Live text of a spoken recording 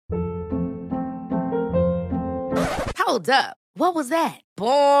Hold up. What was that?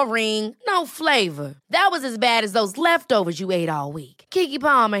 Boring. No flavor. That was as bad as those leftovers you ate all week. Keke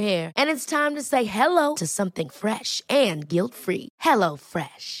Palmer here. And it's time to say hello to something fresh and guilt-free. Hello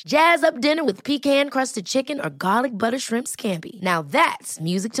Fresh. Jazz up dinner with pecan-crusted chicken or garlic butter shrimp scampi. Now that's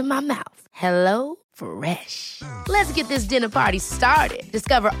music to my mouth. Hello Fresh. Let's get this dinner party started.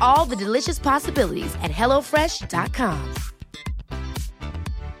 Discover all the delicious possibilities at hellofresh.com.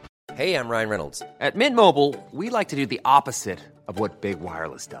 Hey, I'm Ryan Reynolds. At Mint Mobile, we like to do the opposite of what Big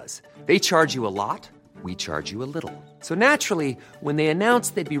Wireless does. They charge you a lot, we charge you a little. So naturally, when they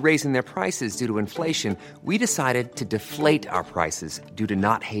announced they'd be raising their prices due to inflation, we decided to deflate our prices due to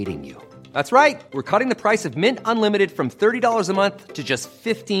not hating you. That's right. We're cutting the price of Mint Unlimited from $30 a month to just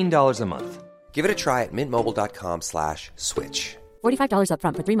 $15 a month. Give it a try at mintmobile.com/switch. $45 up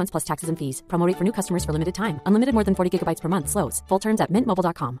front for 3 months plus taxes and fees. Promo rate for new customers for limited time. Unlimited more than 40 gigabytes per month. Slows full terms at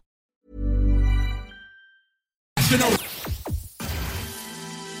mintmobile.com.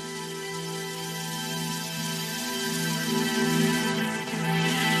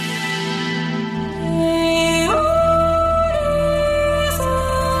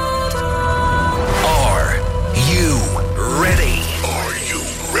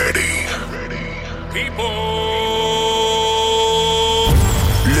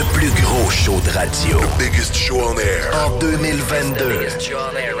 Show de radio. The biggest show on air. En 2022. The biggest show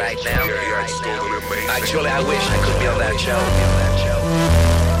on air right now. Actually, I wish I could be on that show.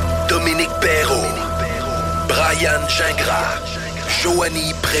 Dominique Perrault. Brian Gingras.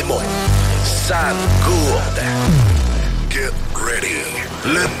 Joanie Prémont. Sam Gourde. Get ready.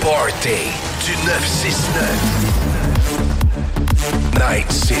 Le Party du 969.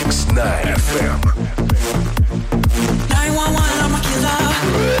 969 FM. 911, I'm a killer.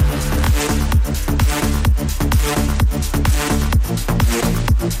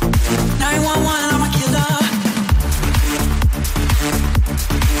 911, I'm a killer.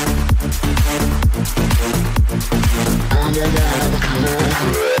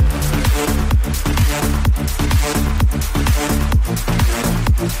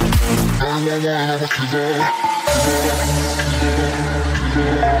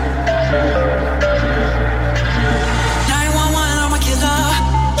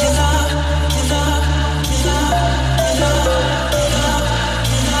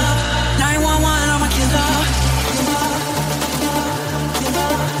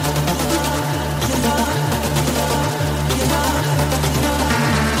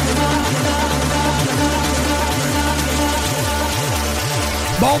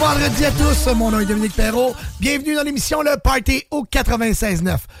 Bon vendredi à tous, mon nom est Dominique Perrault. Bienvenue dans l'émission Le Party au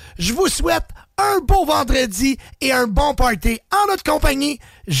 96.9. Je vous souhaite un beau vendredi et un bon party en notre compagnie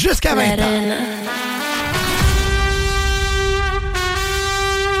jusqu'à 20h.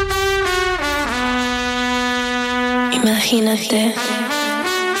 Imagínate,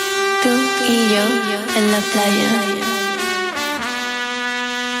 tú y yo en la playa,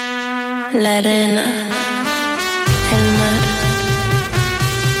 la arena, el mar,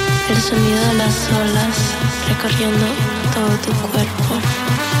 el sonido de las olas recorriendo todo tu cuerpo.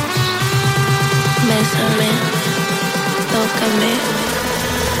 Bésame, tócame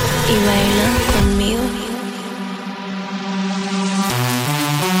y baila conmigo.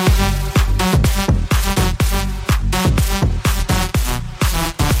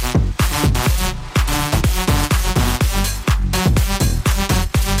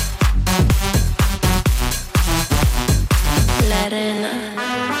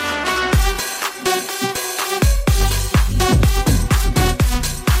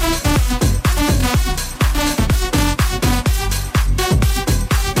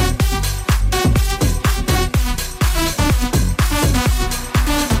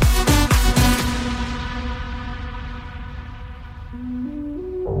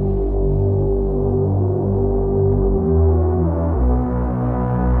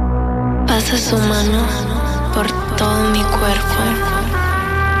 Pasa su mano por todo mi cuerpo.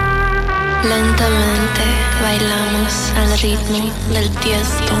 Lentamente bailamos al ritmo del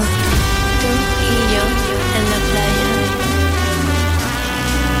tiesto. Tú y yo en la playa.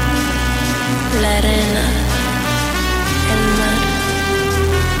 La arena, el mar,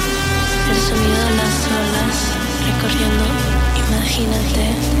 el sonido de las olas recorriendo. Imagínate.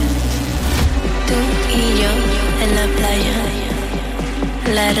 Tú y yo en la playa.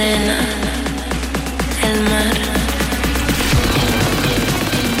 La arena, el mar.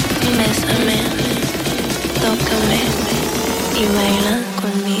 Bésame, tócame y baila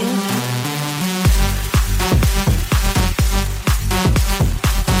conmigo.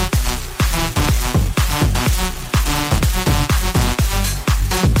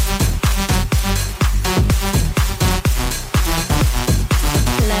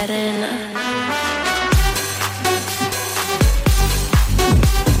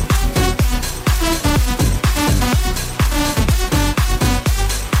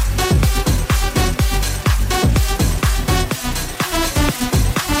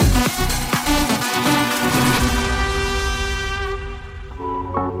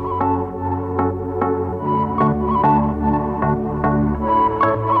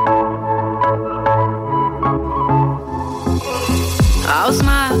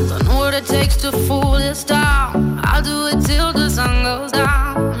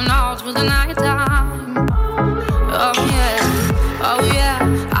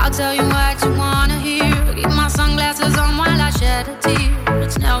 I'll tell you what you wanna hear. Keep my sunglasses on while I shed a tear.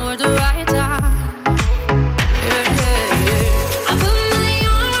 It's never the right time.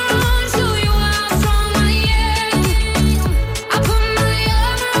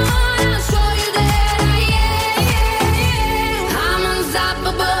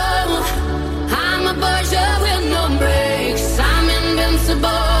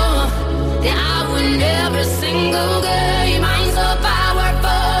 Single game, I'm so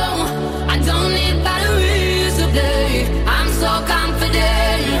powerful. I don't need batteries to play. I'm so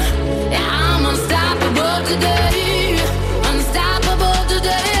confident. Yeah, I'm unstoppable today. Unstoppable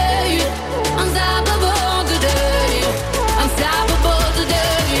today. Unstoppable today. Unstoppable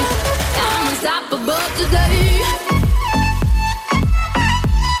today. Yeah, I'm unstoppable today.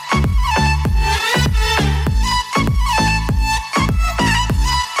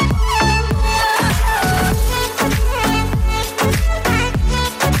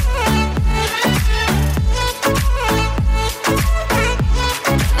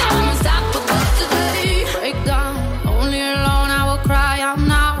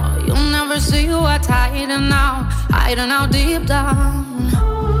 Hiding out deep down.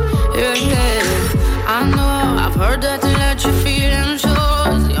 Yeah, yeah. I know I've heard that to let you feel and sure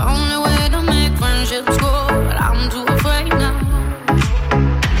it's the only way to make friendships grow, but I'm too afraid now.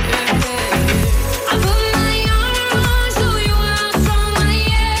 Yeah, yeah. I put my armor on, show you how strong I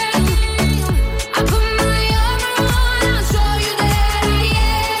am. I put my armor on, I'll show you that I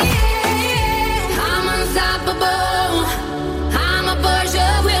am. I'm unstoppable. I'm a Porsche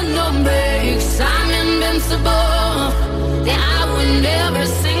with no brakes. I'm invincible. Yeah, I win every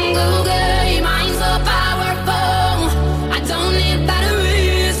single game. I'm so powerful. I don't need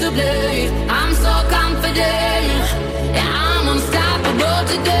batteries to play. I'm so confident. Yeah, I'm unstoppable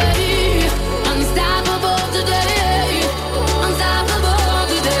today. Unstoppable today. Unstoppable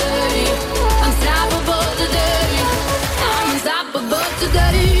today. Unstoppable today. I'm unstoppable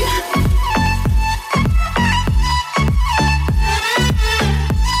today.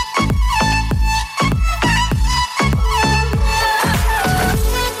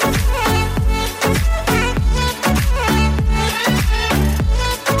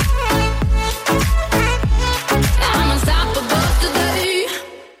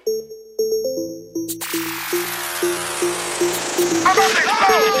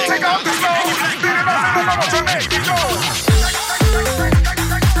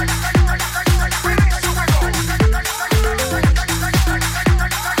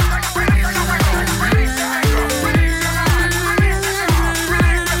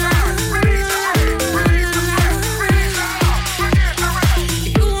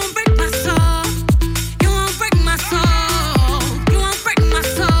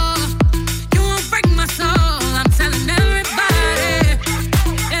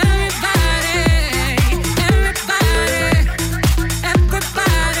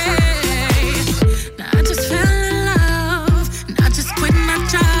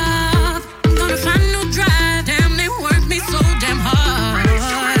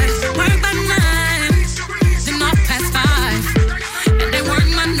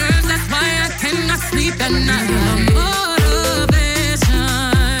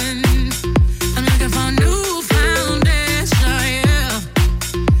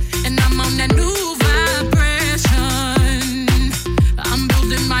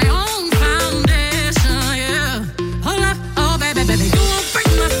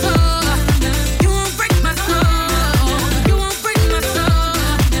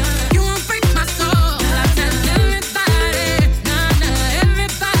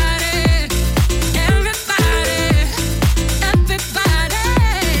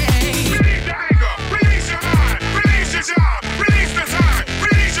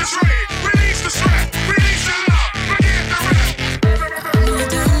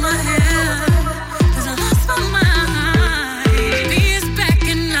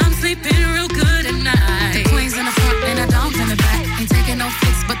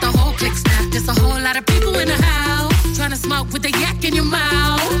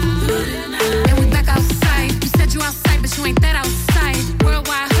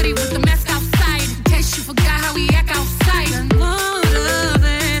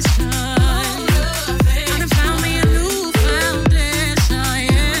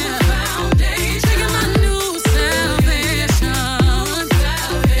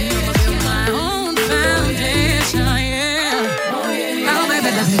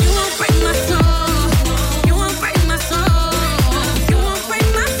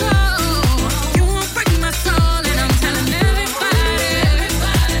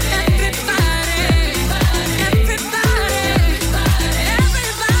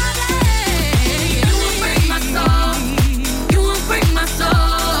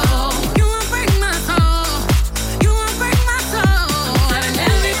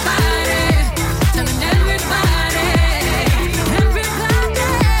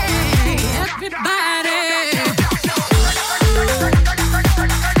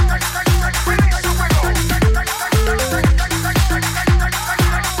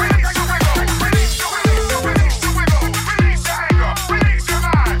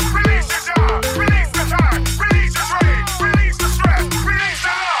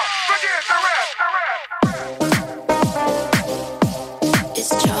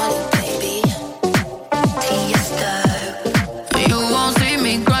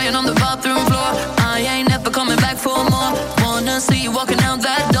 see you walking out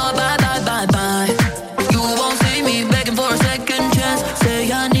that door. Bye, bye, bye, bye. You won't see me begging for a second chance.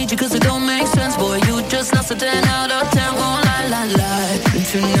 Say I need you cause it don't make sense. Boy, you just lost a 10 out of 10. Won't lie, lie, lie.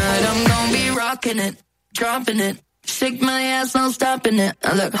 Tonight I'm gonna be rocking it, dropping it. Shake my ass, no stopping it.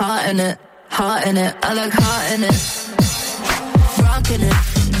 I look hot in it, hot in it. I look hot in it. Rocking it,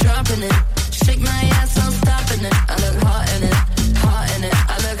 dropping it. Shake my ass, no stopping it. I look hot in it, hot in it.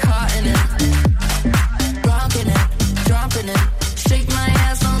 I look hot in it. Rocking it, dropping it. Shake my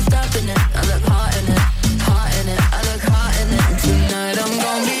ass, no stopping it. I look hot in it, hot in it. I look hot in it. Tonight I'm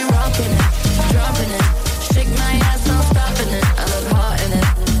gonna be rocking it, dropping it. Shake my ass, no stopping it. I look hot in it,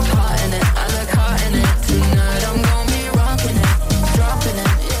 hot in it. I look hot in it. Tonight I'm gonna be rocking it, dropping it.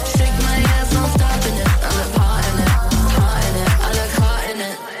 Shake my ass, no stopping it. I look hot in it, hot in it. I look hot in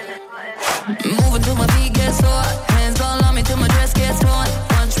it. Moving till my feet get sore. Hands all on me till my dress gets torn.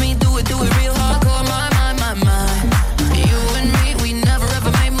 Watch me do it real hardcore. My. You and me, we never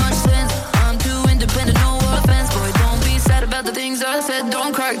ever made much sense. I'm too independent, no offense. Boy, don't be sad about the things I said.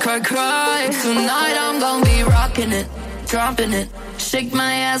 Don't cry, cry, cry. Tonight I'm gonna be rocking it, dropping it. Shake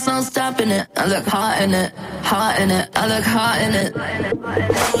my ass, no stopping it. I look hot in it, hot in it. I look hot in it.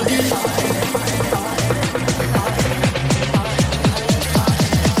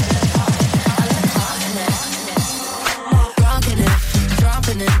 Rocking it,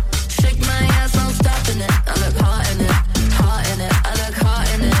 dropping it. Shake my ass, no stopping it. I look hot in it, hot in it. I look hot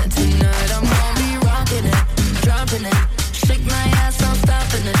in it. Tonight I'm gonna be rocking it, dropping it. Shake my ass, no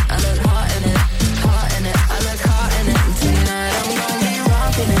stopping it. I look hot in it, hot in it. I look hot in it. Tonight I'm gonna be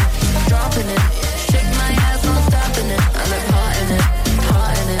rocking it, dropping it. Shake my ass, no stopping it. I look hot in it,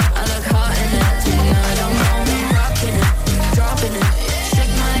 hot in it. I look hot in it. Tonight I'm gonna be rocking it, dropping it.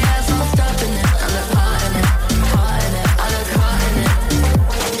 Shake my ass, no stopping it. I look hot in it, hot in it. I look hot in it.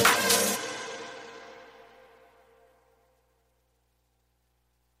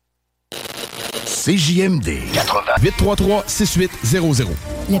 CJMD 833-6800.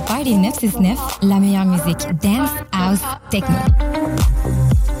 Le Party 969, la meilleure musique dance, house, techno.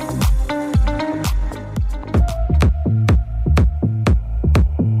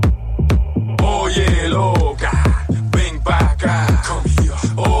 Oye, loca, ven pa' acá. Come here.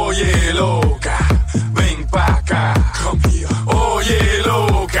 Oye, loca, ven pa' acá. Come here. Oye,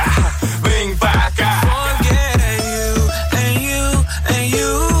 loca, ven pa' acá. Forget you and you and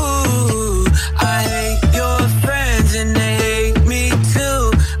you. I hate your friends and they hate me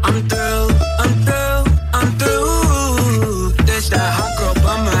too. I'm through, I'm through, I'm through. This that hot girl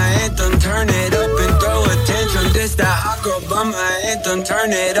by my anthem, turn it up and throw a tantrum. This that hot girl by my anthem,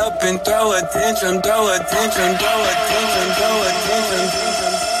 turn it up and throw a tantrum, throw a tantrum, throw a tantrum, throw a tantrum.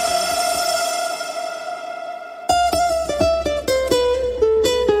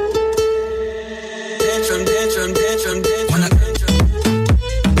 Tantrum, tantrum, tantrum, tantrum.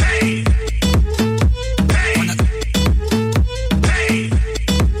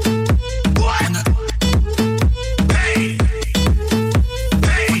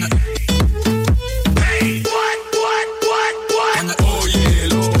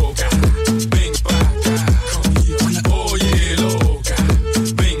 Oye, loca,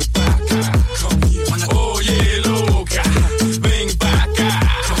 ven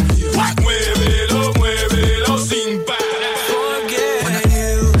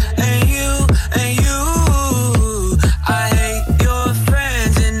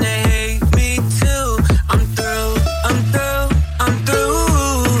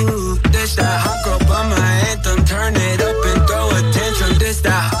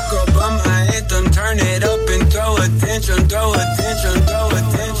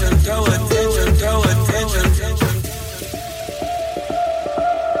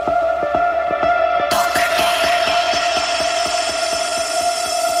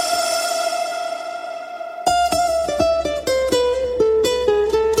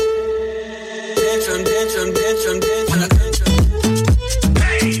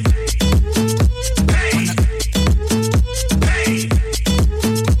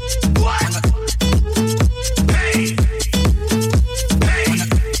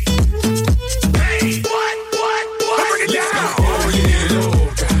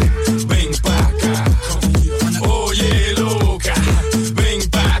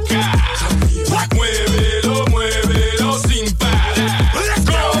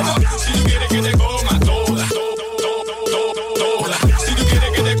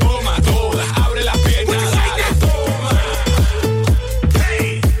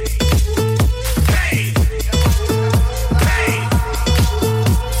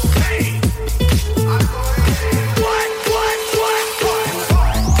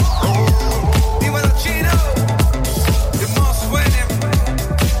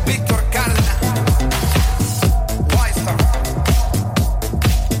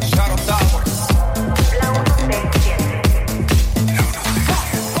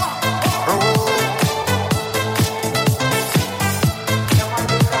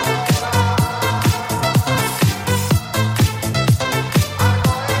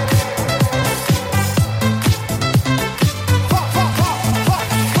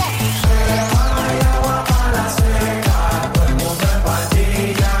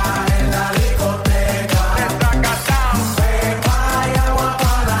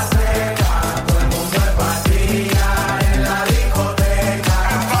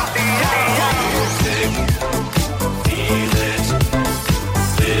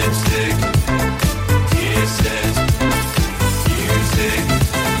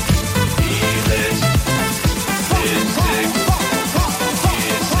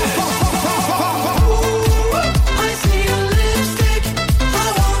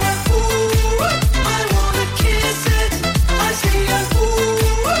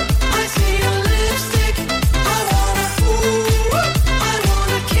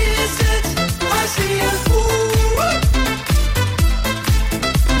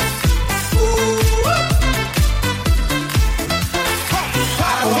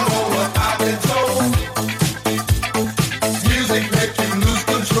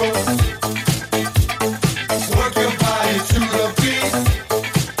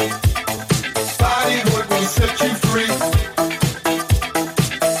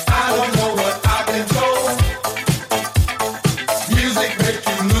music make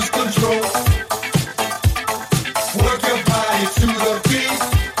you lose control. Work your body to the beat.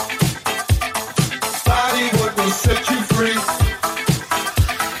 Body work will set you free.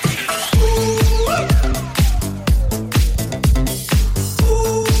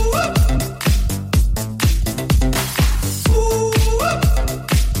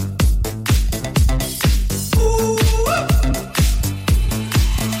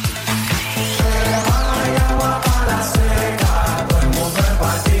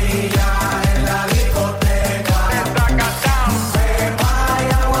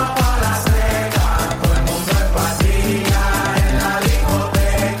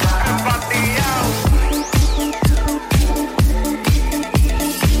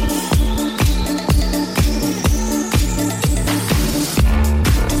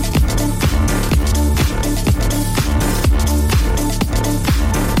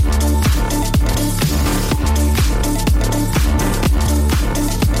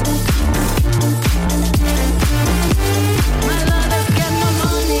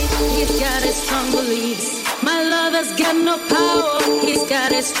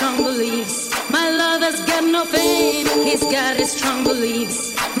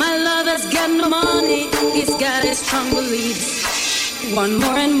 One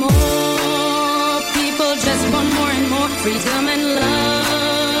more and more people just want more and more freedom and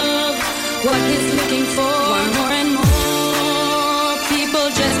love. What he's looking for. One more and more people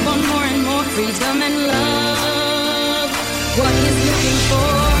just want more and more freedom and love. What he's looking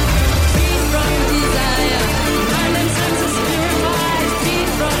for. Free from desire, mind and senses purified. Free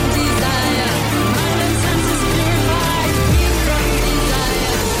from desire, mind and senses purified. Free from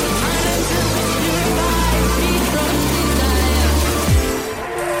desire, mind and senses purified. Free from desire.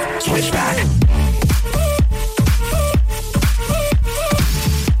 Switch back.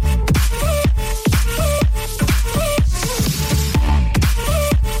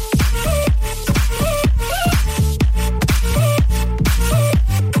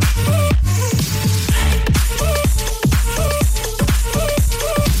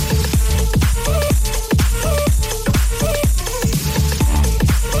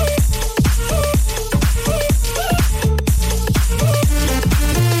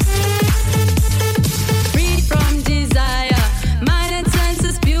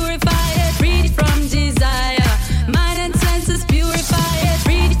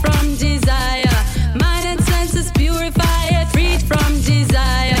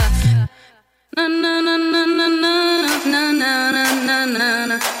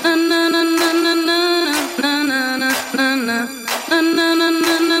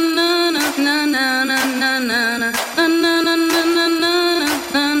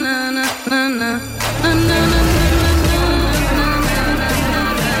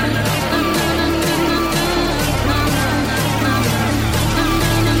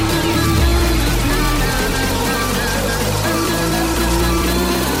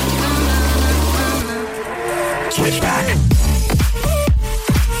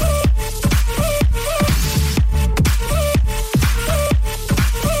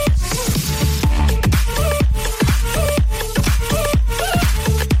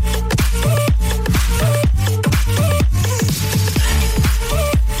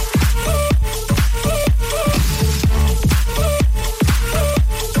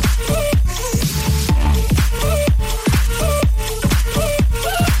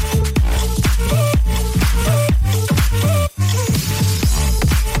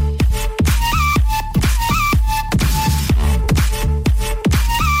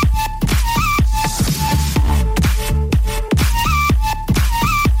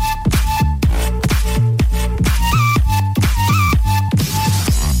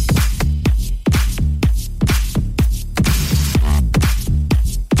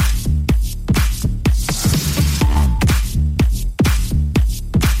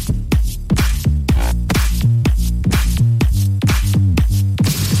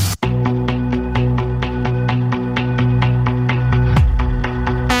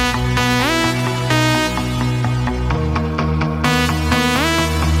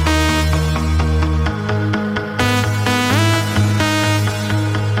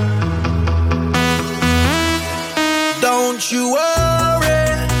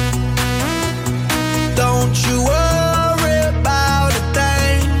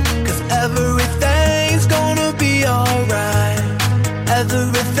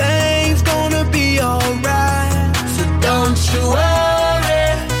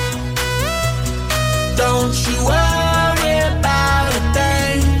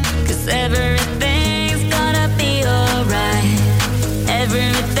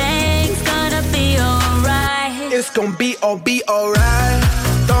 gon' be alright.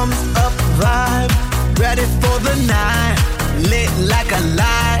 Thumbs up vibe, ready for the night. Lit like a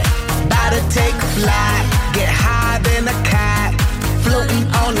light, about to take a flight. Get high than a cat, floating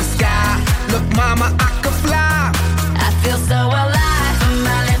on the sky. Look mama, I can fly. I feel so alive.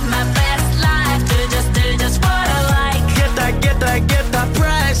 I live my best life. Do just what I like. Get that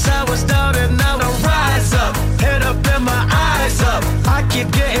price. I was down and now I rise up. Head up and my eyes up. I keep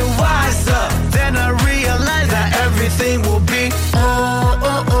getting wiser. Then I realize that everything will be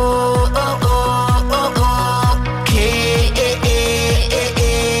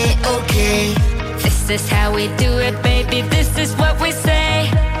okay. This is how we do it, baby. This is what we say.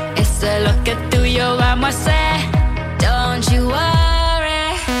 It's a look at through your arm, I say. Don't you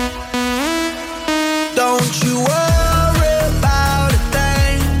worry. Don't you worry about a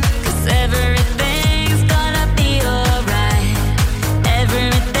thing. 'Cause everything's gonna be alright.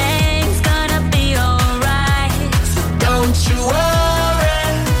 Everything's gonna be alright. So don't you worry.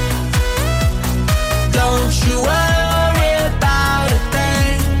 Don't you worry about a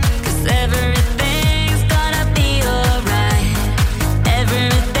thing. 'Cause everything's gonna be alright.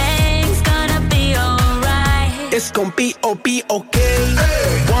 Everything's gonna be alright. It's gon' be okay. Hey.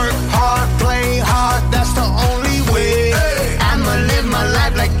 Work hard, play hard, that's the only way. Hey. I'ma live my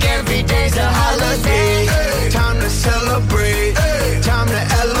life like every day's a holiday. Hey. Time to celebrate, hey. Time to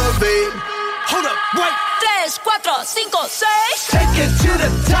elevate. Hold up, wait. 3, 4, 5, 6. Take it to the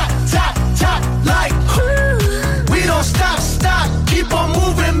top, like we don't stop, keep on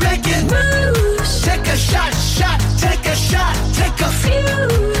moving, make it moves. Take a shot, take a shot, take a few.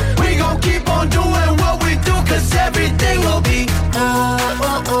 We gon' keep on doing what we do, 'cause everything will be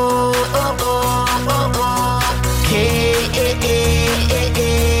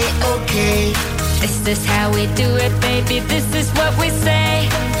okay. This is how we do it, baby. This is what we say.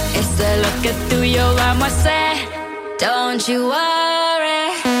 It's a look at through your arm, I say. Don't you worry.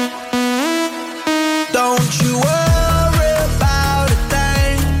 Don't you worry about a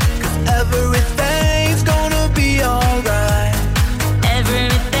thing, 'cause everything's gonna be alright.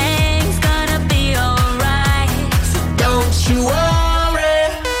 Everything's gonna be alright. So don't you worry.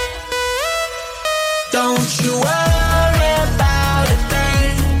 Don't you worry about a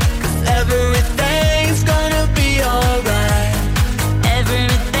thing, 'cause everything's gonna be alright.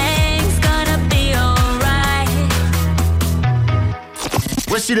 Everything's gonna be alright.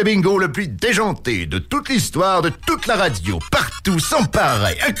 Voici le bingo le plus déjanté de toute l'histoire, de toute la radio, partout, sans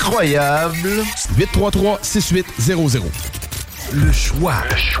pareil, incroyable. 833-6800. Le choix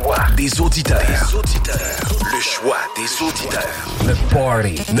des auditeurs. Le choix des auditeurs. Le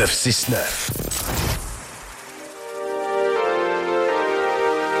Party 969.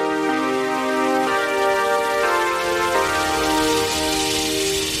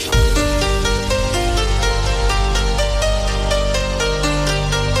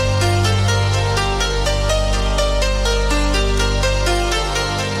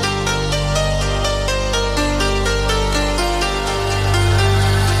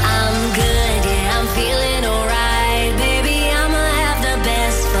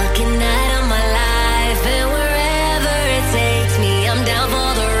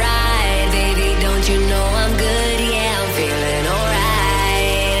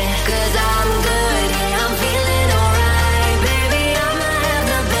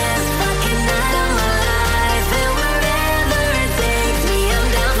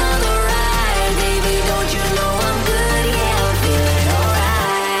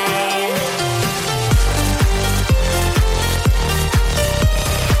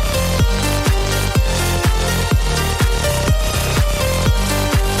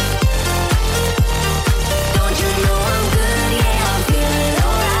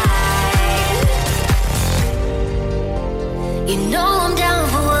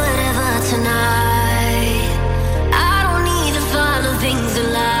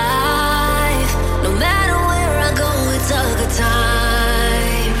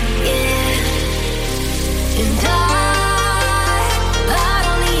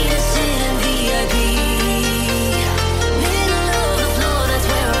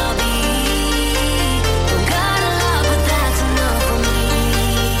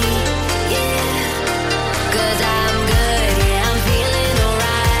 Cause I'm good, yeah, I'm feeling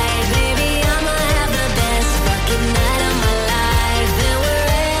alright.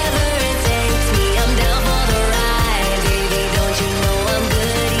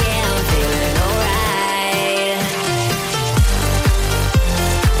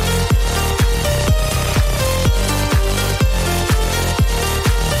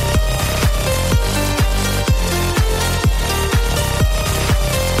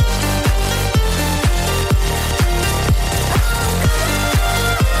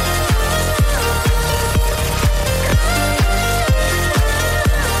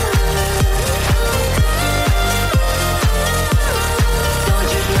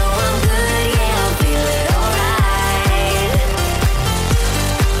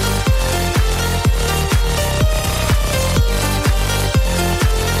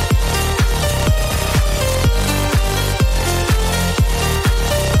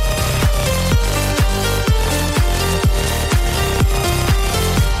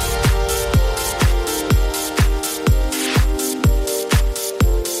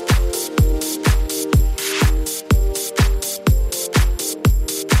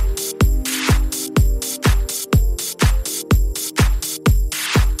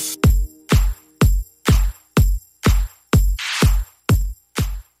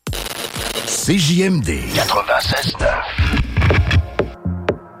 CJMD 96.9. «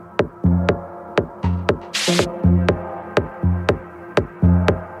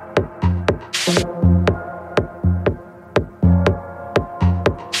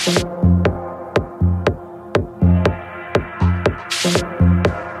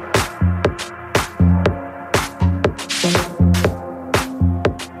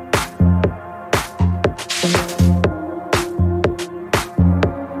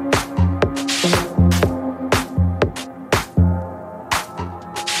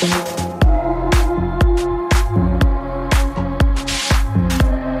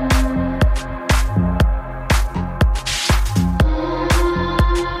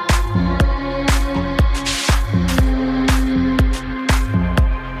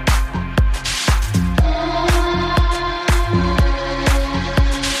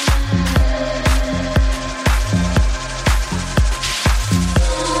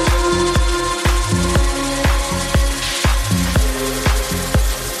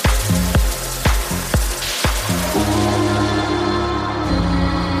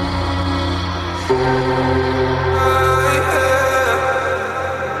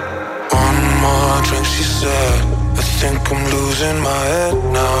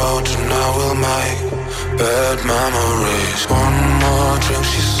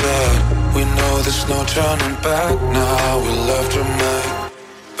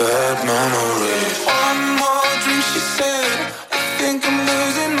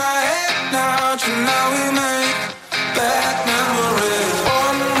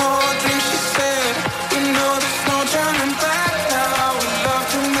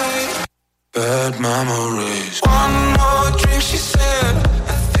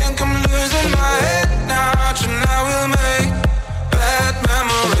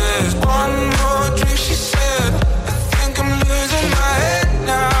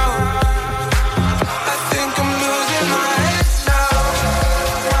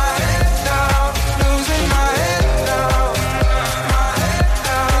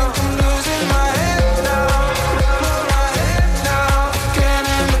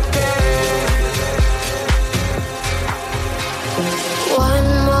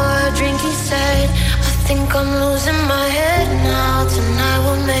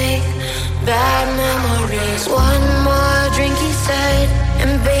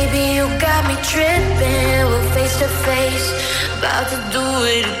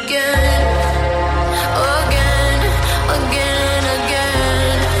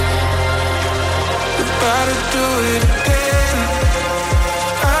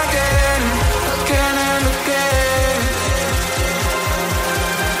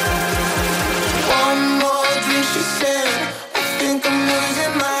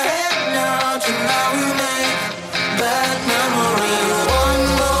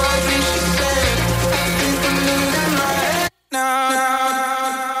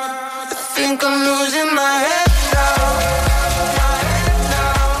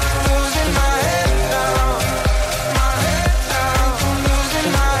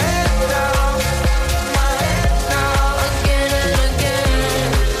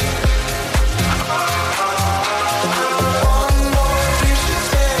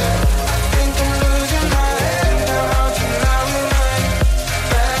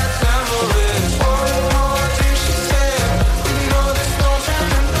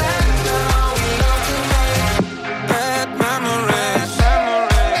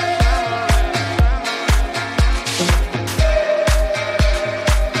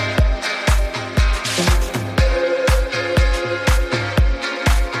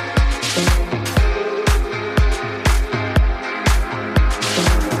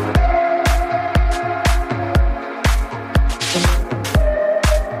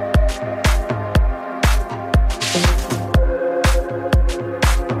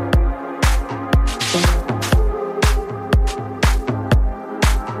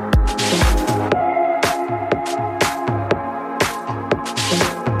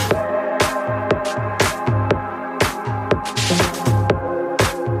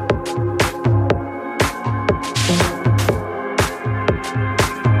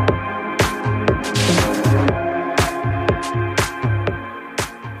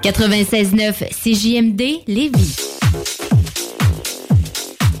 96.9 CJMD Lévis.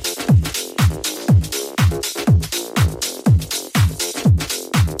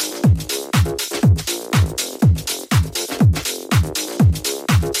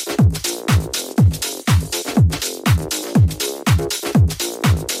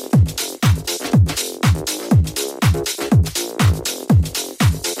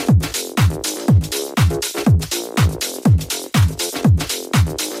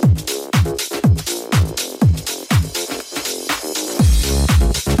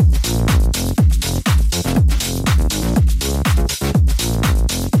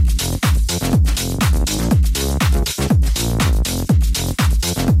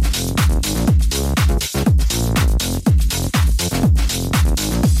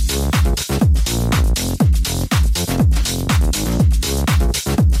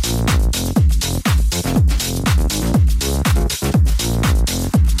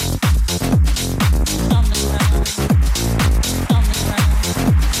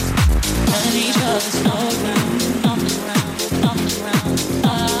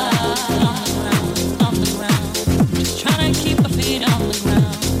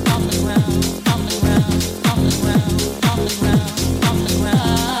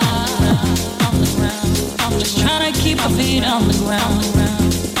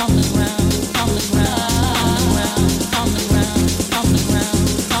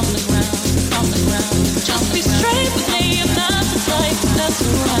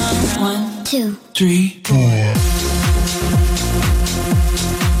 3, 4.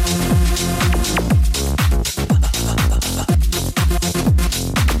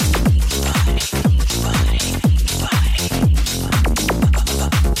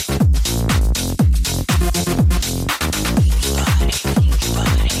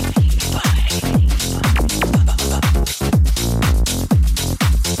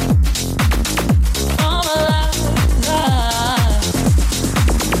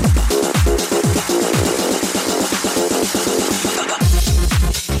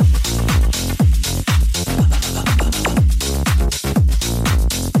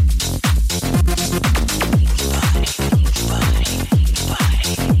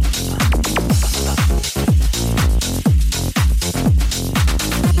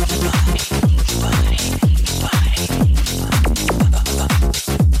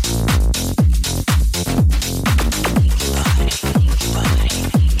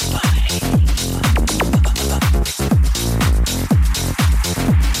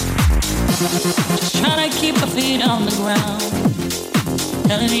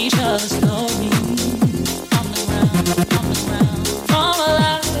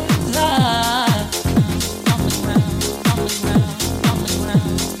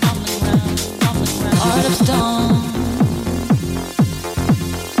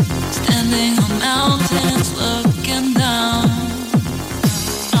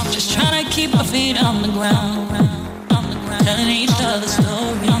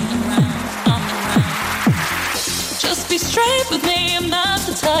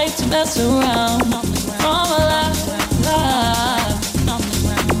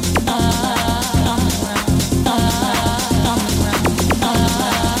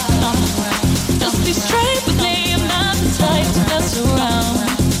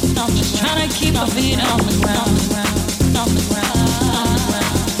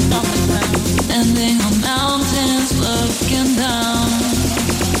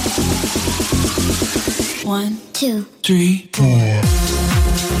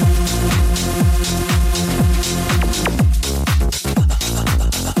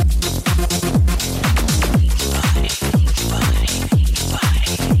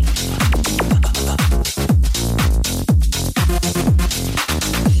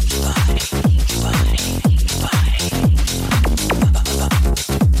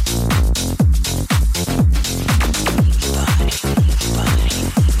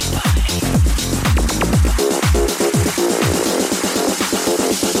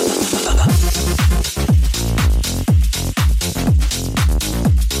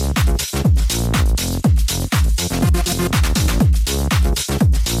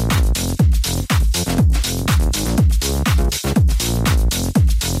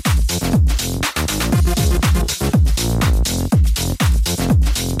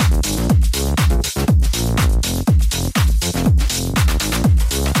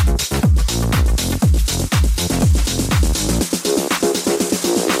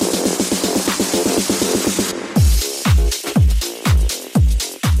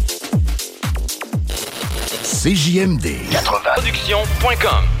 CJMD 80.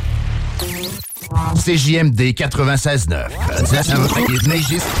 Production.com. CJMD 96.9.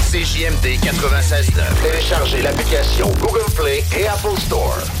 CJMD 96.9. Téléchargez l'application Google Play et Apple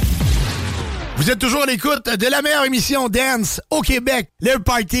Store. Vous êtes toujours à l'écoute de la meilleure émission Dance au Québec, le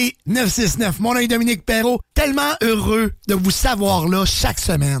Party 969. Mon nom est Dominique Perrault. Tellement heureux de vous savoir là chaque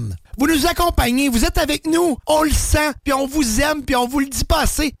semaine. Vous nous accompagnez, vous êtes avec nous, on le sent, puis on vous aime, puis on vous le dit pas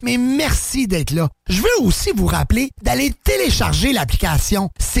assez, mais merci d'être là. Je veux aussi vous rappeler d'aller télécharger l'application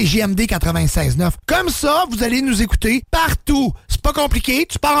CJMD 96.9. Comme ça, vous allez nous écouter partout. C'est pas compliqué,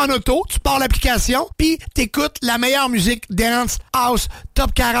 tu pars en auto, tu pars l'application, puis t'écoutes la meilleure musique dance, house,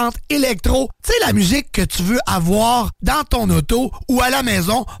 top 40, électro. Tu sais, la musique que tu veux avoir dans ton auto ou à la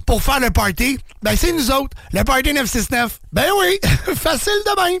maison pour faire le party, ben c'est nous autres, le Party 969. Ben oui, facile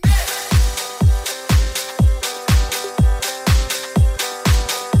de même.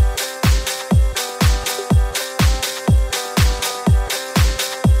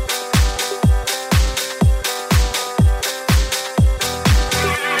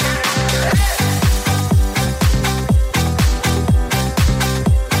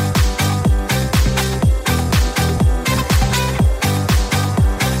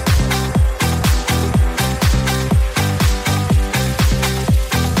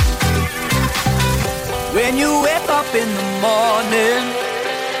 When you wake up in the morning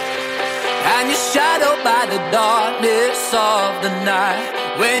and you're shadowed by the darkness of the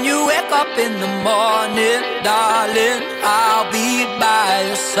night. When you wake up in the morning, darling, I'll be by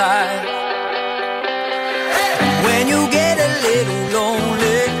your side. When you get a little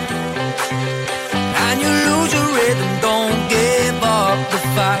lonely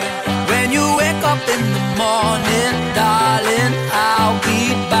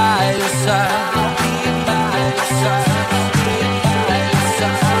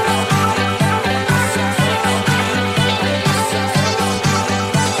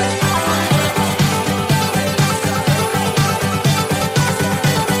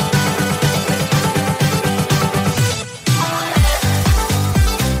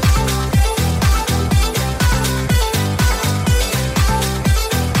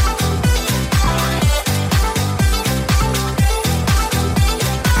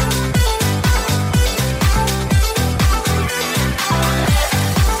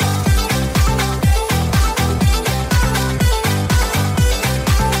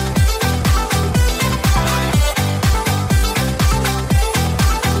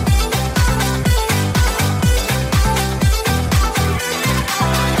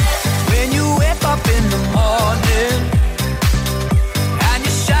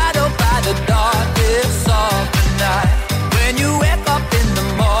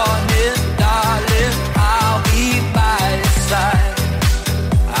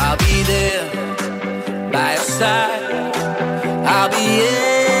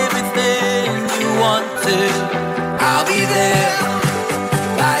wanted, I'll be there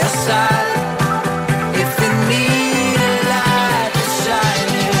by your side. If you need a light to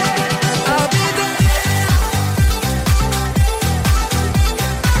shine in, I'll be there.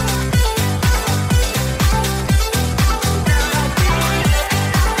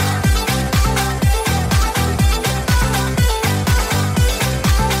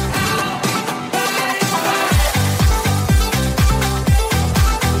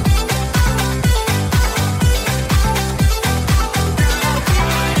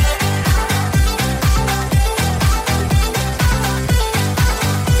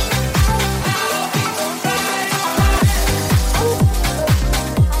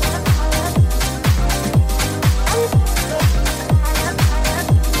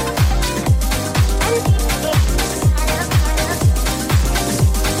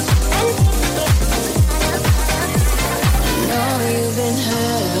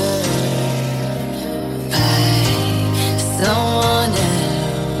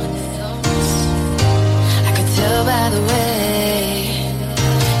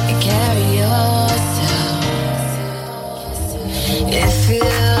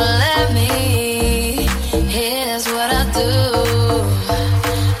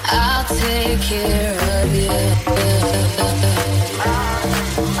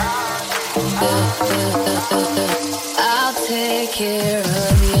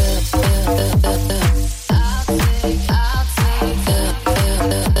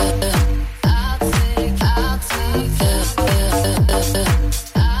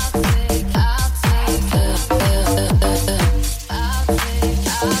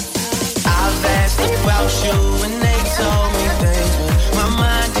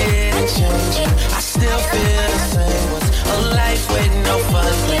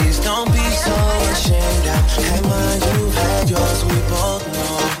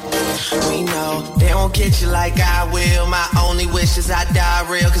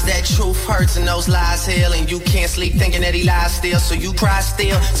 So you cry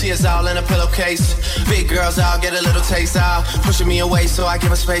still, tears all in a pillowcase. Big girls all get a little taste out, pushing me away so I give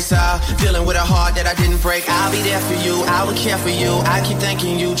her space out. Dealing with a heart that I didn't break. I'll be there for you, I would care for you. I keep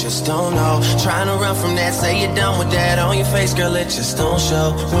thinking you just don't know. Trying to run from that, say you're done with that. On your face, girl, it just don't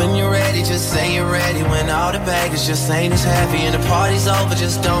show. When you're ready, just say you're ready. When all the baggage just ain't as heavy and the party's over,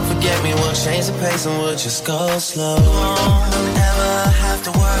 just don't forget me. We'll change the pace and we'll just go slow. You won't ever have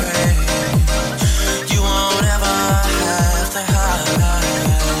to worry. You won't ever have to hide.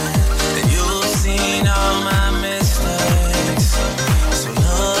 You've seen all my mistakes, so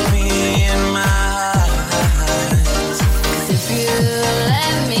look me in my eyes. 'Cause if you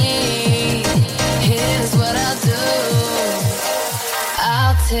let me, here's what I'll do.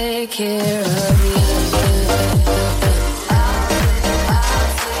 I'll take care of you.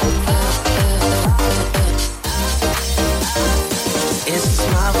 It's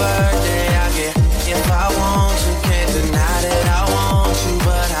my birthday, I get if I want you, can't deny that I want you,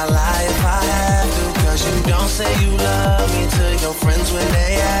 but I lie if I have to. 'Cause you don't say you love me to your friends when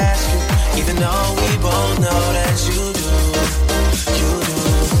they ask you, even though we both know that you do. You do.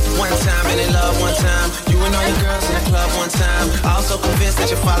 One time and in love one time, you and all your girls in the club one time. Also convinced that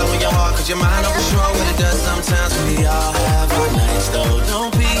you're following your heart, 'cause your mind don't control what it does sometimes. We all have our nights though,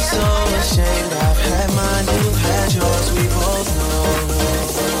 don't be so ashamed. I've had mine, you've had yours, we both know.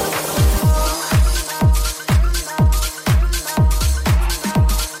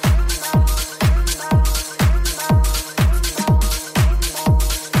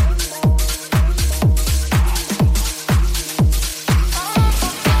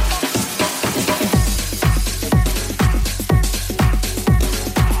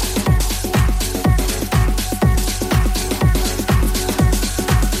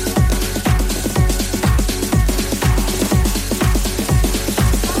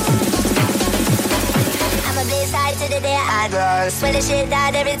 Swear the shit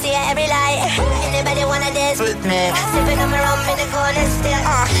out every tear, every lie. Anybody wanna dance with me? Sipping on my rum in the corner still.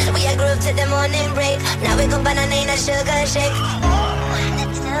 We a groove to the morning break. Now we go banana in a sugar shake.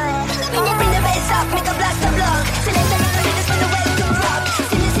 Bring the bass up, make a blast the block. Select the rhythm, hit us from the west to rock.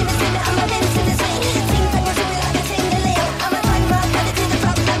 See me, I'm a dance in the swing. Sing like a swing, like a tingling. I'm a fine rock, got it to the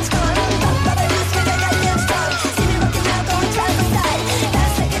top, I'm strong. Baba loose with a goddamn strong. See me rocking now, going try for style.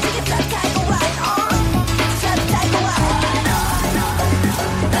 Last second, take it flat, tiger wide. Flat, tiger wide.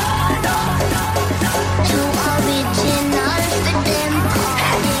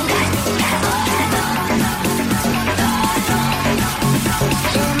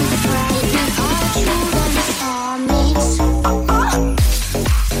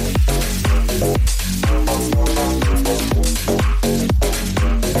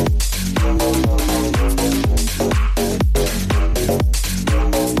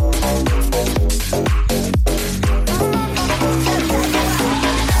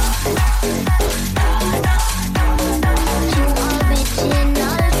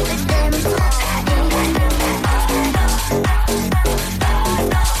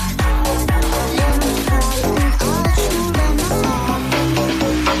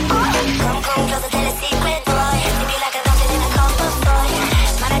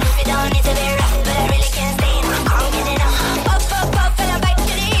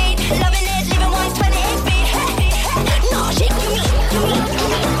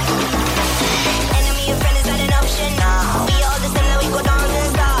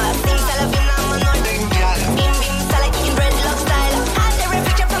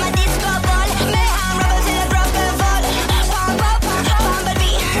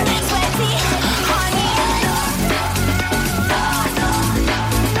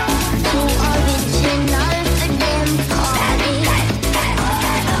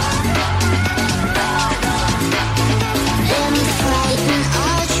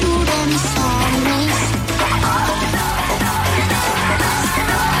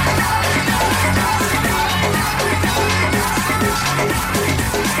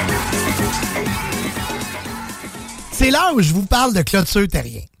 C'est l'heure où je vous parle de Clôture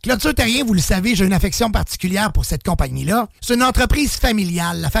Terrien. Clôture Terrien, vous le savez, j'ai une affection particulière pour cette compagnie-là. C'est une entreprise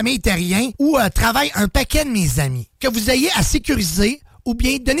familiale, la famille Terrien, où travaille un paquet de mes amis. Que vous ayez à sécuriser ou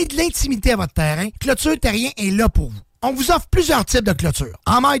bien donner de l'intimité à votre terrain, Clôture Terrien est là pour vous. On vous offre plusieurs types de clôtures.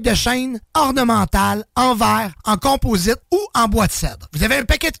 En maille de chêne, ornementale, en verre, en composite ou en bois de cèdre. Vous avez un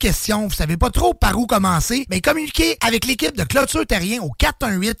paquet de questions, vous savez pas trop par où commencer, mais communiquez avec l'équipe de Clôture Terrien au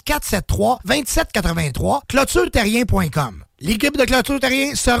 418-473-2783, clôtureterrien.com. L'équipe de Clôture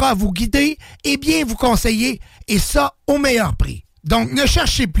Terrien sera à vous guider et bien vous conseiller, et ça au meilleur prix. Donc, ne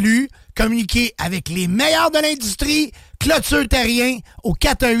cherchez plus, communiquez avec les meilleurs de l'industrie, Clôture Terrien au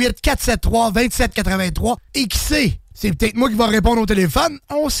 418-473-2783, et qui sait? C'est peut-être moi qui va répondre au téléphone.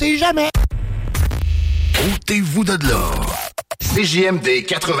 On sait jamais. Ôtez-vous de l'or. CJMD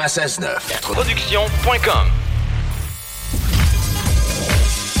 96.9. Production.com.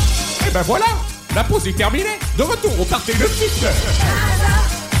 Et ben voilà, la pause est terminée. De retour au party de 6.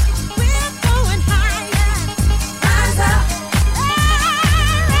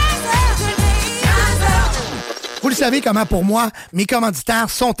 Vous le savez comment, pour moi, mes commanditaires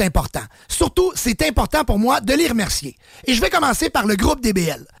sont importants. Surtout, c'est important pour moi de les remercier. Et je vais commencer par le groupe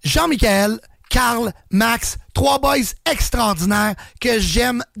DBL. Jean-Michel, Carl, Max, 3 boys extraordinaires que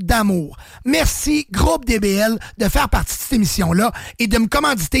j'aime d'amour. Merci, groupe DBL, de faire partie de cette émission-là et de me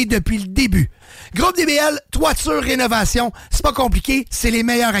commanditer depuis le début. Groupe DBL, toiture, rénovation, c'est pas compliqué, c'est les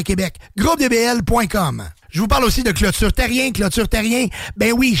meilleurs à Québec. GroupeDBL.com. Je vous parle aussi de Clôture Terrien. Clôture Terrien,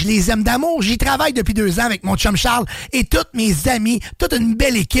 ben oui, je les aime d'amour. J'y travaille depuis 2 ans avec mon chum Charles et tous mes amis, toute une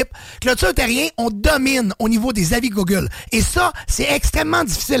belle équipe. Clôture Terrien, on domine au niveau des avis Google. Et ça, c'est extrêmement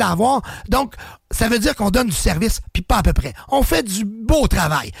difficile à avoir. Donc, ça veut dire qu'on donne du service, puis pas à peu près. On fait du beau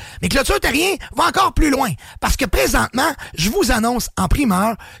travail. Mais Clôture Terrien va encore plus loin, parce que présentement, je vous annonce en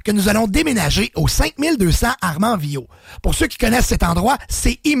primeur que nous allons déménager au 5200 Armand-Villot. Pour ceux qui connaissent cet endroit,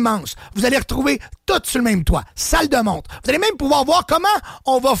 c'est immense. Vous allez retrouver tout sur le même toit, salle de montre. Vous allez même pouvoir voir comment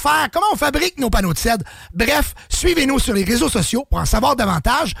on va faire, comment on fabrique nos panneaux de cèdre. Bref, suivez-nous sur les réseaux sociaux pour en savoir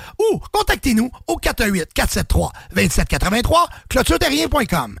davantage ou contactez-nous au 418-473-2783,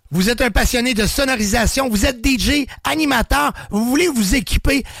 clôtureterrien.com. Vous êtes un passionné de sonorisation, vous êtes DJ, animateur, vous voulez vous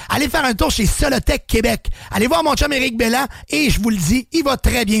équiper, allez faire un tour chez Solotech Québec. Allez voir mon chum Éric Belland et je vous le dis, il va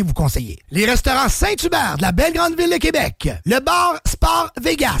très bien vous conseiller. Les restaurants Saint-Hubert de la belle grande ville de Québec. Le bar Sport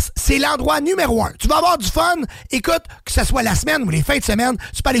Vegas, c'est l'endroit numéro 1. Tu vas avoir du fun. Écoute, que ce soit la semaine ou les fins de semaine,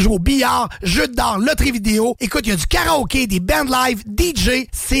 tu peux aller jouer au billard, jeux d'art, loterie vidéo. Écoute, il y a du karaoké, des bands live, DJ.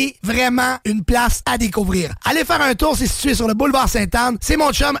 C'est vraiment une place à découvrir. Allez faire un tour, c'est situé sur le boulevard Sainte-Anne. C'est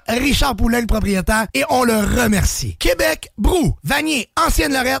mon chum Richard Poulin, le propriétaire, et on le remercie. Québec, Brou, Vanier,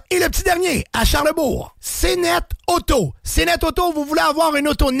 Ancienne-Lorette et le petit dernier, à Charlebourg. CNET Auto. CNET Auto, vous voulez avoir une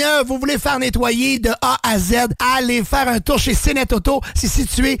auto neuve, vous voulez faire nettoyer de A à Z, allez faire un tour chez CNET Auto. C'est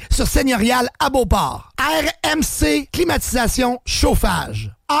situé sur Seigneurial à Beauport. RMC, climatisation, chauffage.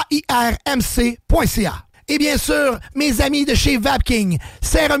 AIRMC.ca. Et bien sûr, mes amis de chez Vapking,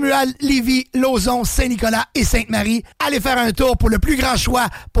 Saint-Romuald, Lévis, Lauson, Saint-Nicolas et Sainte-Marie, allez faire un tour pour le plus grand choix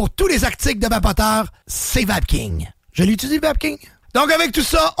pour tous les articles de vapoteurs, c'est Vapking. Je l'utilise, Vapking? Donc avec tout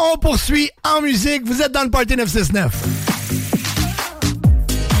ça, on poursuit en musique. Vous êtes dans le Party 969.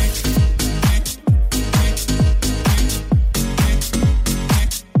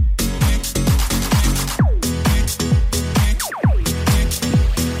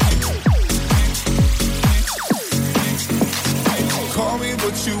 Call me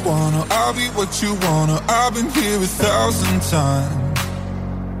what you wanna, I'll be what you wanna. I've been here 1,000 times.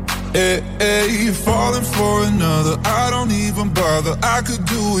 Hey, hey, falling for another, I don't even bother. I could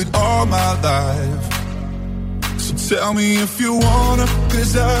do it all my life. So tell me if you wanna,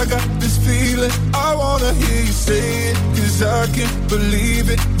 cause I got this feeling. I wanna hear you say it, cause I can't believe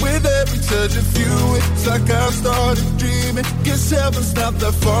it. With every touch of you, it's like I've started dreaming. Guess heaven's not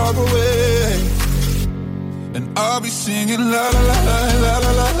that far away. And I'll be singing la la la la la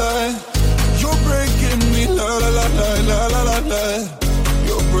la la la. You're breaking me la la la la la la la la.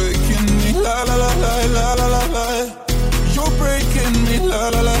 You're breaking me la la la la la la la la. You're breaking me la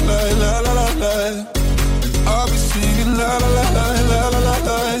la la la la la la la. And I'll be singing la la la la la la la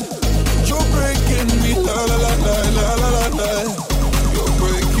la. You're breaking me la la la la la la la la. You're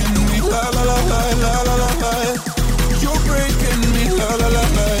breaking me la la la la la la la la. You're breaking me la la la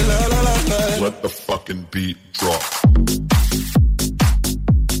la la la la la. Let the fucking beat drop.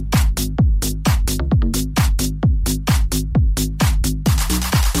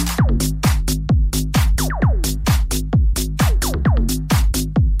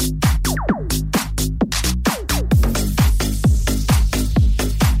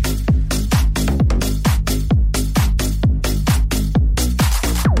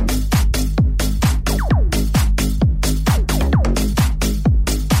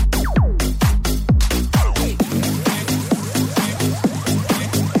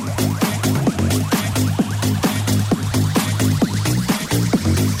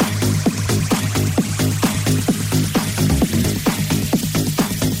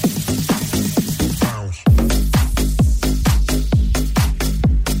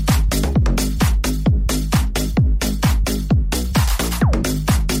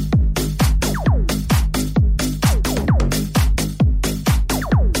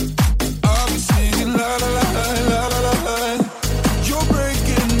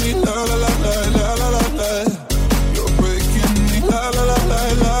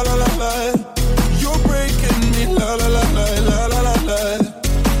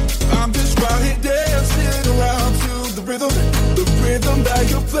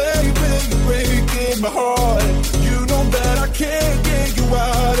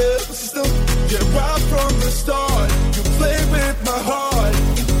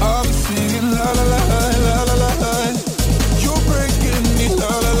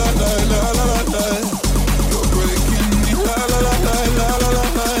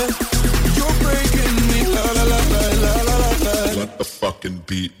 fucking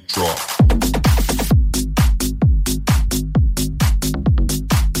beat drop.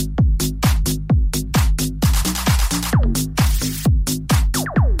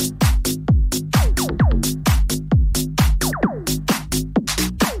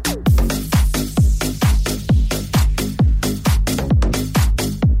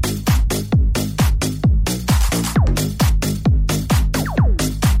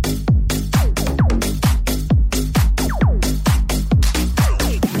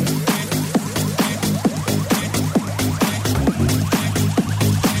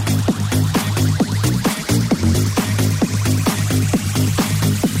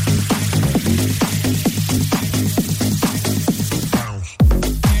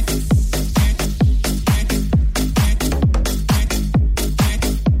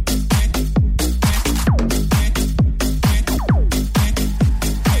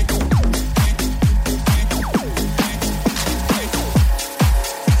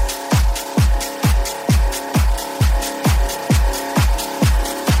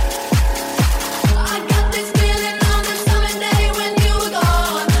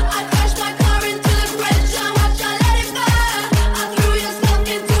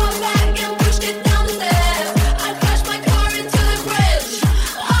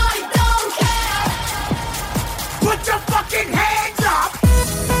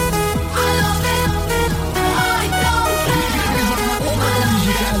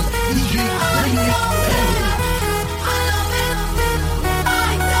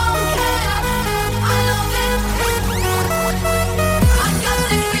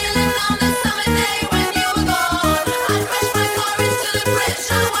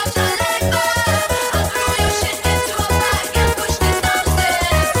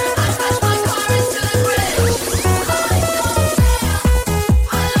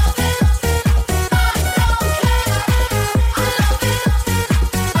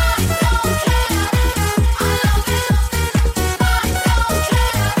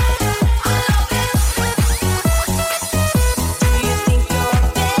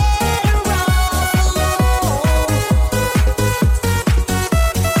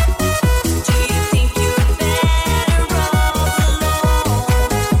 Do you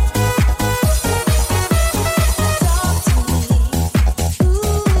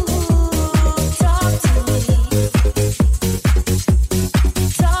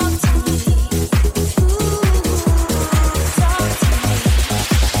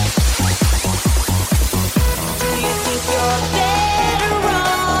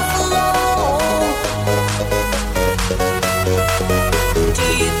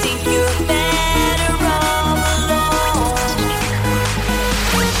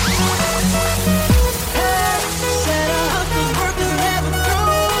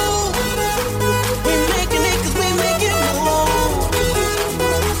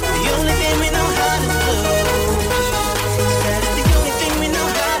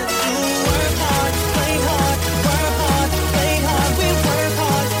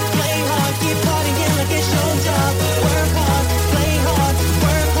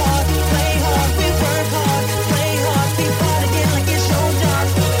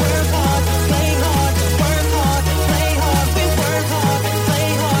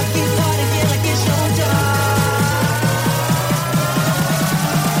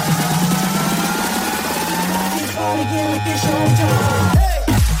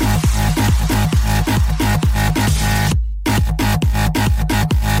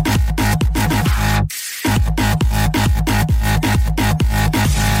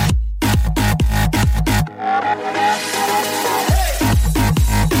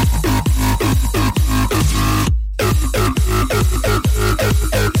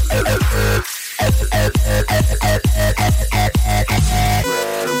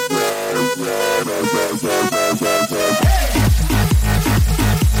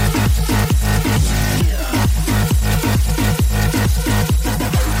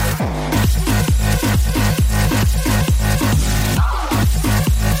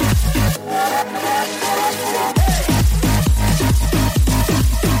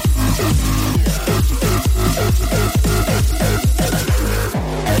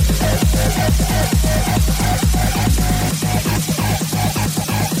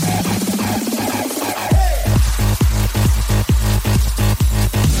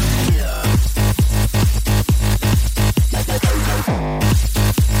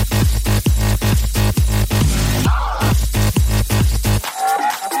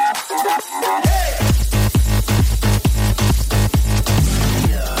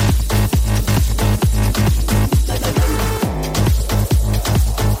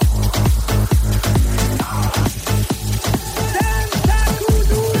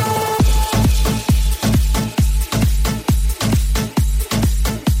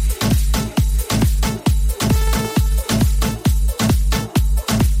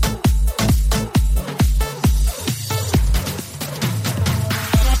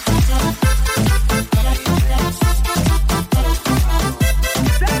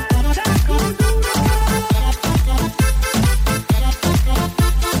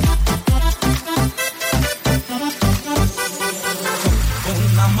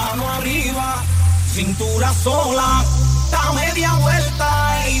la mano arriba, cintura sola, da media vuelta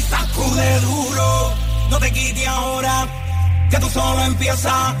y sacude duro. No te quites ahora, que tú solo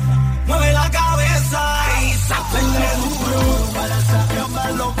empiezas. Mueve la cabeza y sacude duro. Balança uma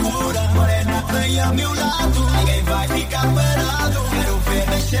loucura, morena vem a meu lado. Ninguém vai ficar parado, quero ver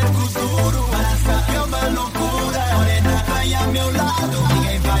mexer com duro. Balança uma loucura, morena vem a meu lado.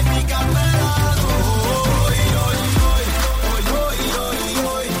 Ninguém vai ficar parado. Oi, oi, oi, oi, oi, oi,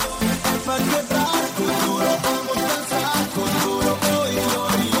 oi. Vai quebrar com duro, vamos dançar com duro. Oi,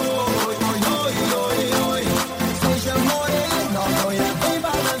 oi, oi, oi, oi, oi, oi. Seja morena, loira, vem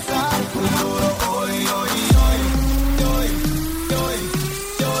balançar com duro. Oi, oi, oi, oi, oi, oi,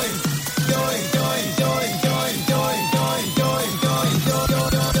 oi, oi, oi, oi, oi, oi, oi, oi.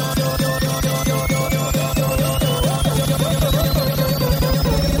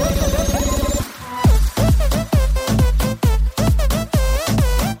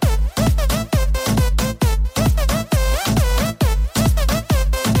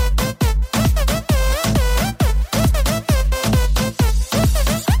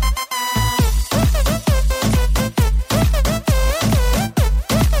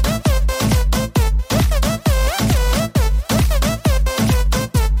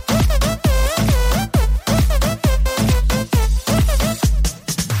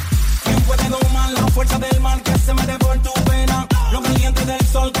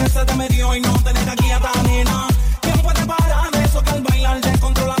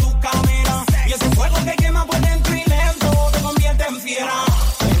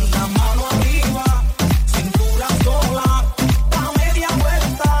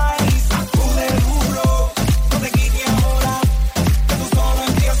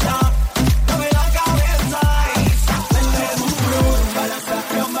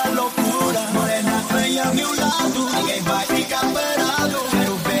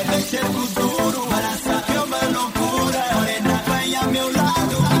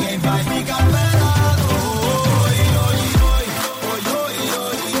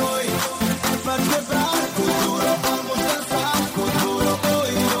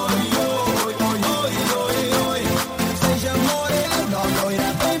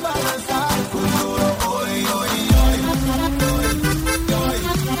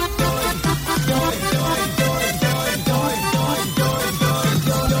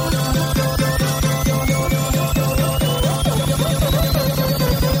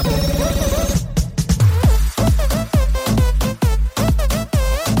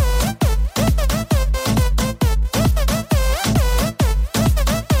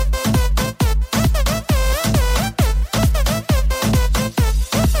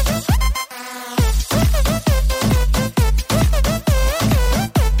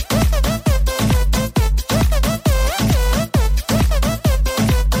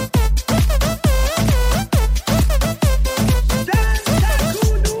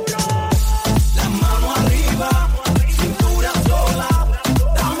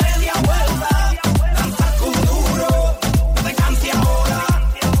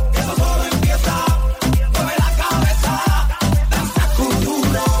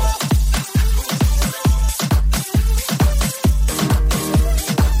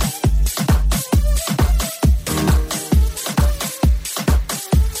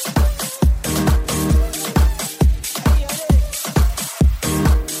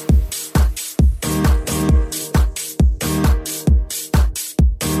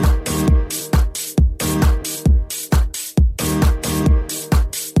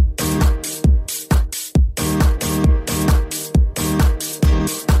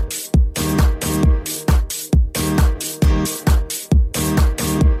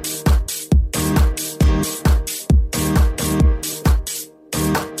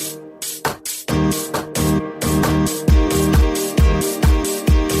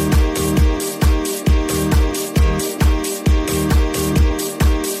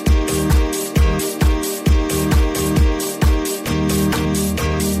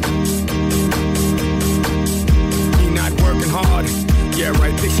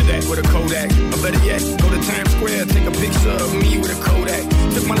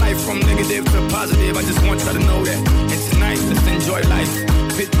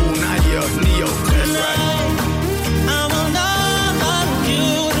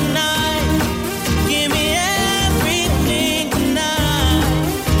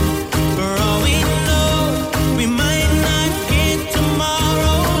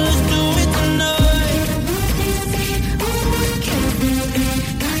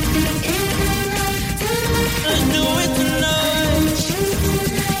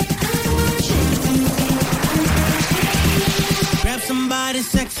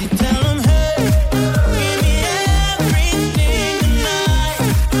 sexy, tell them, hey, give me everything tonight.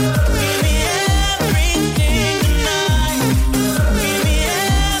 Give me everything tonight. Give me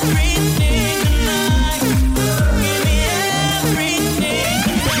everything tonight. Give me everything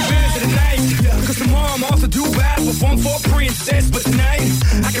tonight. Tonight, cause tomorrow I'm off to Dubai, perform for a princess. But tonight,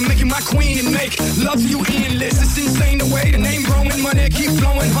 I can make you my queen and make love to you endless. It's insane the way the name growing, money keep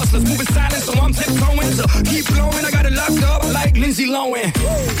flowing. Hustlers moving silent, so I'm tiptoeing. So keep blowing, I got it locked up like Lindsay Lohan.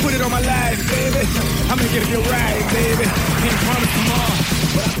 Put it on my life, baby. I'm gonna get it feel right, baby. Can't promise tomorrow,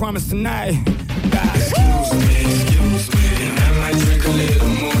 but I promise tonight. God, excuse me, and I might drink a little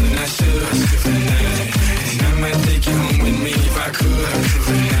more than I should tonight. And I might take you home with me if I could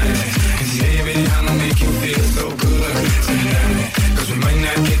tonight. And baby, I'ma make you feel so good tonight. Cause we might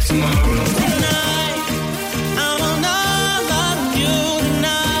not get tomorrow. Tonight, I want all of you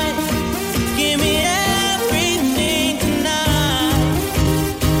tonight. Give me everything tonight.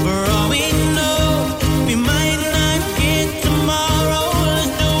 For all we know, we might not get tomorrow.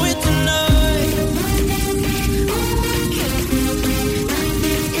 Let's do it tonight.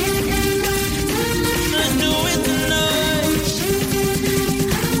 Let's do it tonight.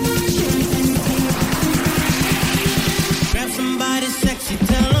 Grab somebody sexy,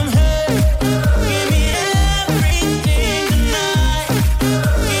 tell them, hey, give me everything tonight.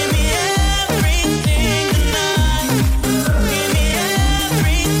 Give me everything tonight. Give me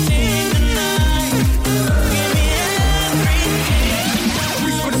everything tonight. Give me everything.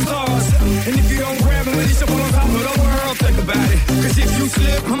 Reach for the stars, and if you don't grab them, at least you'll fall on top of the world. Think about it, cause if you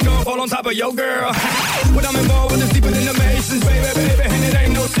slip, I'm gonna fall on top of your girl. What I'm involved with is deeper than the Masons, baby, and it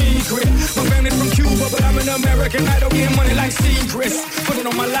ain't no secret. My family's from Cuba, but I'm an American. I don't get money like secrets. Put it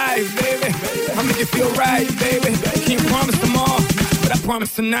on my life, baby. I'll make it feel right, baby. Can't promise tomorrow, but I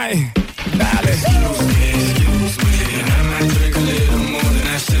promise tonight. Darling. Excuse me, and I might drink a little more than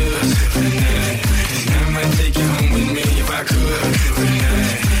I should tonight. And I might take you home with me if I could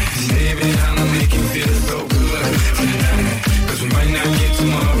tonight. And baby, I'ma make you feel so good tonight. Cause we might not get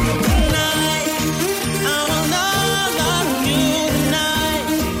tomorrow. Tonight, I want all of you tonight.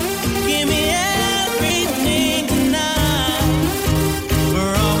 Give me everything tonight. For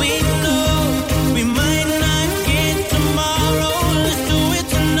all we know, we might not get tomorrow. Let's do it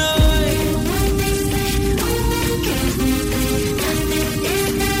tonight.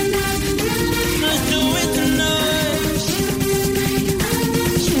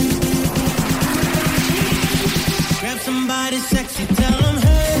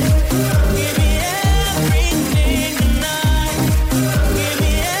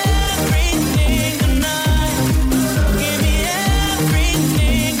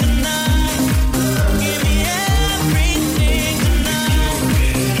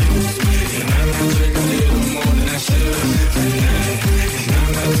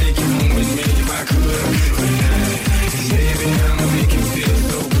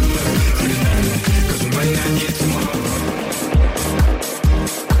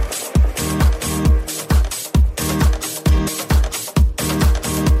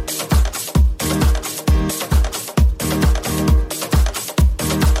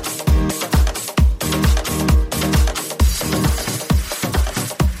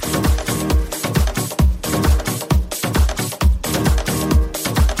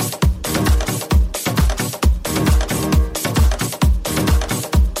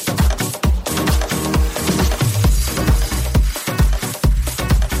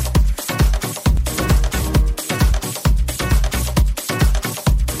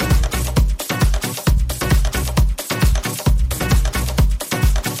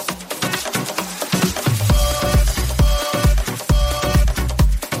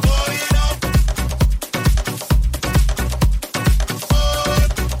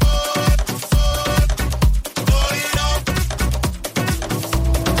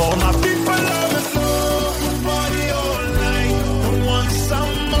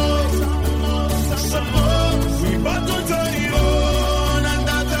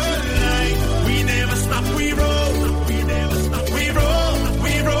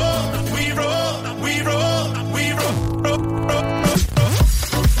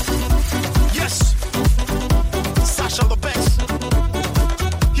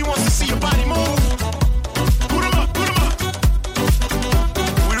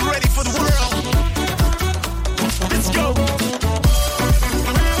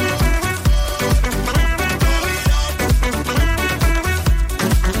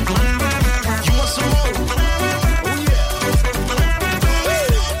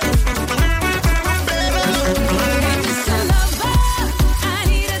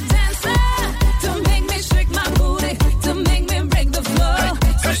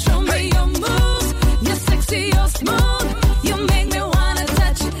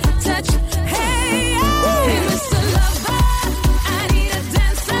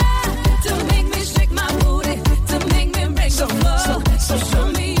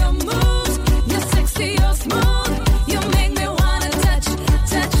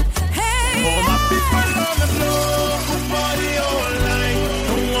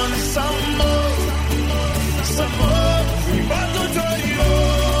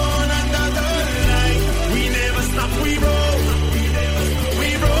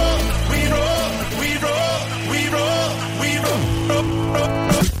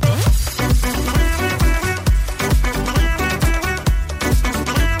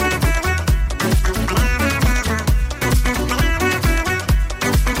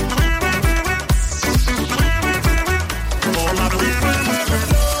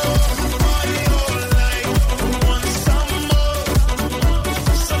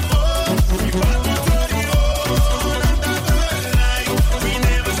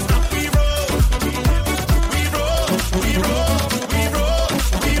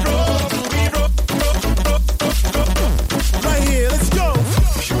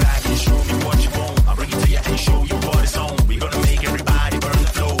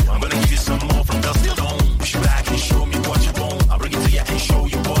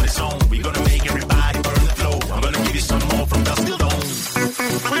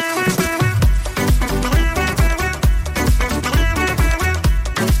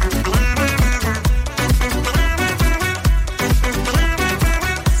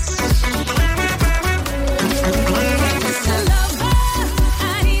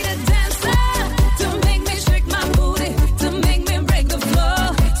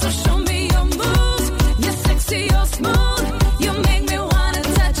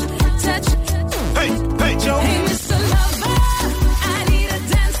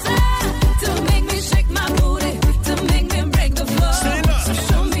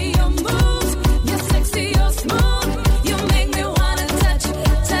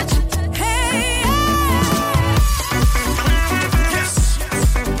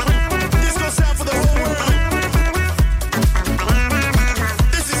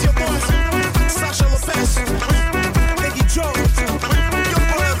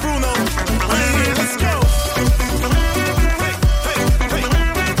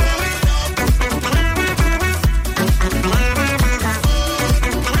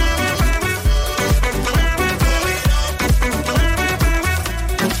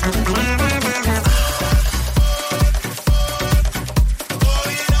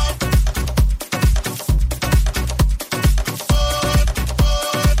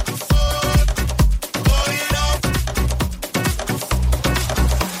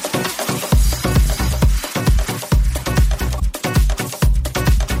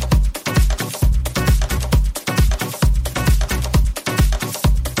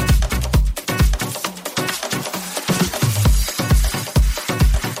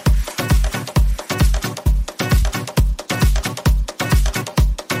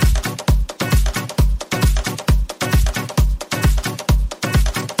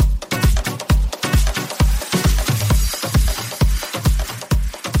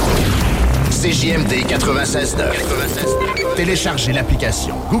 CJMD 96.9. Téléchargez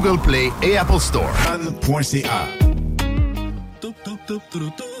l'application Google Play et Apple Store. Fan.ca.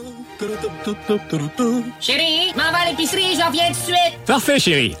 Chérie, m'en va à l'épicerie, j'en viens tout de suite. Parfait,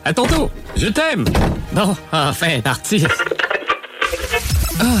 chérie. À tantôt. Je t'aime. Bon, enfin, parti.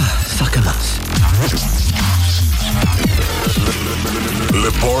 Ah, ça recommence.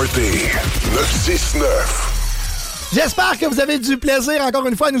 Le Party 969. J'espère que vous avez du plaisir encore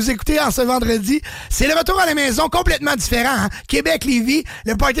une fois à nous écouter en ce vendredi. C'est le retour à la maison complètement différent. Hein? Québec-Lévis,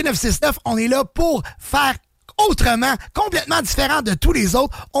 le Party 969, on est là pour faire autrement, complètement différent de tous les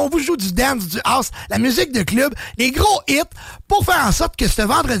autres. On vous joue du dance, du house, la musique de club, les gros hits pour faire en sorte que ce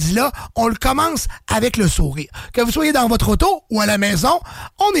vendredi-là, on le commence avec le sourire. Que vous soyez dans votre auto ou à la maison,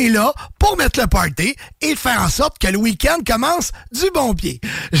 on est là pour mettre le party et faire en sorte que le week-end commence du bon pied.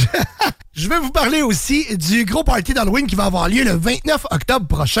 Je vais vous parler aussi du gros party d'Halloween qui va avoir lieu le 29 octobre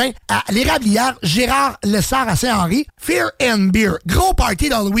prochain à l'Érablière Gérard Lessard à Saint-Henri. Fear and Beer. Gros party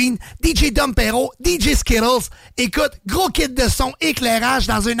d'Halloween. DJ Dumpero, DJ Skittles. Écoute, gros kit de son, éclairage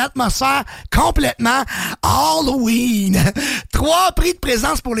dans une atmosphère complètement Halloween. 3 prix de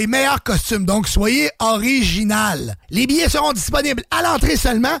présence pour les meilleurs costumes. Donc, soyez original. Les billets seront disponibles à l'entrée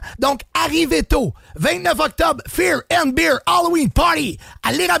seulement. Donc, arrivez tôt. 29 octobre, Fear and Beer Halloween Party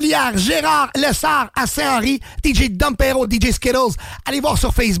à l'Érablière Gérard Lessard à Saint-Henri. DJ Dumpero, DJ Skittles. Allez voir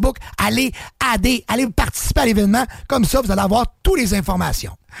sur Facebook. Allez participer à l'événement. Comme ça, vous allez avoir toutes les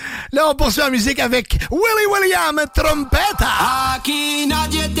informations. Là, on poursuit la musique avec Willie William Trompeta. Aquí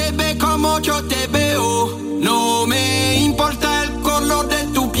nadie te ve como yo te veo. No me importa el color de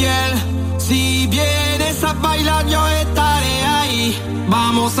tu piel. Si vienes a bailar, yo estaré ahí.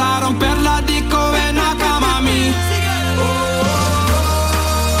 Vamos a romper la disco, ven acá, mami.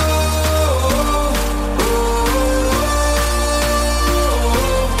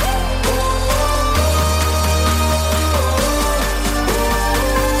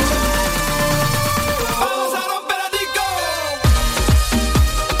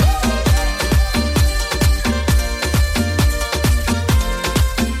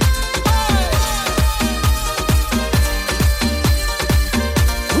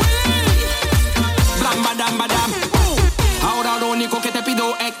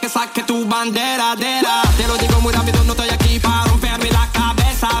 Es que saque tu bandera, te lo digo muy rápido, no estoy aquí para romperme la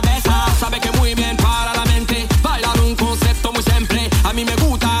cabeza, besa. Sabe que muy bien para la mente, bailar un concepto muy simple, a mí me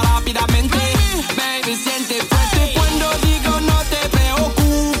gusta rápidamente. Baby, siente fuerte cuando digo no te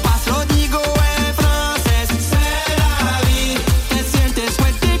preocupas, lo digo en francés, c'est la vie. Te sientes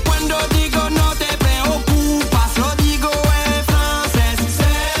fuerte cuando digo no te preocupas, lo digo en francés,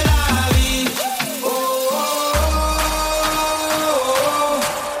 c'est la vie.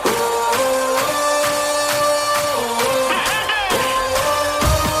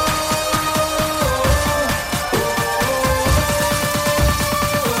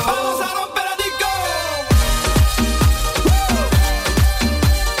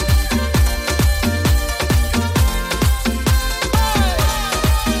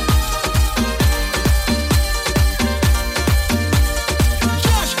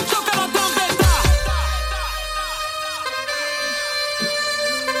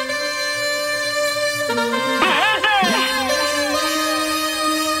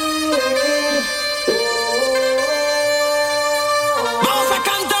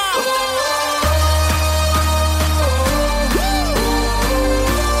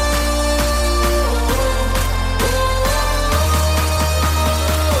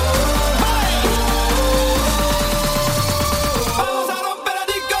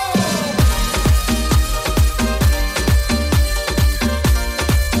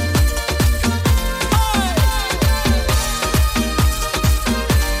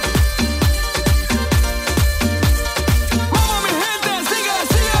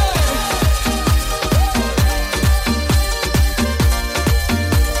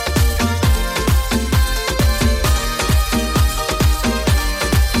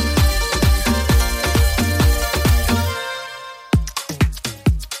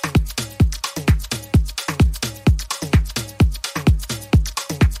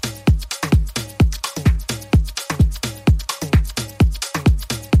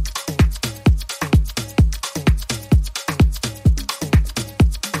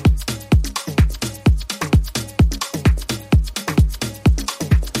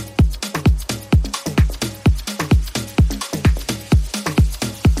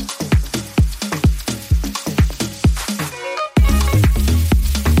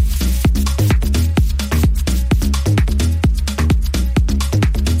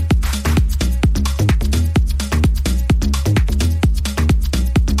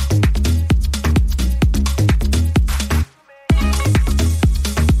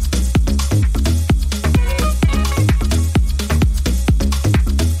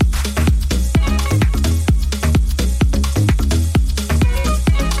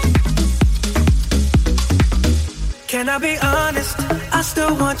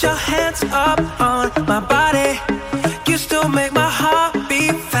 still want your hands up on my body. You still make my heart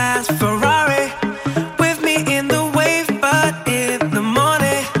beat fast. Ferrari with me in the wave, but in the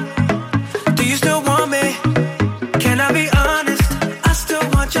morning. Do you still want me? Can I be honest? I still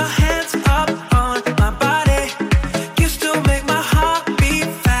want your hands up on my body. You still make my heart beat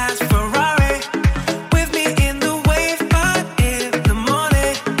fast. Ferrari with me in the wave, but in the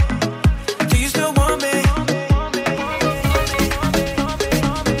morning. Do you still want me?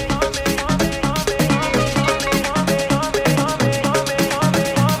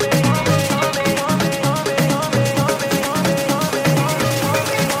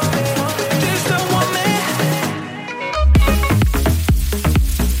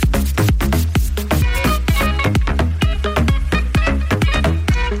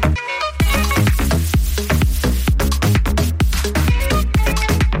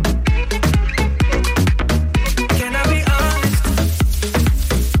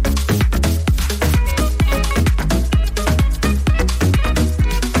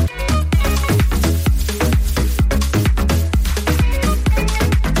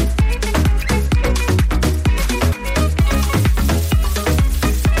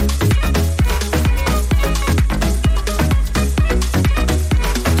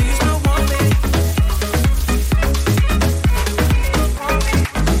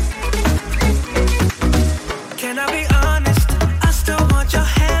 Can I be honest? I still want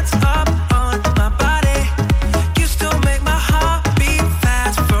your hands up on my body. You still make my heart beat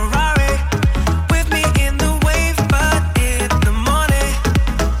fast. Ferrari with me in the wave, but in the morning.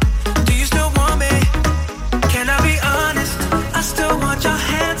 Do you still want me? Can I be honest? I still want your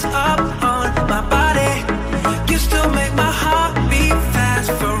hands up on my body. You still make my heart beat fast.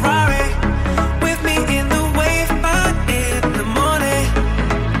 Ferrari with me in the wave, but in the morning.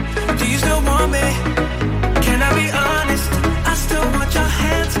 Do you still want me? Can I be honest? I still want your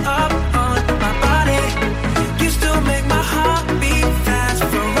hands up on my body. You still make my heart beat fast.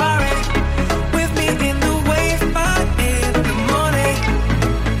 Ferrari with me in the wave, but in the morning.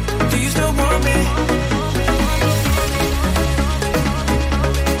 Do you still want me?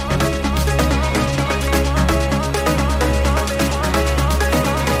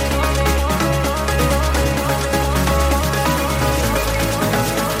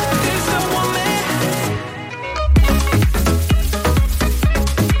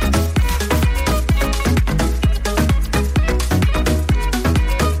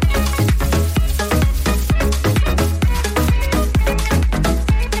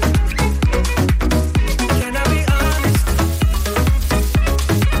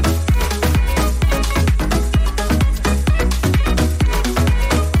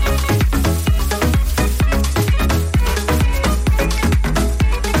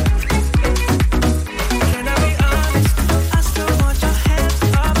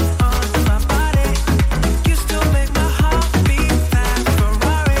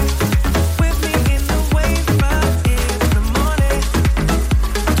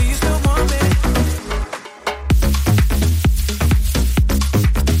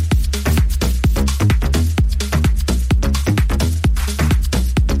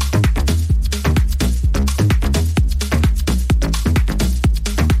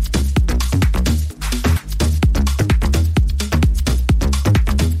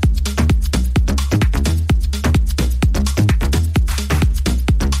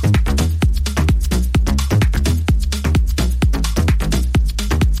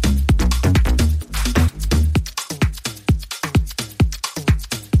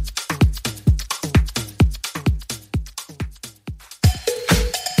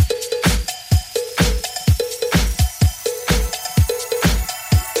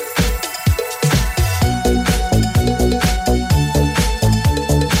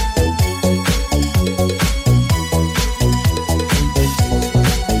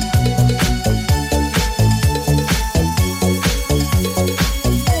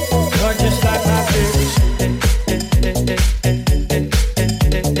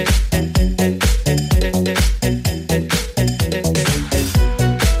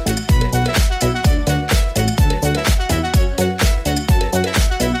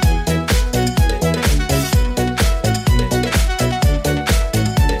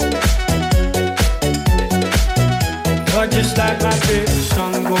 Just like my favorite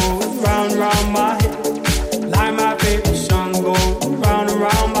song goes round and round my head. Like my favorite song goes round and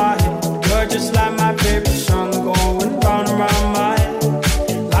round my head. You're just like my favorite song going round and round my head.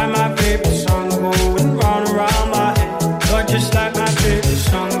 Like my favorite song going round and round my head. You're just like my favorite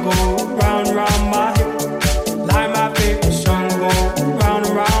song goes round and round my head. Like my favorite song goes round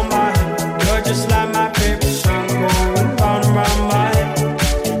and round my head. You're just like my favorite song going round and round my head.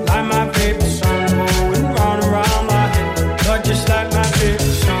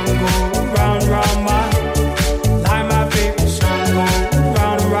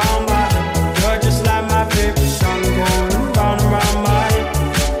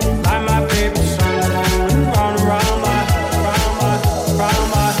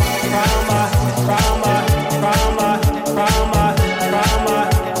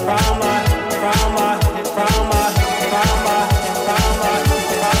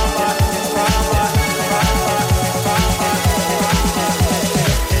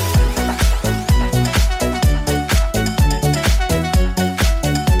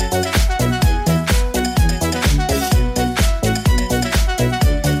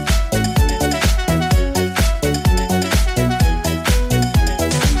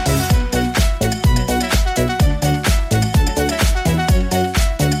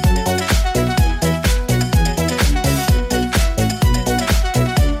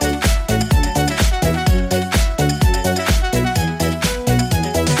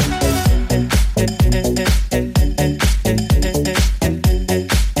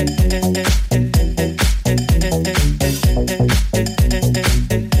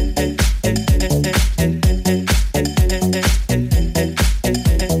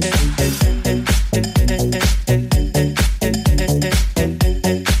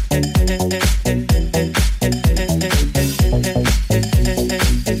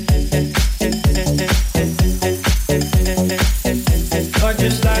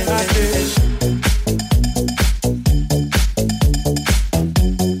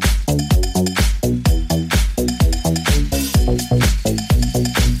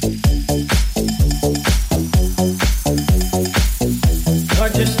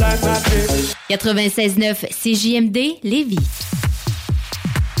 96.9 CJMD Lévis.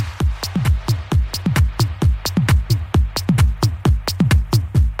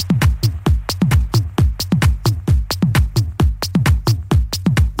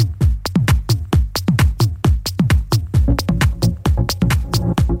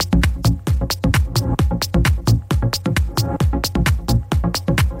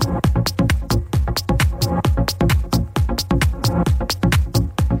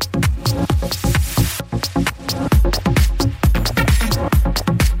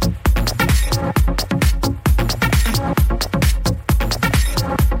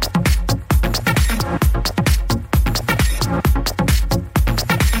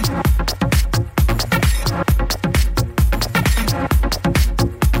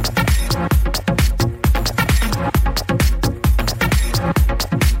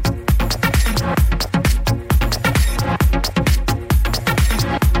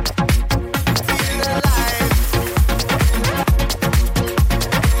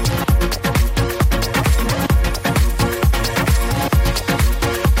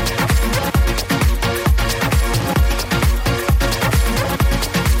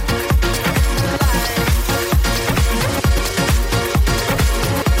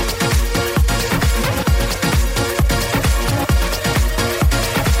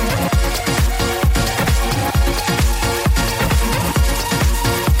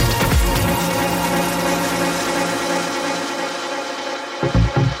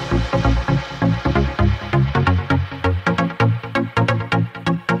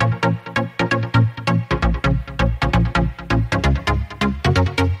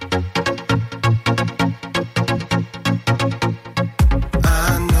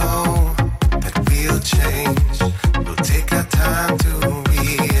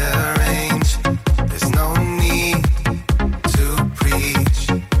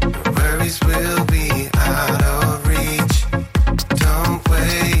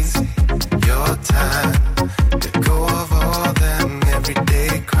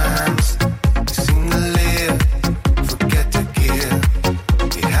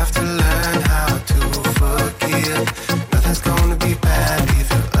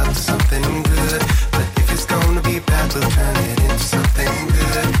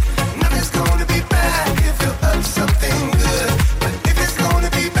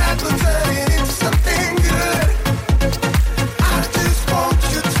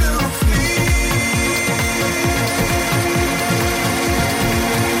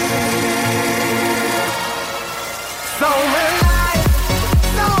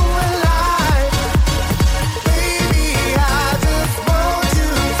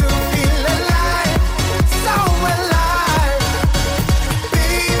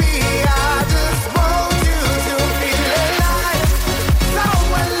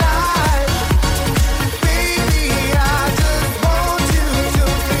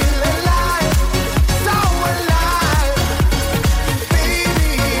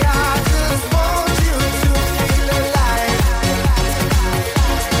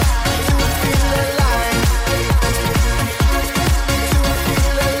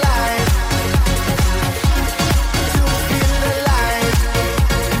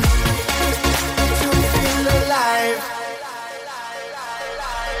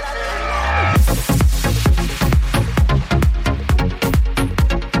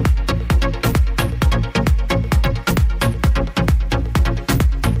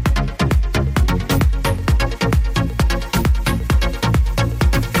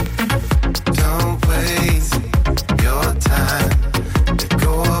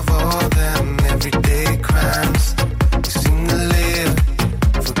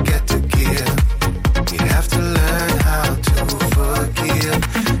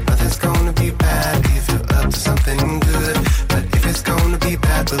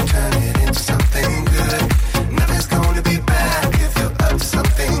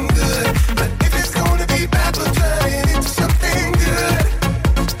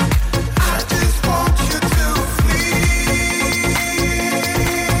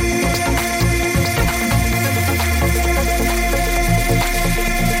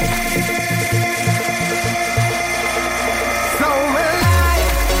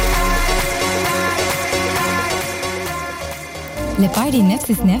 Le Party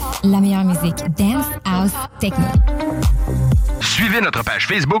 969, la meilleure musique dance, house, techno. Suivez notre page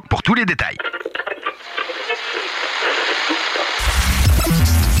Facebook pour tous les détails.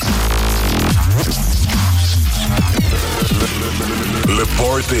 Le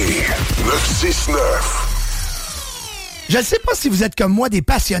Party 969. Je ne sais pas si vous êtes comme moi des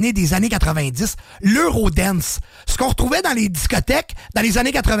passionnés des années 90, l'Eurodance, ce qu'on retrouvait dans les discothèques dans les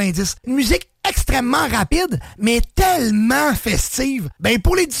années 90. Une musique extrêmement rapide, mais tellement festive. Ben,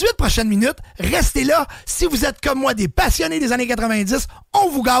 pour les 18 prochaines minutes, restez là. Si vous êtes comme moi des passionnés des années 90, on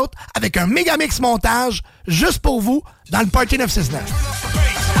vous gâte avec un méga mix montage juste pour vous dans le Party 969.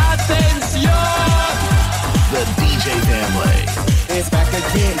 Attention! The DJ family. It's back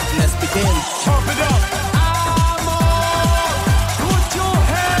again. Let's begin. Pump it up. Put your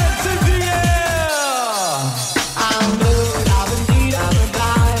hands in the air. I'm blue. I'm indeed. I'm a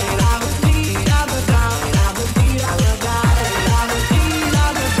guy. I'm indeed. I'm a guy. I'm indeed. I'm a guy. I'm indeed.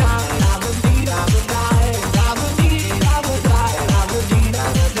 I'm a guy. I'm indeed. I'm a guy. I'm indeed. I'm a guy. I'm indeed.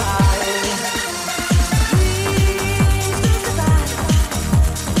 I'm a guy.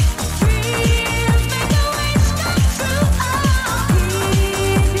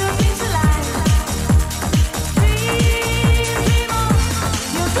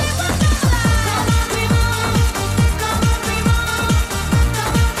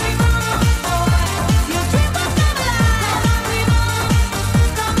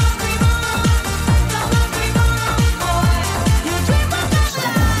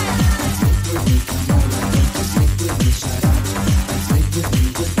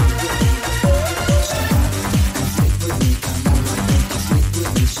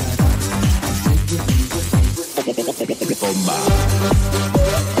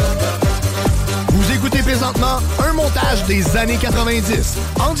 Vous écoutez présentement un montage des années 90,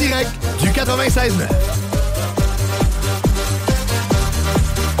 en direct du 96.9.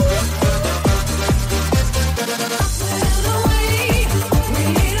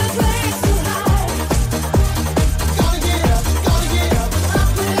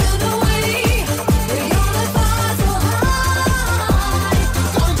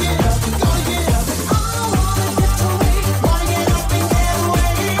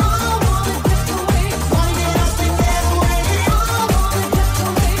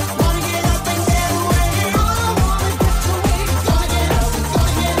 Wanna get up and get away.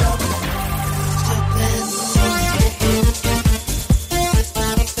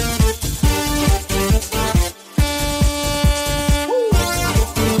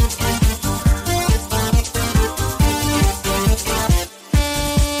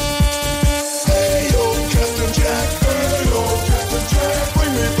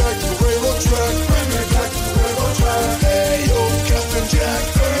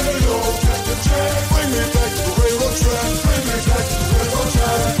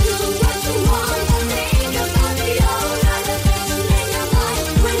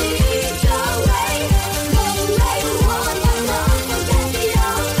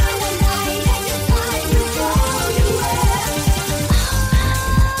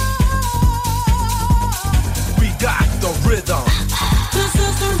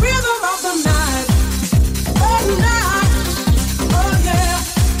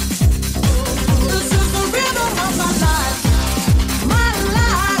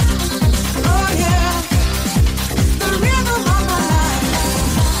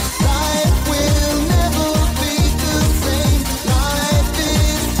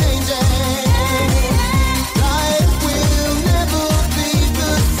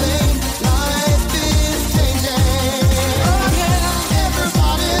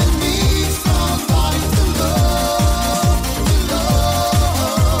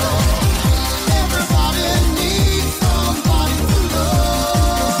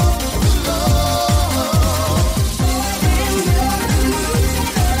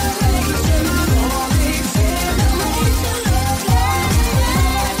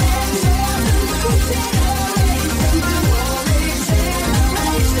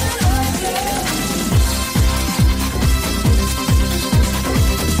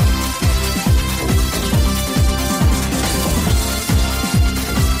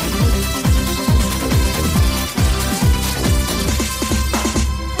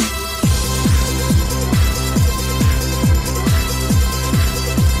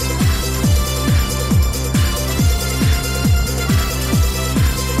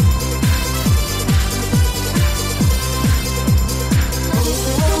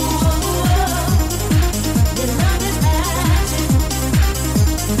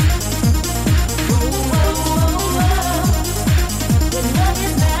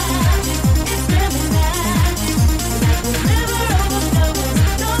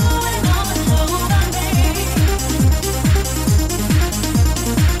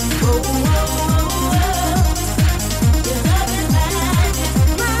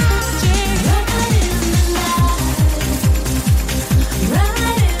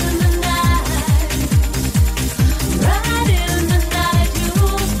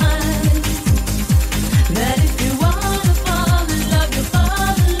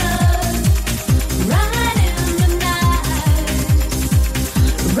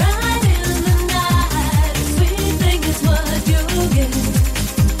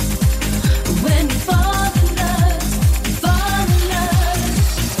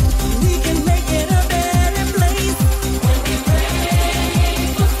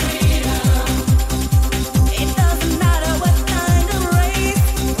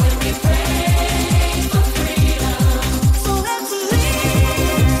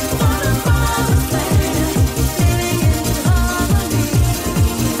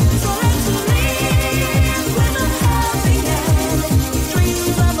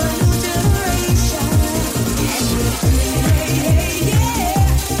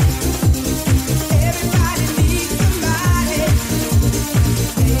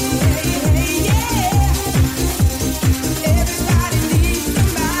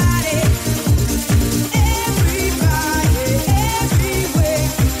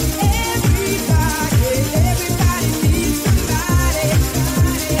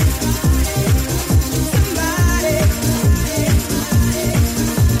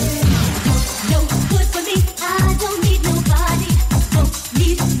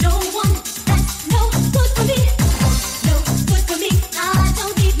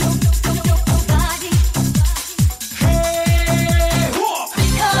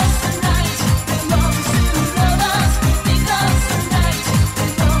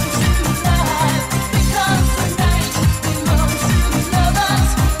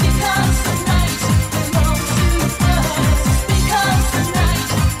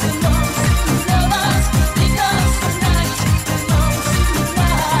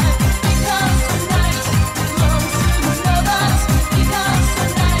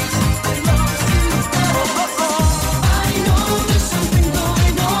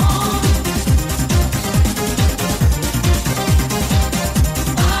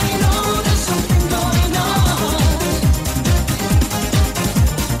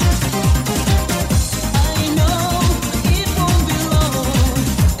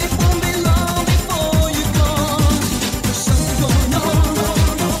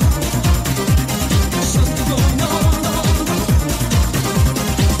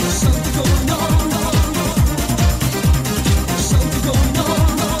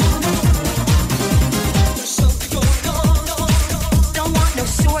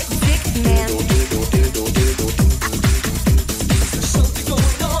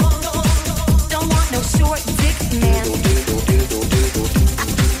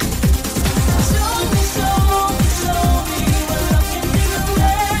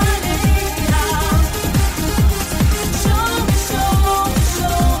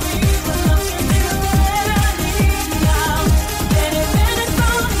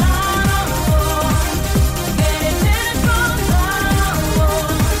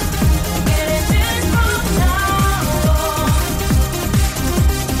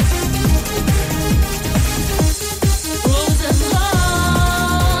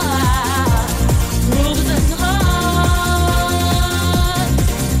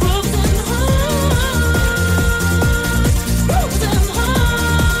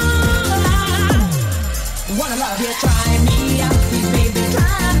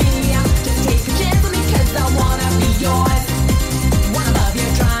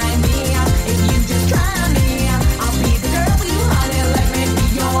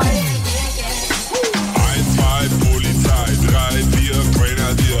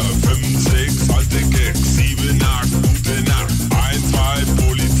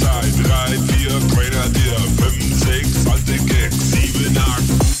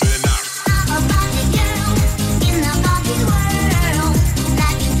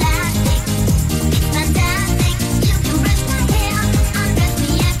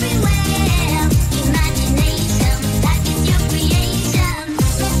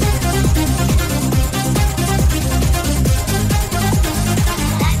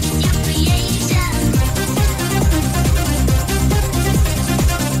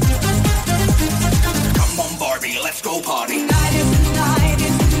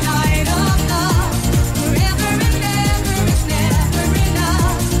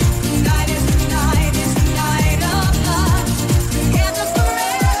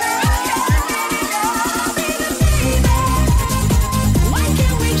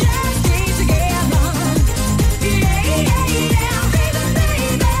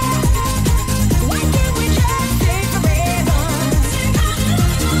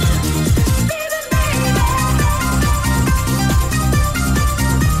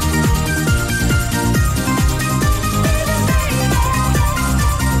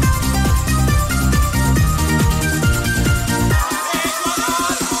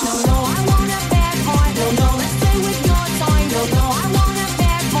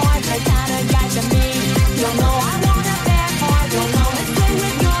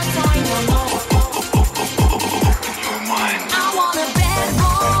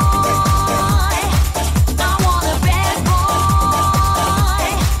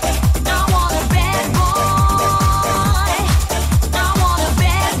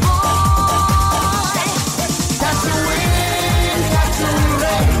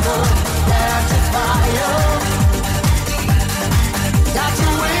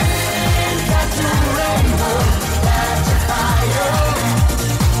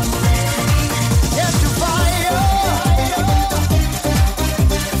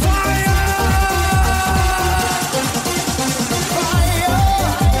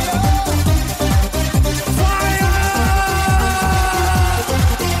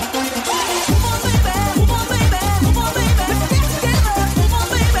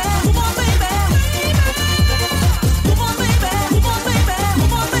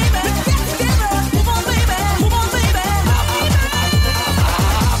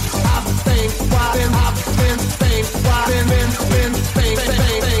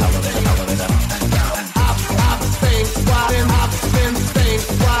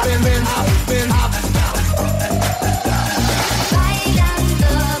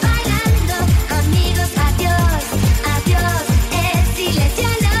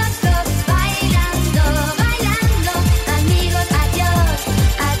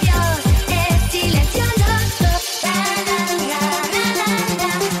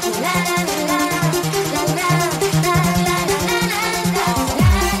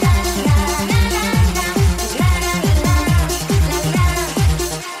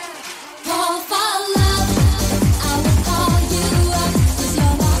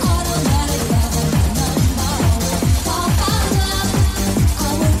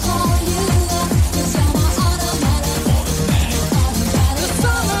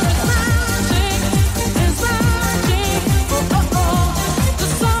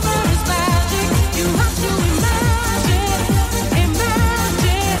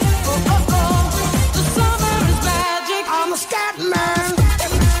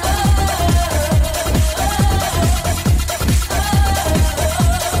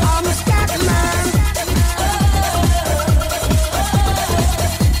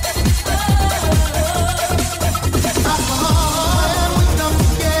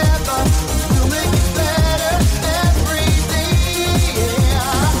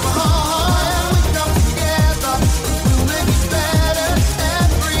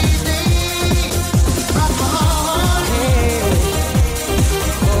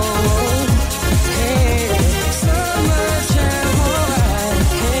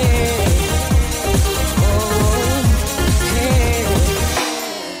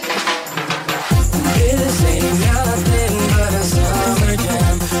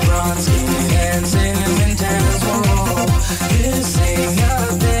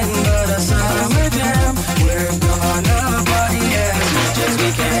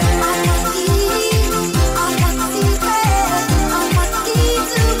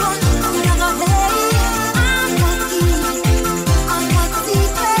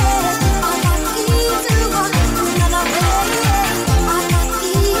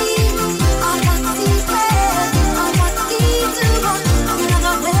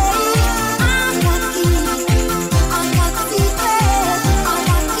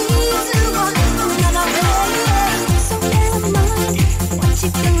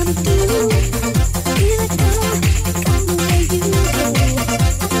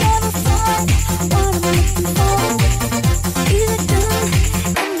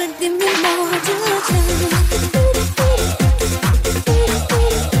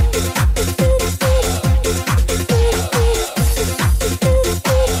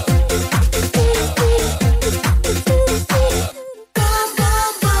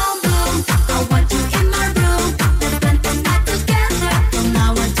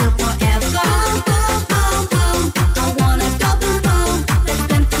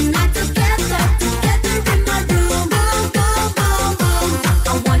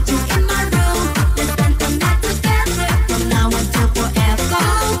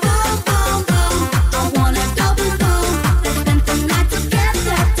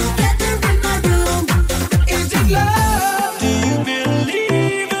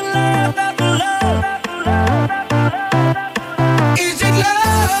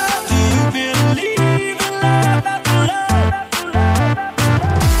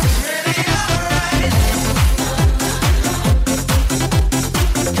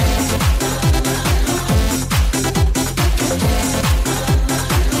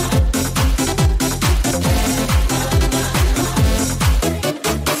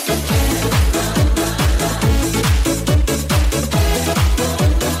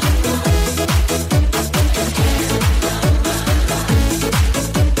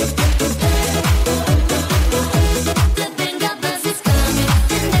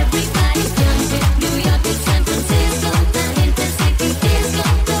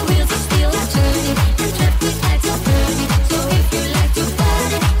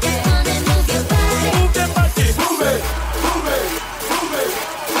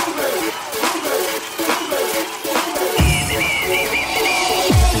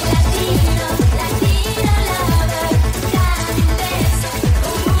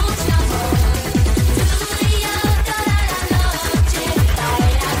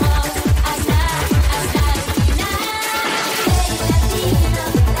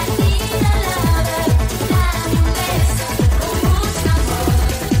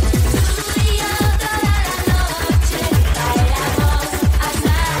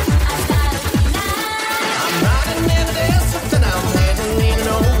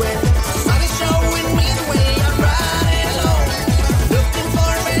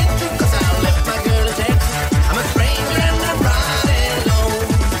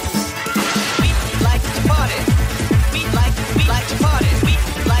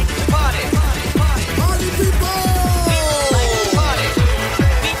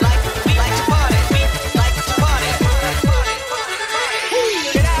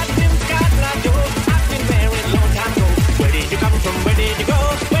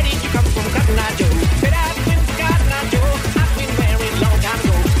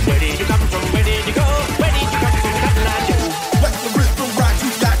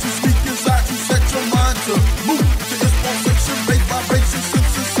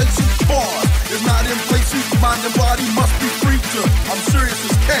 answer. I'm serious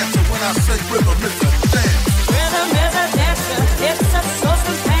as cancer when I say rhythm is a dance. Rhythm is a dancer, it's a source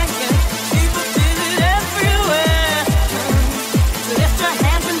companion. People feel it everywhere. So lift your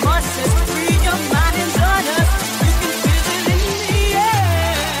hands and voices, free your mind and join us. You can feel it in the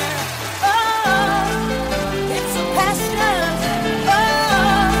air. Oh, it's a passion.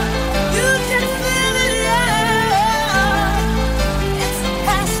 Oh, you can feel it, yeah. It's a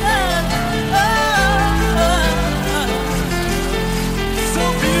passion. So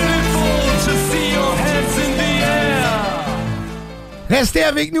beautiful to see your hands in the air. Restez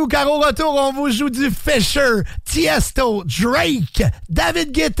avec nous car au retour, on vous joue du Fisher, Tiesto, Drake,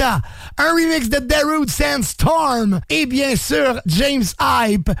 David Guetta, un remix de Darude Sandstorm et bien sûr James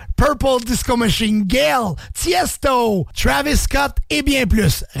Hype, Purple Disco Machine, Gale, Tiesto, Travis Scott et bien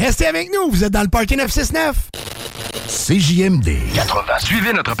plus. Restez avec nous, vous êtes dans le Party 969. CJMD 80.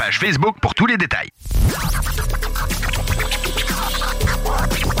 Suivez notre page Facebook pour tous les détails.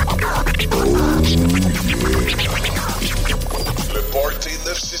 Le Party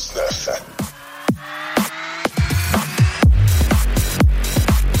 969.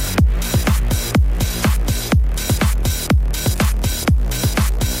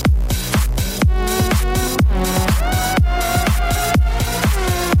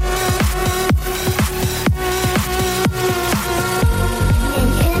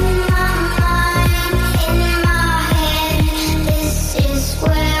 This is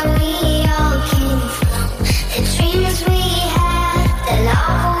where we all came from. The dreams we had, the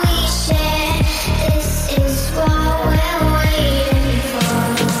love we shared. This is what we're waiting for.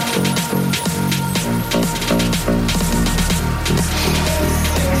 This is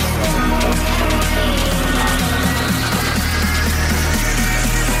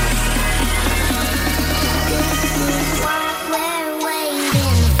what we're waiting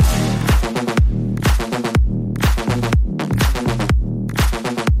for.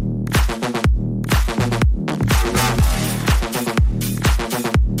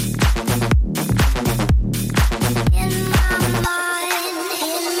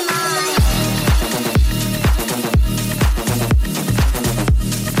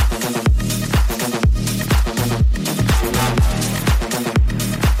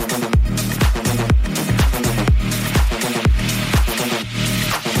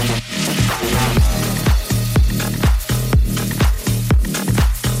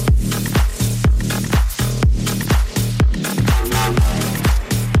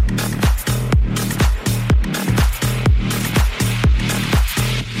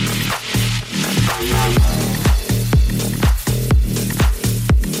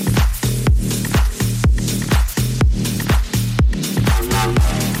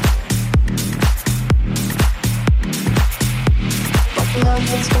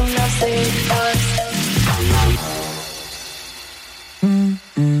 Nothing's gonna save us.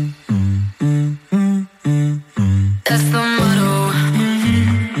 That's the motto.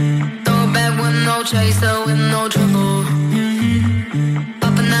 Throw back with no chaser, with no trouble.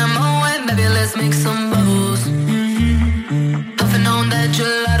 Popping that Moet, baby, let's make some bubbles. Puffing on that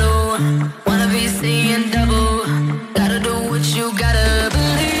gelato. Wanna be seeing double. Gotta do what you gotta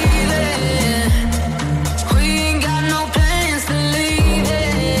believe it. We ain't got no plans to leave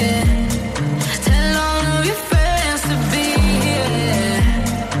it. Tell all of your friends to be here.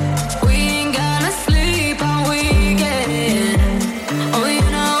 We ain't gonna sleep all weekend. Oh, you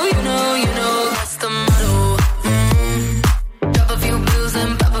know, that's the motto. Drop a few pills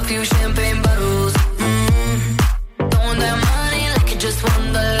and pop a few champagne bottles.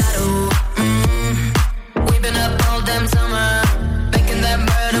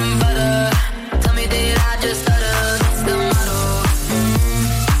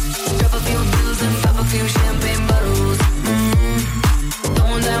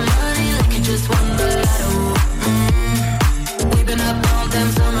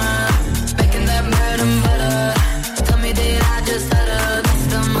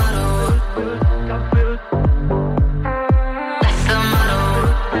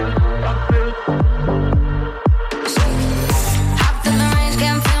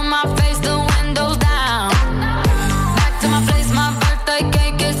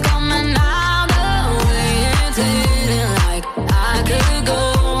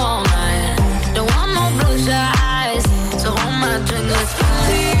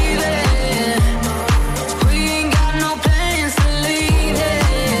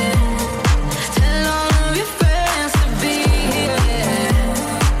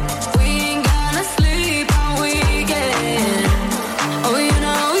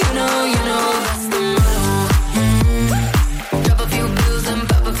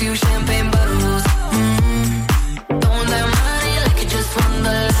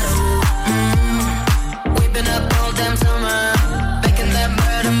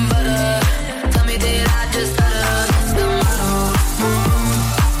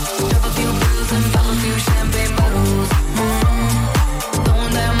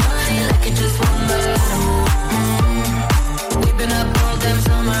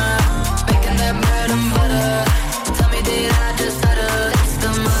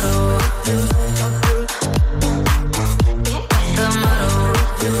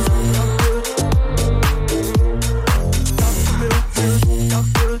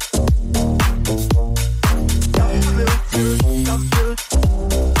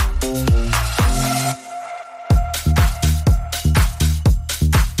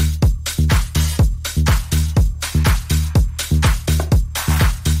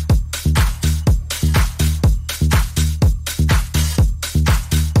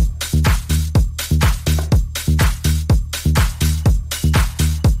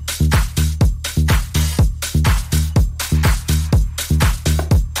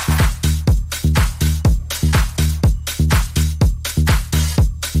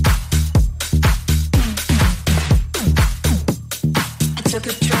 took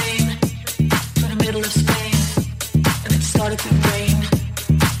a train to the middle of Spain, and it started to rain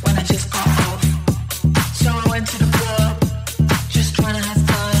when I just got off. So I went to the club, just trying to have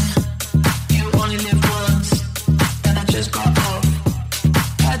fun. You only live once, and I just got off.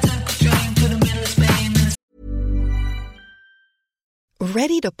 I took a train to the middle of Spain.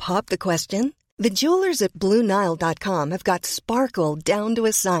 Ready to pop the question? The jewelers at BlueNile.com have got sparkle down to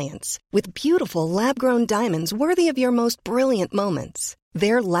a science with beautiful lab-grown diamonds worthy of your most brilliant moments.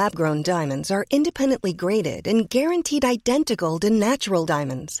 Their lab-grown diamonds are independently graded and guaranteed identical to natural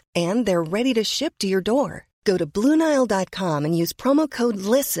diamonds, and they're ready to ship to your door. Go to BlueNile.com and use promo code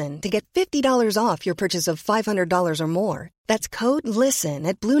LISTEN to get $50 off your purchase of $500 or more. That's code LISTEN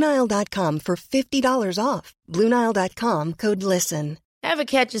at BlueNile.com for $50 off. BlueNile.com, code LISTEN. Ever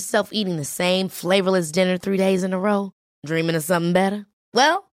catch yourself eating the same flavorless dinner 3 days in a row? Dreaming of something better?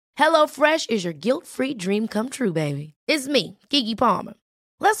 Well, HelloFresh is your guilt-free dream come true, baby. It's me, Keke Palmer.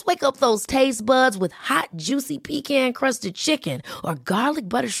 Let's wake up those taste buds with hot, juicy pecan-crusted chicken or garlic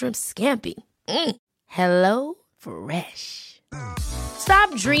butter shrimp scampi. HelloFresh.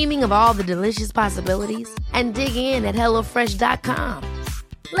 Stop dreaming of all the delicious possibilities and dig in at HelloFresh.com.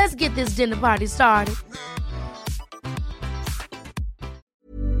 Let's get this dinner party started.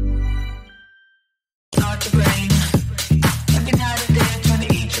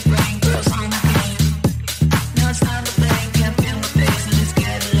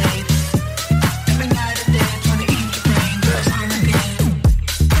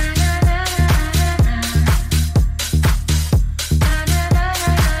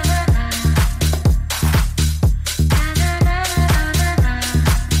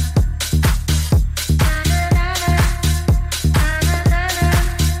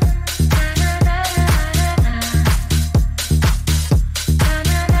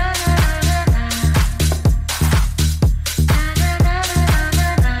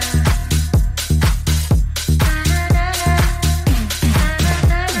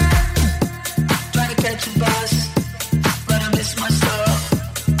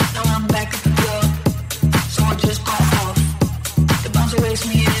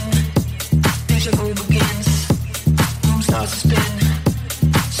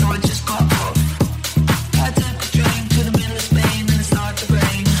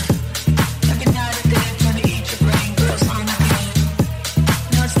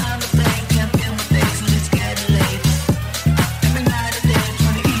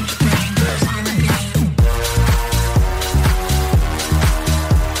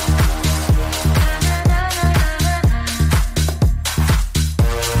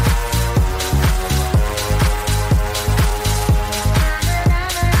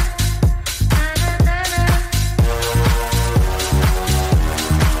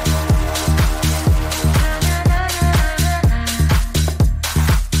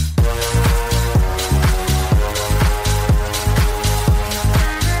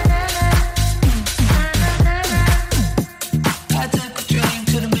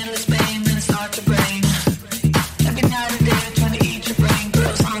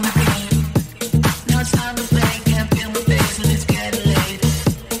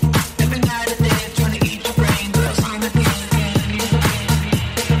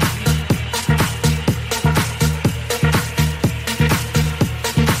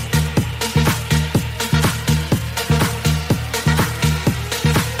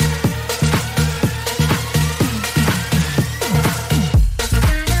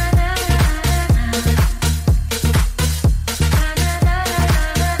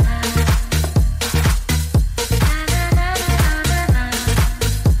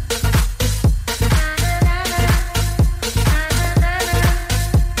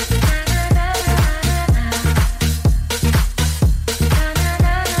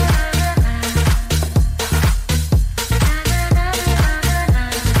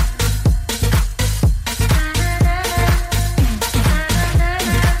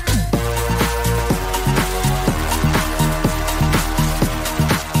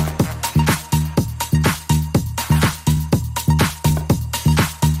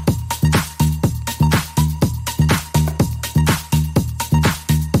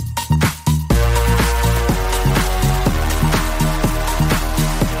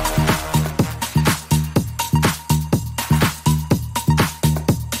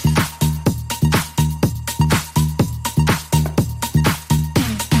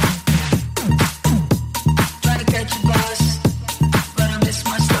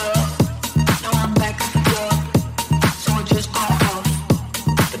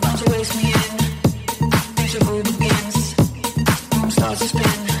 starts to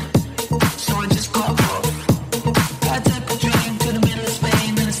spin. So I just got off. I took a train to the middle of Spain.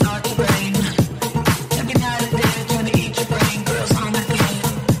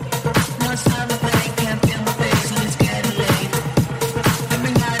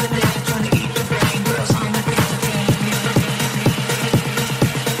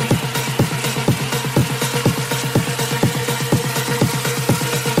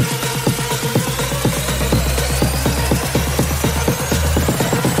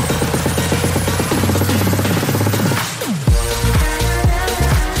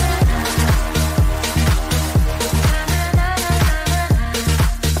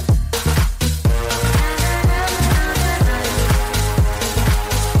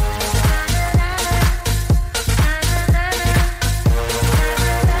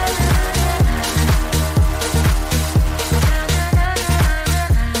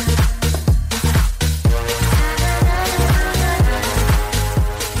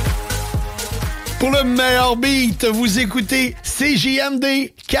 Pour le meilleur beat, vous écoutez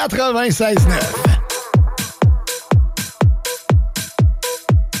CJMD 96.9.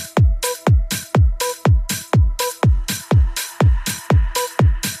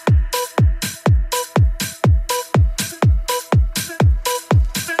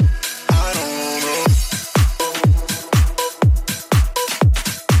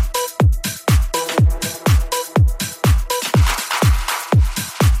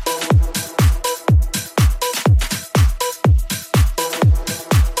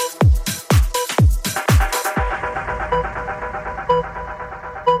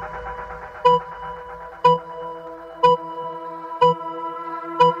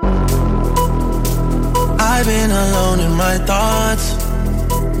 I've been alone in my thoughts.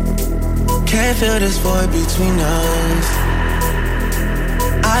 Can't feel this void between us.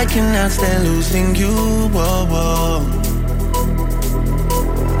 I cannot stand losing you. Whoa, whoa.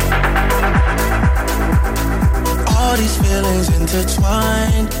 All these feelings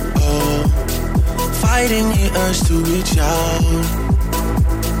intertwined. Oh, fighting the urge to reach out.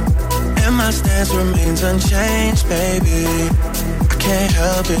 And my stance remains unchanged, baby. I can't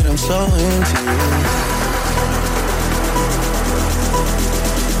help it, I'm so into you.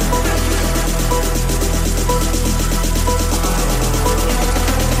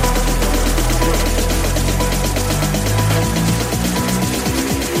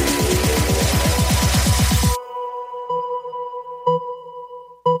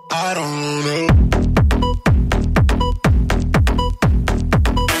 I don't know.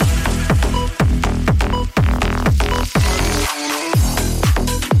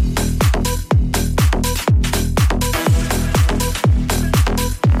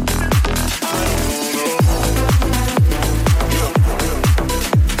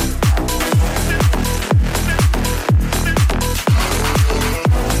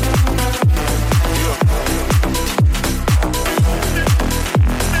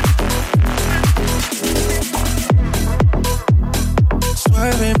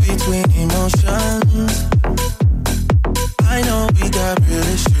 Swerving between emotions. I know we got real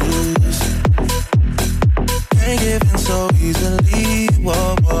issues. Can't give in so easily.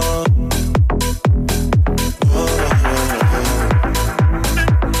 Whoa, whoa. Whoa, whoa.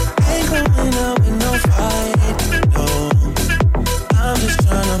 Ain't going up with no fight. No, I'm just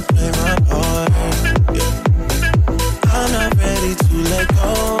tryna play my part. Yeah. I'm not ready to let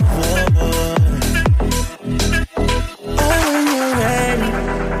go. Whoa, whoa.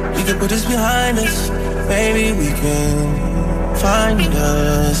 Put this behind us, baby, we can find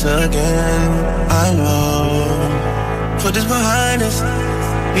us again. I know. Put this behind us,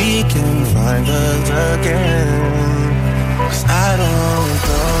 we can find us again. 'Cause I don't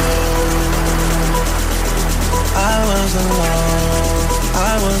know. I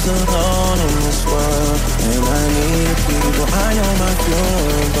was alone in this world, and I need people. I know my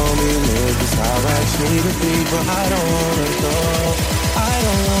feelings don't be lived, it's how I treat the people. I don't wanna go. I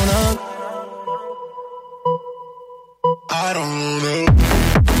don't wanna.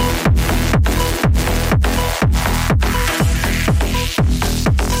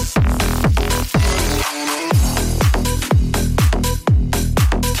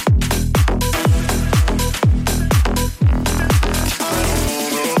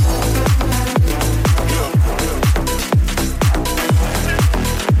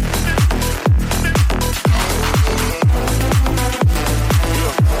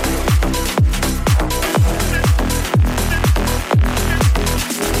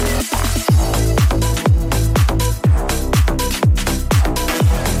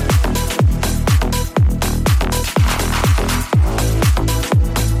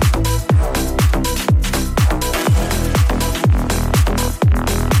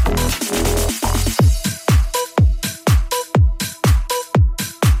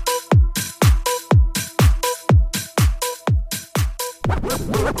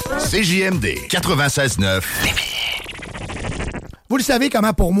 CJMD 96.9 Lévis. Vous le savez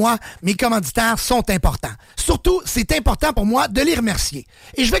comment pour moi, mes commanditaires sont importants. Surtout, c'est important pour moi de les remercier.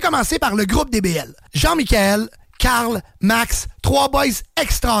 Et je vais commencer par le groupe DBL. Jean-Michel, Carl, Max, trois boys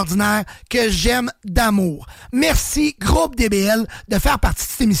extraordinaires que j'aime d'amour. Merci, groupe DBL, de faire partie de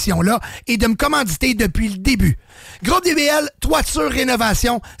cette émission-là et de me commanditer depuis le début. Groupe DBL, toiture,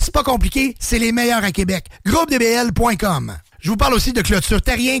 rénovation, c'est pas compliqué, c'est les meilleurs à Québec. GroupeDBL.com. Je vous parle aussi de Clôture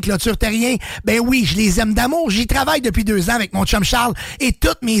Terrien. Clôture Terrien, ben oui, je les aime d'amour. J'y travaille depuis 2 ans avec mon chum Charles et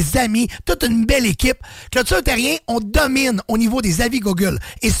tous mes amis, toute une belle équipe. Clôture Terrien, on domine au niveau des avis Google.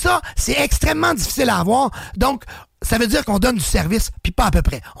 Et ça, c'est extrêmement difficile à avoir. Donc, ça veut dire qu'on donne du service, puis pas à peu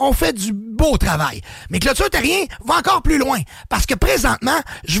près. On fait du beau travail. Mais Clôture Terrien va encore plus loin, parce que présentement,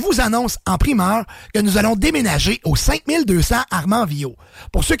 je vous annonce en primeur que nous allons déménager au 5200 Armand-Villot.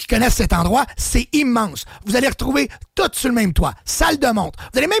 Pour ceux qui connaissent cet endroit, c'est immense. Vous allez retrouver tout sur le même toit, salle de montre.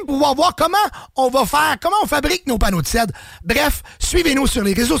 Vous allez même pouvoir voir comment on fabrique nos panneaux de cèdre. Bref, suivez-nous sur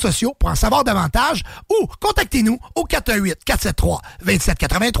les réseaux sociaux pour en savoir davantage ou contactez-nous au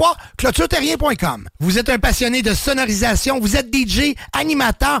 418-473-2783, clôtureterrien.com. Vous êtes un passionné de sonorisation, vous êtes DJ,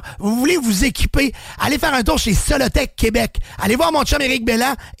 animateur, vous voulez vous équiper, allez faire un tour chez Solotech Québec. Allez voir mon chum Éric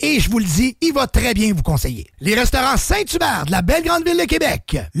Belland et je vous le dis, il va très bien vous conseiller. Les restaurants Saint-Hubert de la belle grande ville de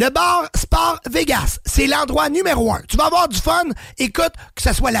Québec. Le bar Sport Vegas, c'est l'endroit numéro 1. Tu vas avoir du fun. Écoute, que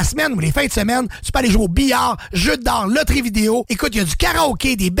ce soit la semaine ou les fins de semaine, tu peux aller jouer au billard, jeux d'art, loterie vidéo. Écoute, il y a du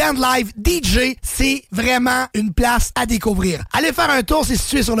karaoké, des bands live, DJ. C'est vraiment une place à découvrir. Allez faire un tour, c'est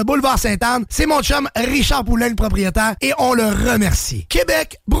situé sur le boulevard Sainte-Anne. C'est mon chum Richard Poulain, le propriétaire, et on le remercie.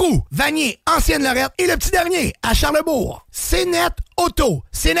 Québec, Brou, Vanier, Ancienne-Lorette et le petit dernier, à Charlebourg. CNET Auto.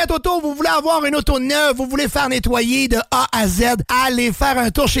 CNET Auto, vous voulez avoir une auto neuve, vous voulez faire nettoyer de A à Z, allez faire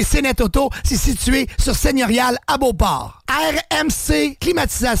un tour chez CNET Auto. C'est situé sur Seigneurial à Beauport. RMC,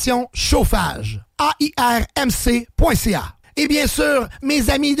 climatisation, chauffage. AIRMC.ca. Et bien sûr, mes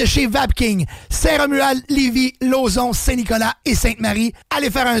amis de chez Vapking, Saint-Romuald, Lévis, Lauson, Saint-Nicolas et Sainte-Marie, allez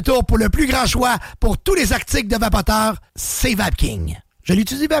faire un tour pour le plus grand choix pour tous les articles de vapoteurs, c'est Vapking. Je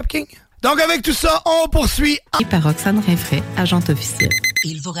l'utilise Vapking. Donc avec tout ça, on poursuit. Et par Roxane Rinfray, agente officielle.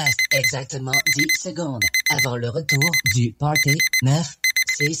 Il vous reste exactement 10 secondes avant le retour du Party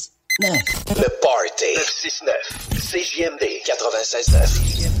 969. Le Party 969. CJMD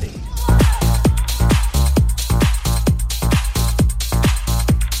 96.9.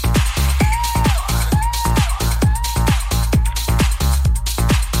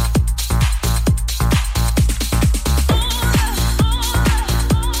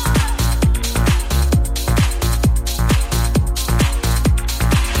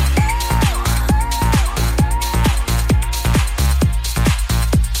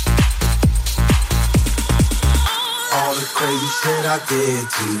 Crazy shit I did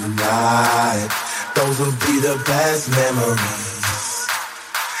tonight, those will be the best memories.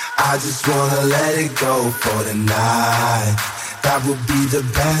 I just wanna let it go for the night. That would be the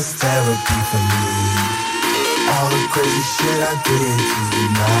best therapy for me. All the crazy shit I did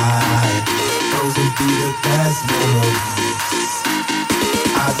tonight, those will be the best memories.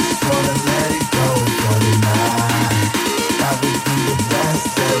 I just wanna let it go for the night. That would be the best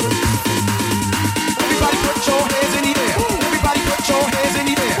therapy for me. Everybody put your hands in the air. Everybody put your hands in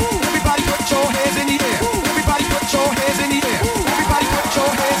the air. Everybody put your hands in the air. Everybody put your hands in the air. Everybody put your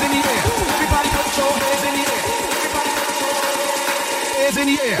hands in the air. Everybody put your hands in the air. Everybody put your hands in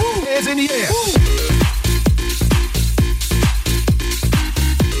the air. Hands in the air.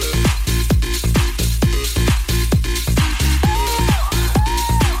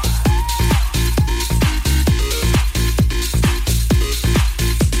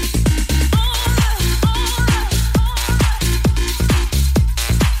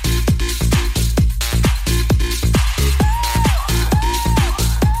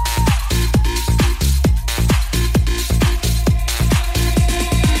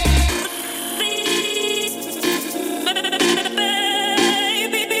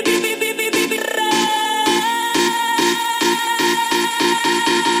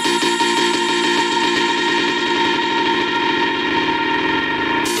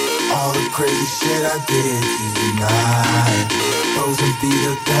 Crazy shit I did tonight, those would be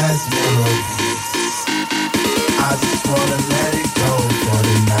the best memories. I just wanna let it go for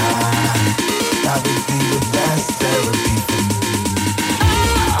the night. That would be the best therapy for me.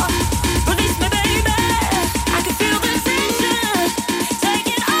 Release me, baby. I can feel the tension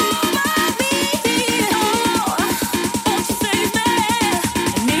taking over me. Oh, won't you save me? I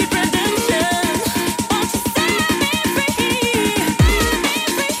need redemption. Won't you set me free?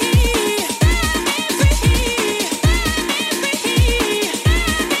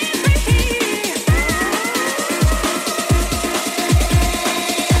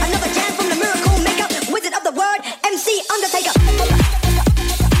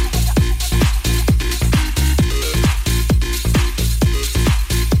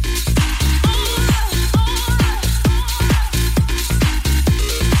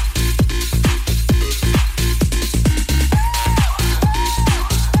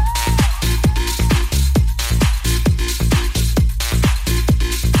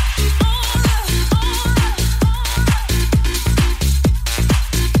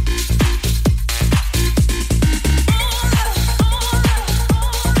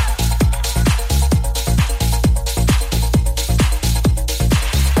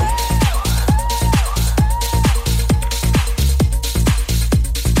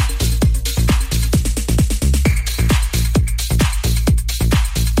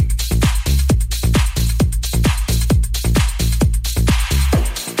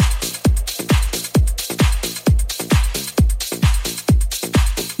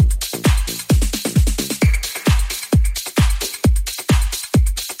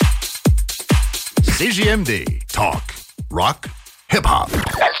 CJMD. Talk, rock, hip-hop.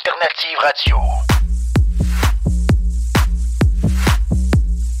 Alternative radio.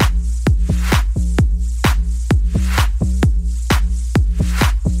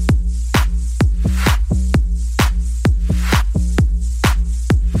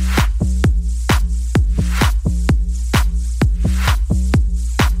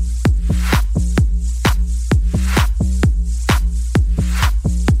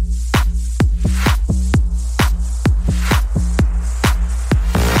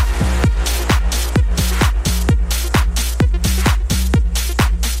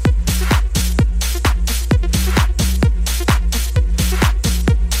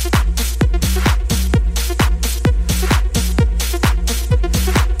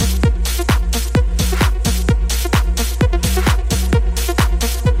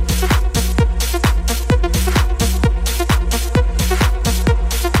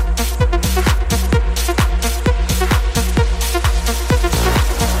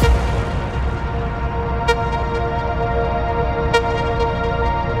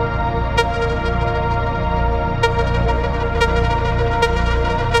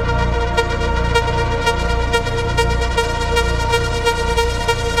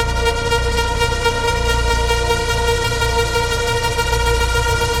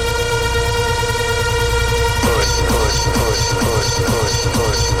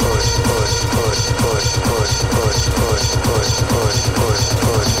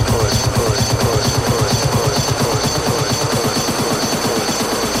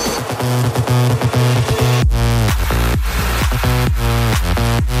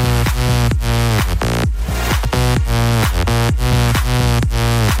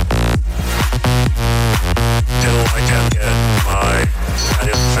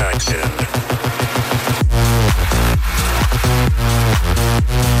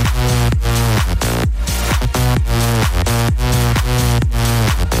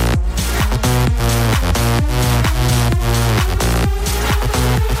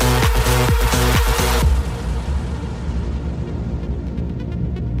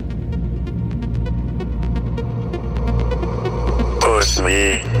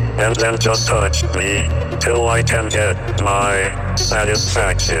 And then just touch me till I can get my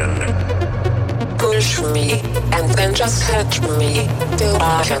satisfaction. Push me and then just touch me till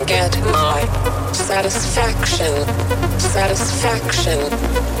I can get my satisfaction. Satisfaction.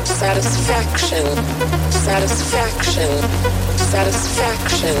 Satisfaction. Satisfaction.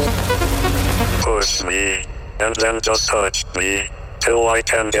 Satisfaction. Push me and then just touch me till I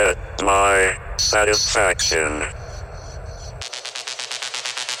can get my satisfaction.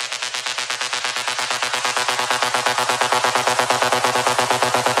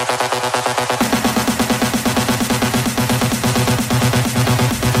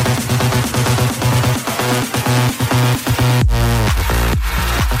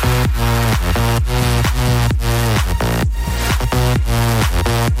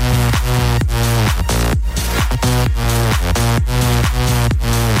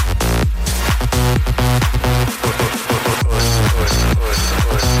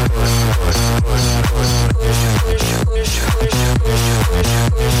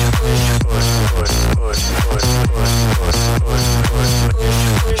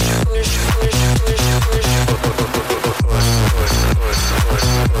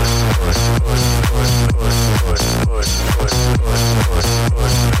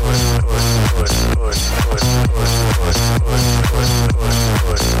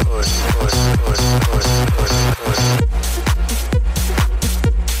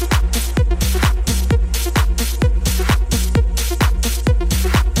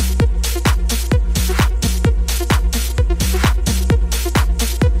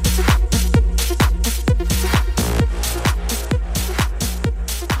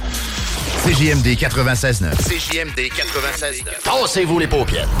 CJMD 96.9. CJMD 96.9. Tassez-vous les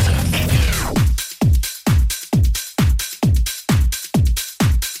paupières.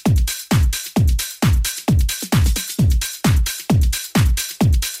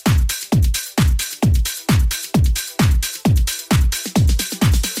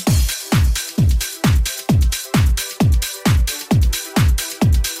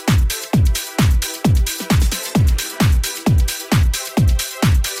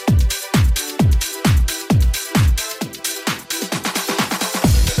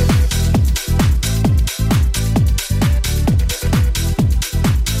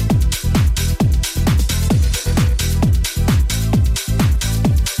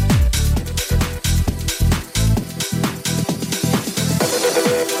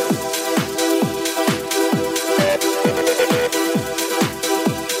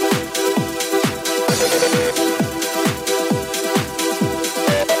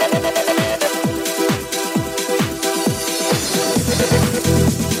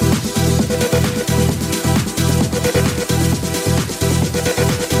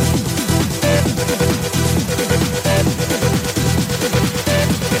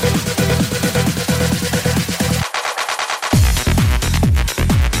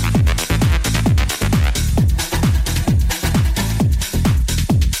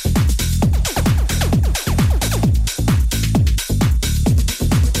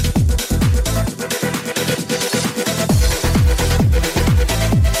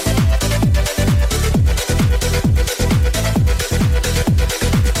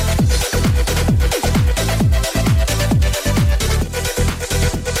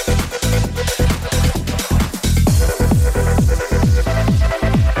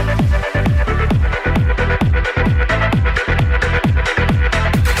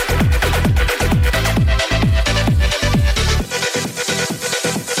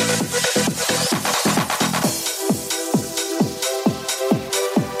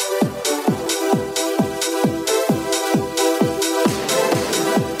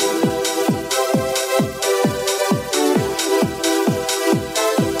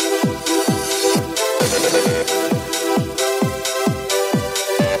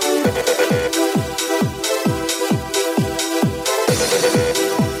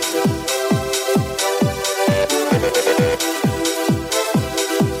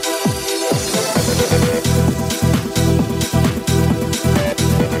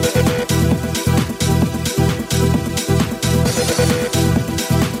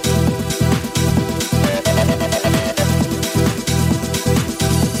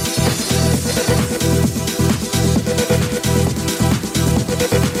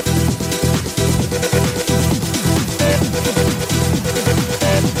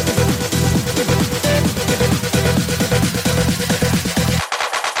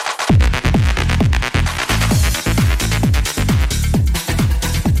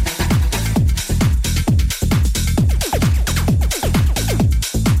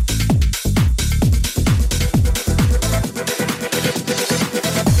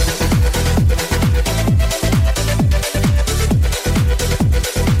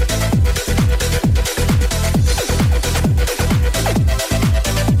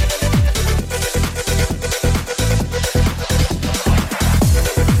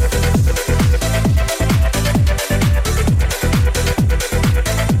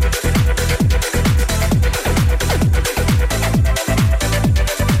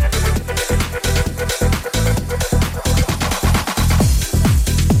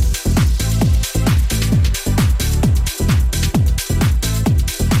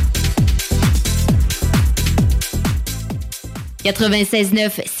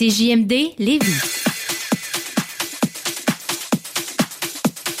 96.9 CJMD Lévis.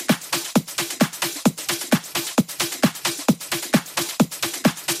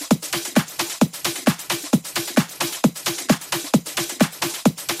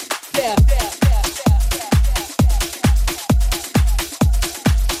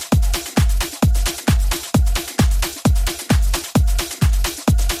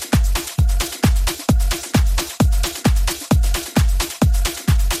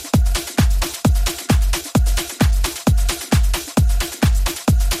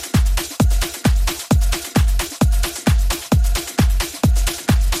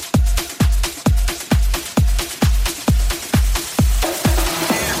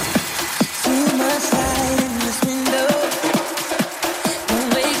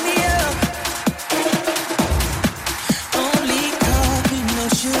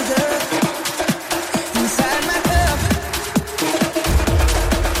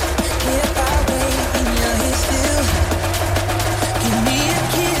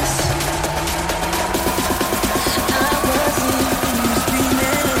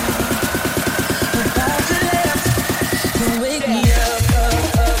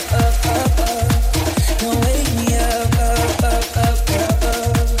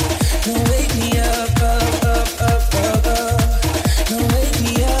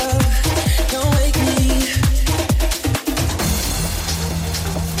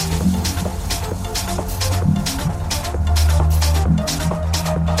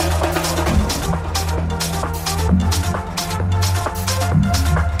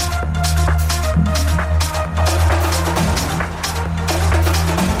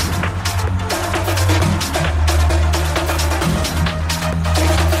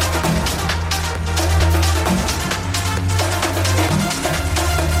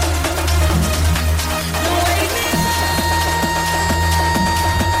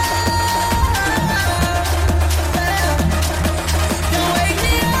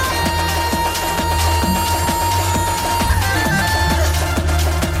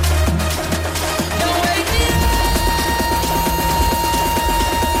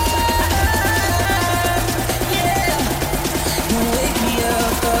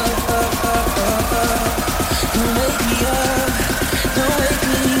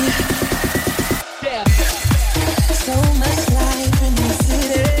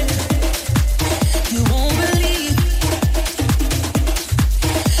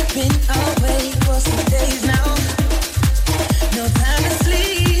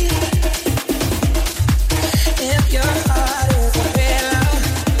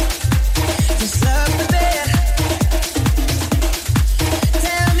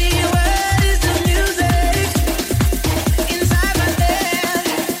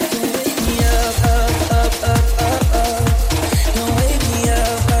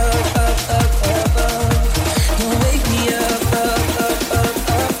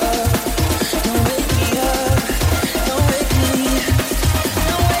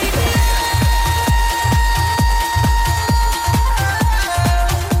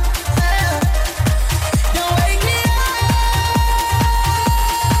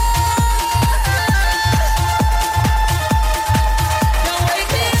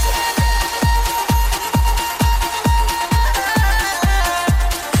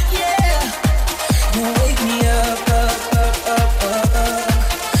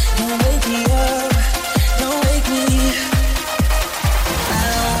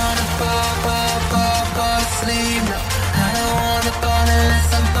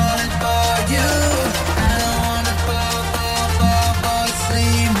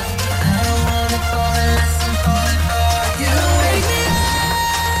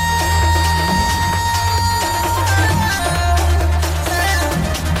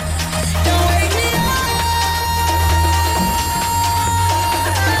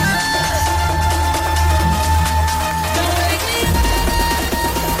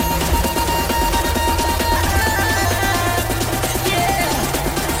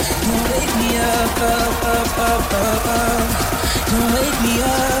 Don't wake me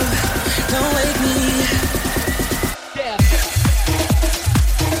up, don't wake me.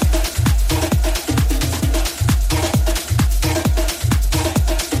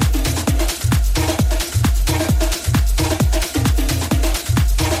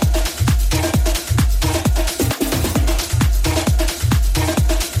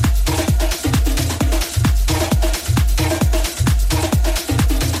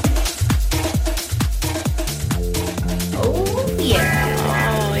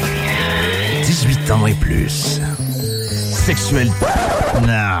 Et plus. Sexuel.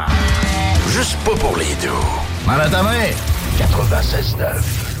 Non. Juste pas pour les deux. Mal à ta main. 96.9.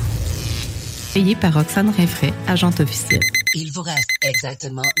 Payé par Roxane Rinfray, agente officielle. Il vous reste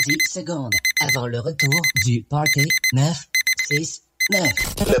exactement 10 secondes avant le retour du Party 969.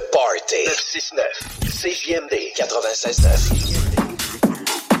 Le Party 969. CJMD 96.9.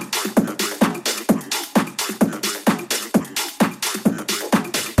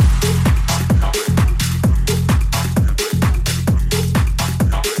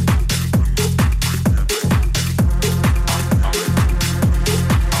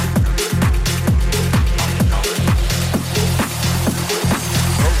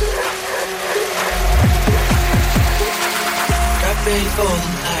 Ready for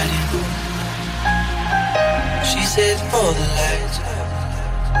the night. She says for the lights.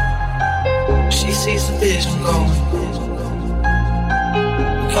 She sees the vision going.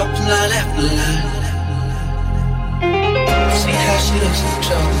 Couple line after line. See how she looks in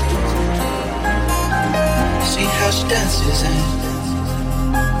trouble. See how she dances and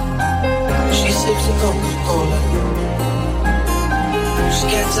she sips the Coca-Cola. She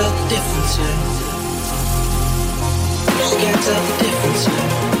can't tell the difference. She can't tell the difference.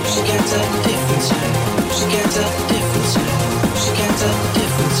 She can't tell the difference. She can't tell the difference. She can't tell the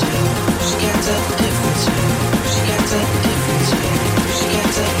difference. She can't tell the difference. She can't tell the difference. She can't tell the difference. She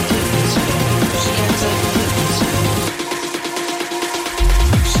can't tell the difference.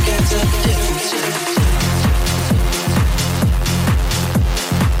 She can't tell the difference.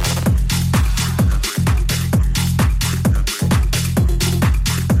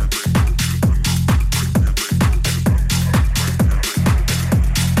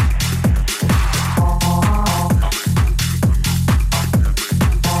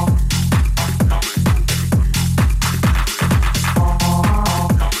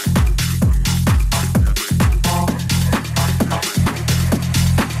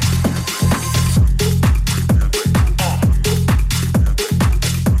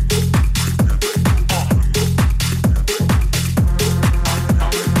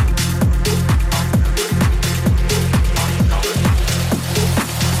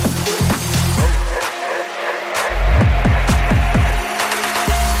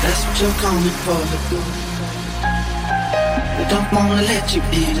 You're coming for the good. We don't wanna let you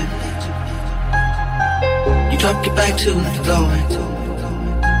beat it. You drop your back to the floor.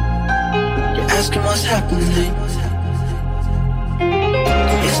 You're asking what's happening.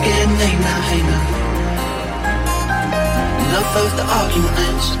 It's getting late now, hey now. Enough of the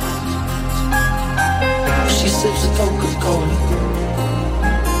arguments. She sips the Coca-Cola.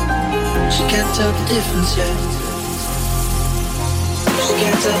 She can't tell the difference yet. She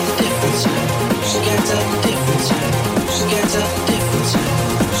can't tell the difference. She can't tell the difference. She can't tell the difference.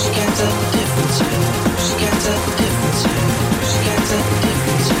 She can't tell the difference. She can't tell the difference. She can't tell the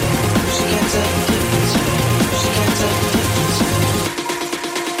difference. She can't tell the difference. She can't tell the difference.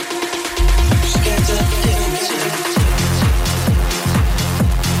 She can't tell the difference.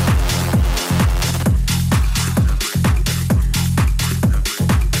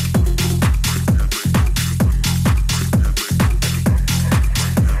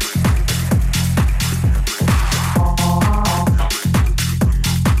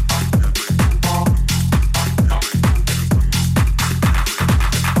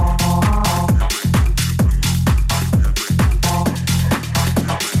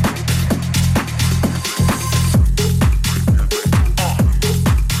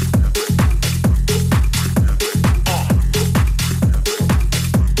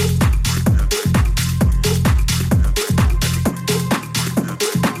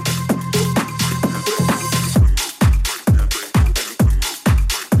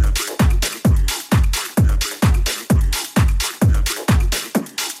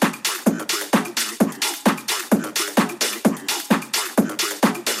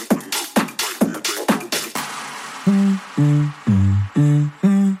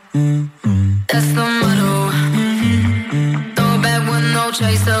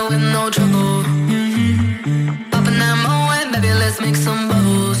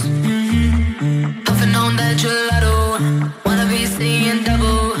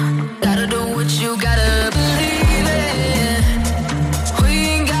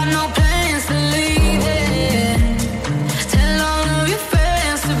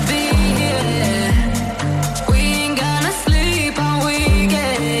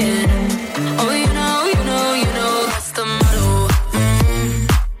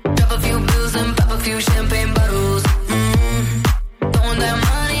 Champagne bottles, throwing that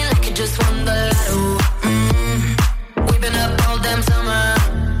money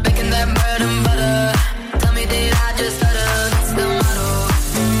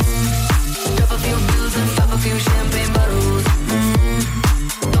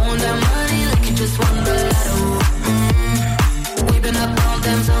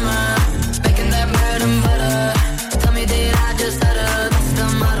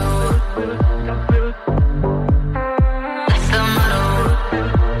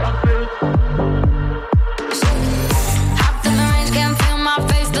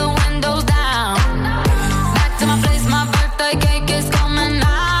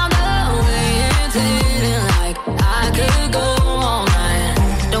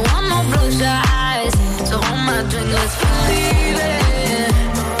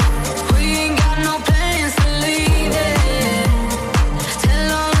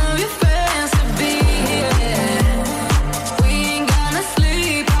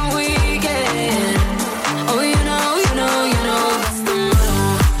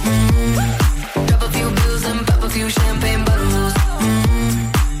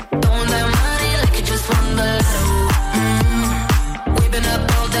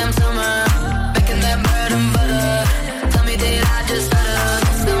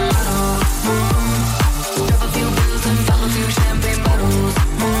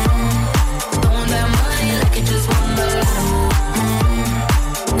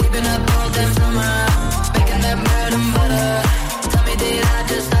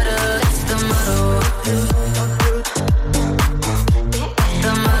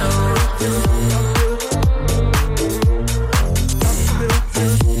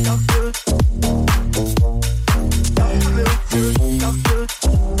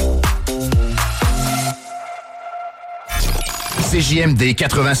CJMD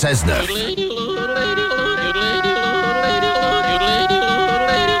 96.9.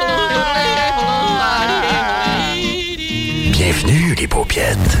 Bienvenue les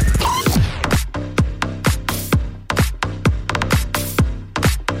paupiètes.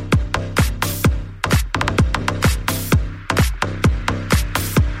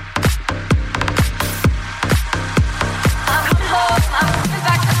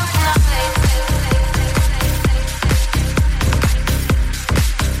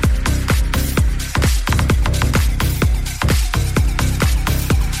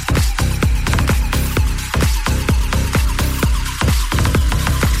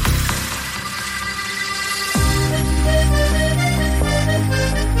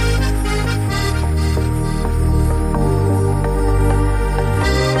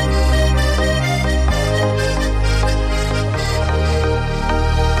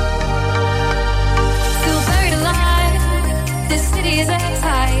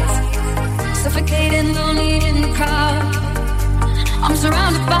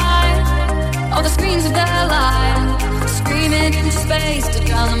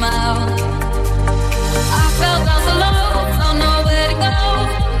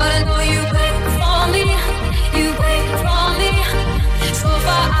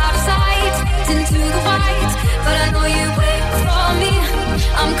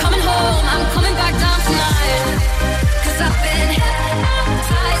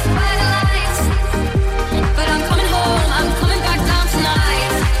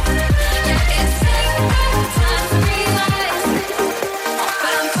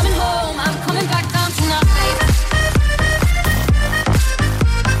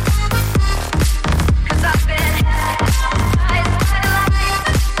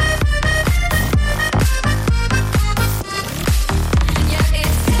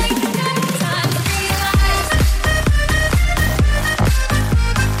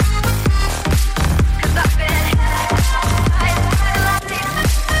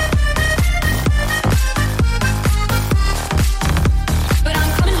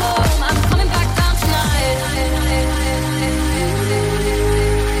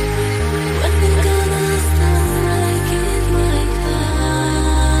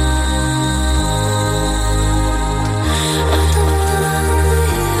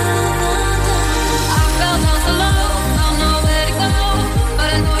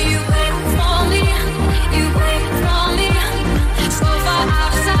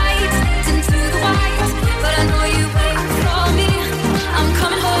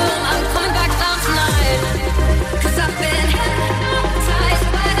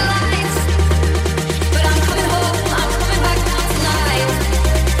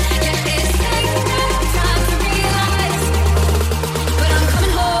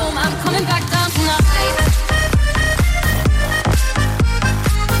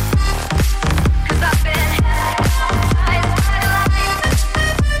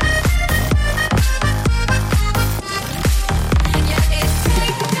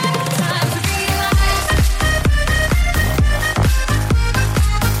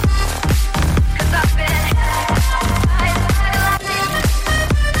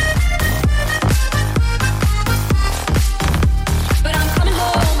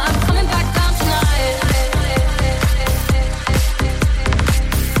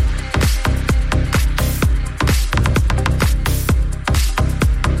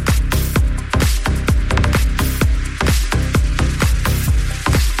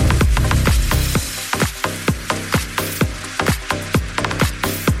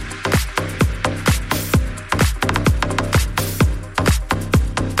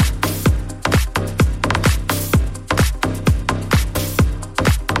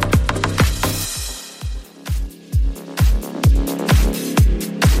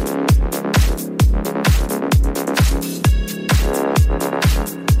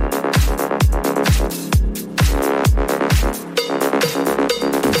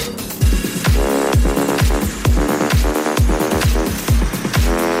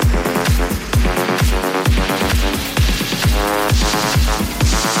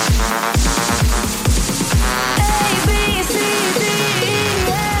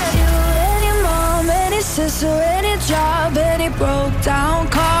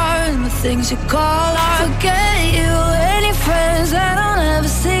 things you call art. Forget you, any friends that I'll never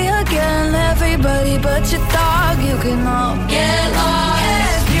see again. Everybody but your dog, you can all get lost.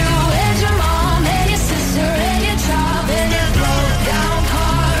 If you and your mom and your sister and your job and your broke down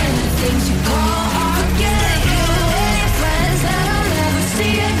car and the things you call art. Forget you, any friends that I'll never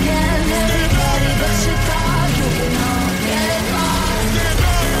see again. Everybody but your dog, you can all get lost.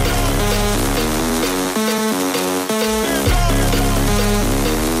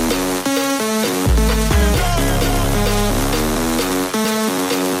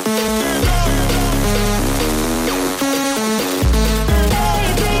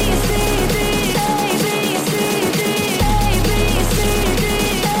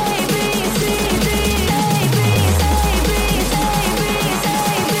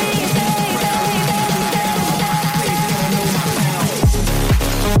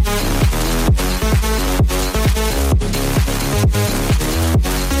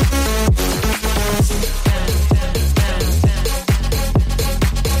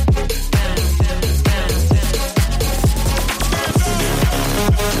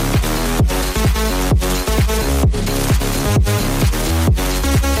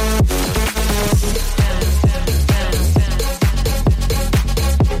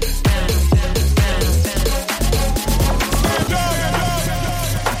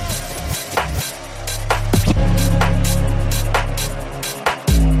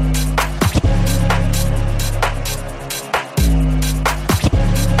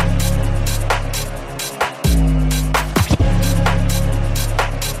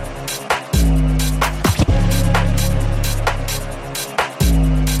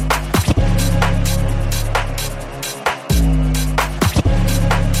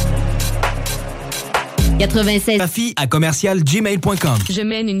 @gmail.com. Je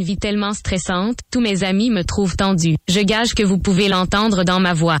mène une vie tellement stressante, tous mes amis me trouvent tendue. Je gage que vous pouvez l'entendre dans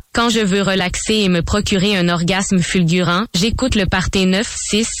ma voix. Quand je veux relaxer et me procurer un orgasme fulgurant, j'écoute le Party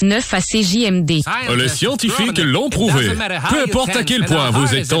 969 à CJMD. Les scientifiques l'ont prouvé. Peu importe à quel point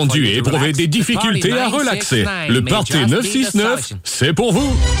vous êtes tendu et éprouvez des difficultés à relaxer, le Party 969, c'est pour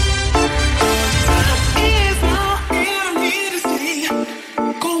vous.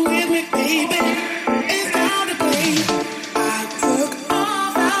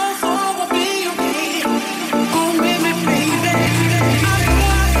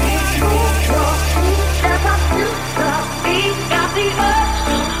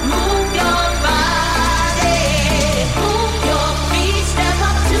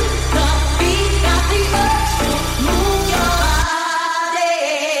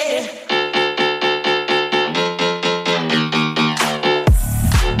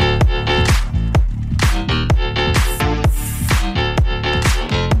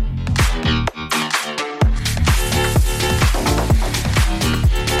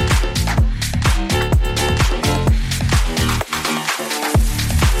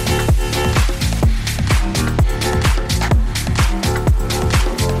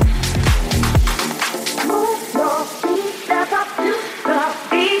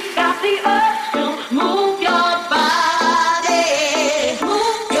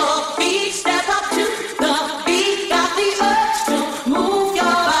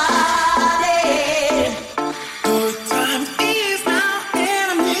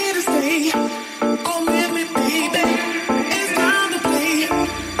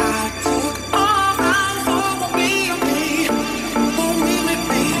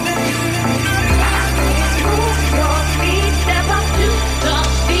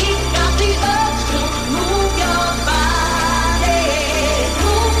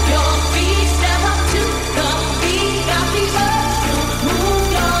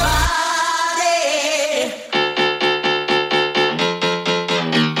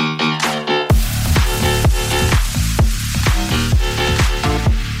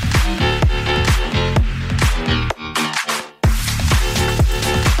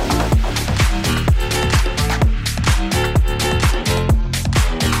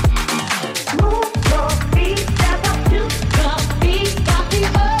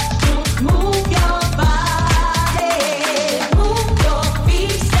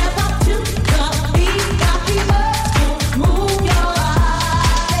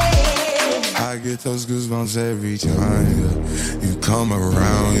 Those goosebumps every time, yeah. You come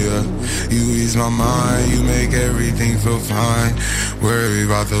around, yeah. You ease my mind, you make everything feel fine. Worry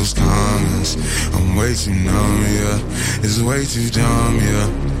about those comments, I'm way too numb, yeah. It's way too dumb, yeah.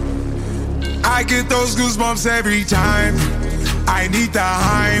 I get those goosebumps every time. I need the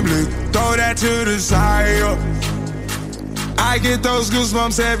Heimlich, throw that to the side, yeah. I get those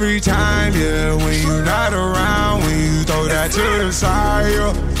goosebumps every time, yeah. When you're not around, when you throw that to the side,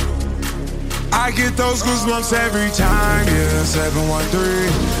 yeah. I get those goosebumps every time, yeah.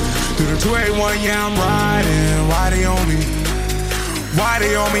 713 through the 281, yeah, I'm riding. Why they on me? Why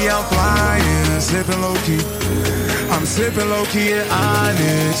they on me? I'm flying, sipping low key. I'm sipping low key at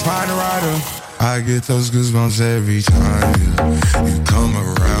Onyx, find a rider. I get those goosebumps every time, yeah. You come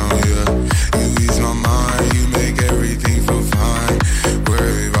around, yeah. You ease my mind, you make everything feel fine.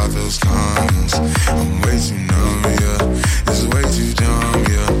 Worry about those comments, I'm way too numb, yeah. It's way too dumb,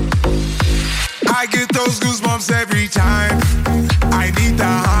 yeah. I get those goosebumps every time. I need the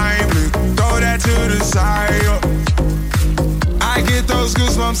Heimlich, throw that to the side, yeah. I get those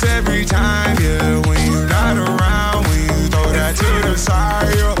goosebumps every time, yeah. When you're not around, when you throw that to the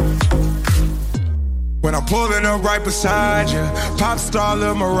side, yeah. When I'm pulling up right beside you, pop star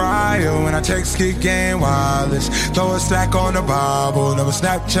Lil Mariah. When I text Kick Game Wireless, throw a stack on the Bible. Never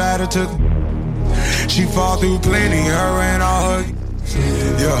Snapchat or took. She fall through plenty, her and all her.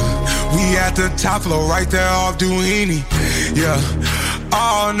 Yeah, we at the top floor, right there off Duini. Yeah,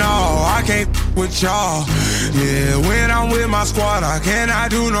 oh no, I can't with y'all. Yeah, when I'm with my squad, I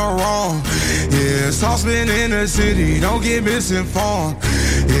cannot do no wrong. Yeah, saucepan in the city, don't get misinformed.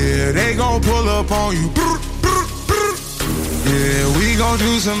 Yeah, they gon' pull up on you. Yeah, we gon'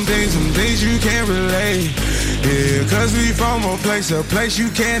 do some things you can't relate. Yeah, cause we from a place you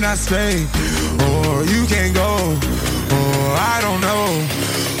cannot stay. Or you can't go, or I don't know.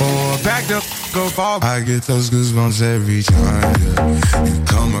 Or back the go fall. I get those goosebumps every time, yeah. You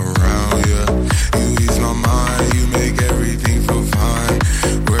come around, yeah. You ease my mind, you make everything feel fine.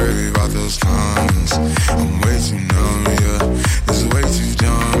 Worry about those comments, I'm way too numb, yeah. It's way too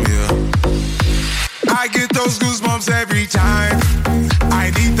dumb, yeah. I get those goosebumps every time.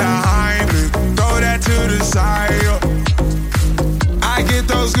 I need the Heimlich, throw that to the side, yeah. I get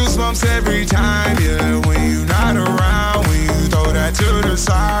those goosebumps every time, yeah. When you're not around, when you throw that to the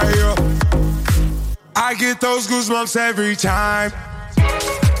side, yeah. I get those goosebumps every time.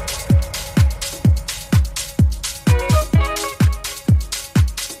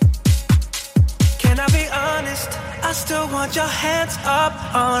 Can I be honest? I still want your hands up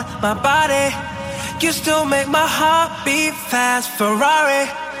on my body. You still make my heart beat fast. Ferrari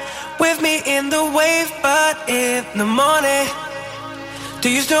with me in the wave, but in the morning. Do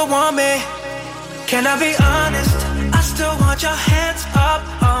you still want me? Can I be honest? I still want your hands up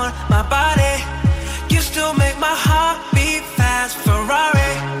on my body. You still make my heart beat fast.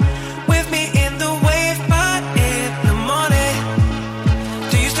 Ferrari with me in the wave, but in the morning.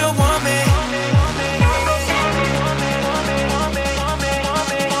 Do you still want me?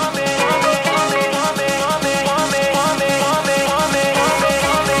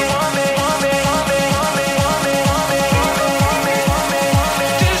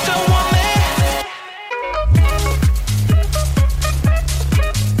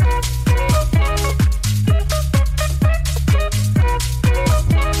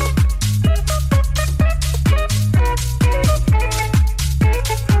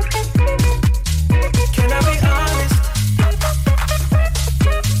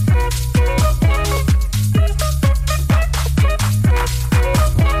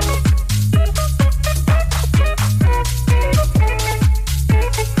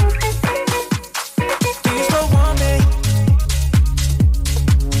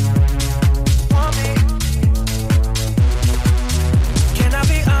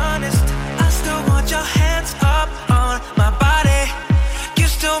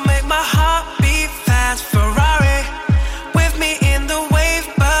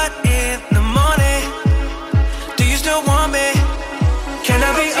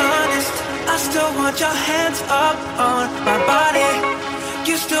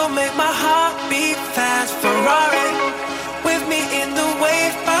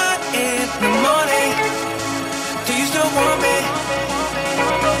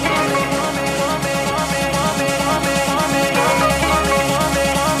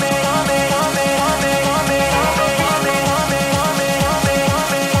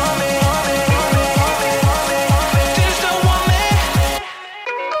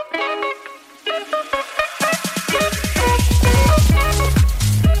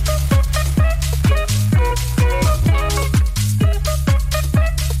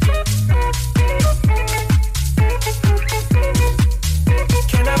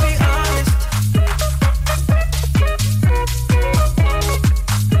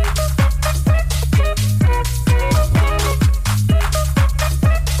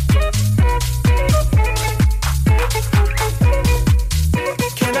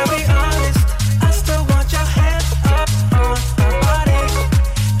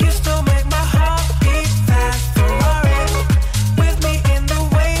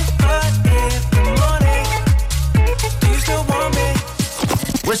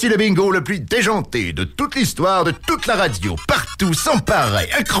 Voici le bingo le plus déjanté de toute l'histoire, de toute la radio, partout, sans pareil,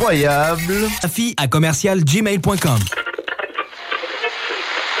 incroyable. @gmail.com.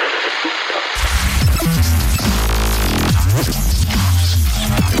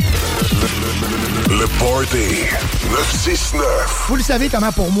 Le Party 969. Vous le savez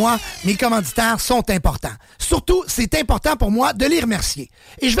comment pour moi, mes commanditaires sont importants. Surtout, c'est important pour moi de les remercier.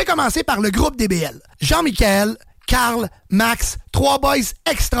 Et je vais commencer par le groupe DBL. Jean-Michel, Carl, Max, 3 boys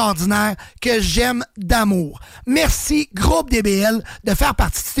extraordinaires que j'aime d'amour. Merci, groupe DBL, de faire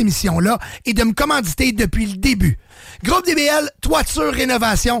partie de cette émission-là et de me commanditer depuis le début. Groupe DBL, toiture,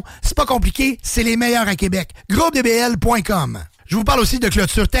 rénovation, c'est pas compliqué, c'est les meilleurs à Québec. GroupeDBL.com. Je vous parle aussi de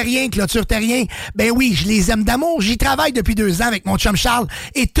Clôture Terrien. Clôture Terrien, ben oui, je les aime d'amour. J'y travaille depuis 2 ans avec mon chum Charles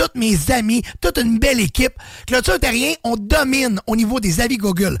et tous mes amis, toute une belle équipe. Clôture Terrien, on domine au niveau des avis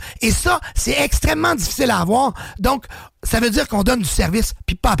Google. Et ça, c'est extrêmement difficile à avoir. Donc, ça veut dire qu'on donne du service,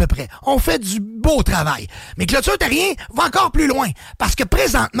 puis pas à peu près. On fait du beau travail. Mais Clôture Terrien va encore plus loin, parce que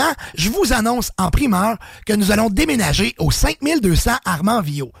présentement, je vous annonce en primeur que nous allons déménager au 5200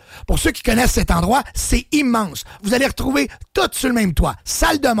 Armand-Villot. Pour ceux qui connaissent cet endroit, c'est immense. Vous allez retrouver tout sur le même toit,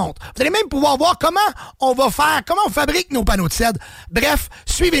 salle de montre. Vous allez même pouvoir voir comment on va faire, comment on fabrique nos panneaux de cèdre. Bref,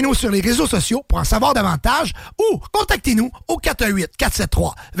 suivez-nous sur les réseaux sociaux pour en savoir davantage ou contactez-nous au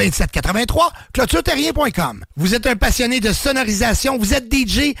 418-473-2783, clôtureterrien.com. Vous êtes un passionné de sonorisation, vous êtes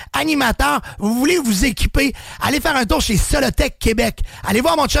DJ, animateur, vous voulez vous équiper, allez faire un tour chez Solotech Québec. Allez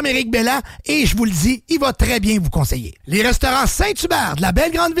voir mon chum Éric Belland et je vous le dis, il va très bien vous conseiller. Les restaurants Saint-Hubert de la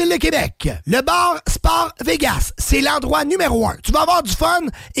belle grande ville de Québec. Le bar Sport Vegas, c'est l'endroit numéro 1. Tu vas avoir du fun.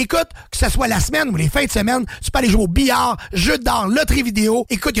 Écoute, que ce soit la semaine ou les fins de semaine, tu peux aller jouer au billard, jeux d'art, loterie vidéo.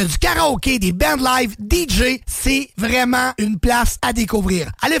 Écoute, il y a du karaoké, des bands live, DJ. C'est vraiment une place à découvrir.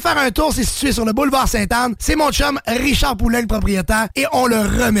 Allez faire un tour, c'est situé sur le boulevard Sainte-Anne. C'est mon chum Richard Poulain, le propriétaire, et on le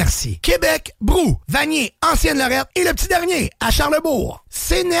remercie. Québec, Brou, Vanier, Ancienne-Lorette et le petit dernier, à Charlesbourg.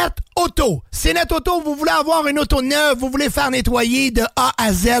 CNET Auto. CNET Auto, vous voulez avoir une auto neuve, vous voulez faire nettoyer de A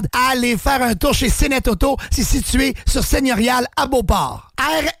à Z, allez faire un tour chez CNET Auto. C'est situé sur Seigneurial à Beauport.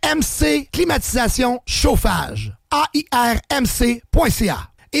 RMC, climatisation, chauffage. AIRMC.ca.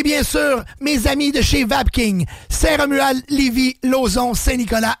 Et bien sûr, mes amis de chez Vapking, Saint-Romuald, Lévis, Lauson,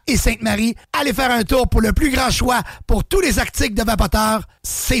 Saint-Nicolas et Sainte-Marie, allez faire un tour pour le plus grand choix pour tous les articles de vapoteurs,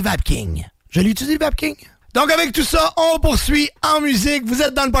 c'est Vapking. Je l'utilise, le Vapking? Donc avec tout ça, on poursuit en musique. Vous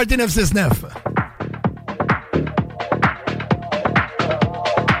êtes dans le Party 969.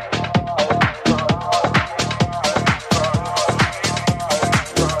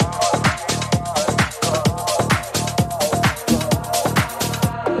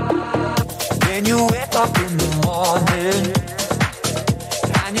 When you wake up in the morning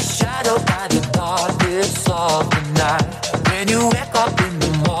and you're shadowed by the darkness of the night. When you wake up in the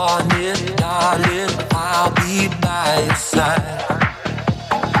morning, darling, I'll be by your side.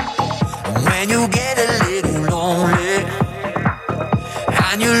 When you get a little lonely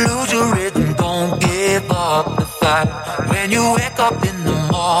and you lose your rhythm, don't give up the fight. When you wake up in the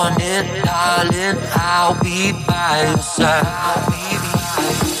morning, darling, I'll be by your side. I'll be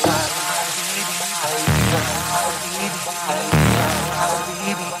by your side.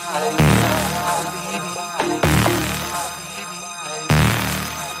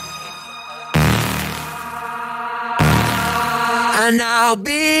 And I'll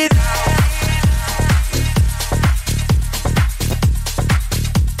be there.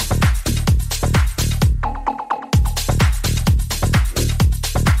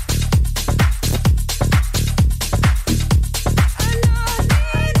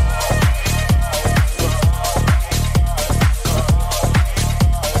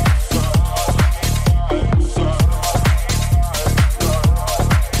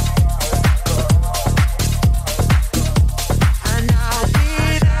 And I'll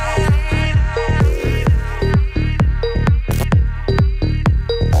be there.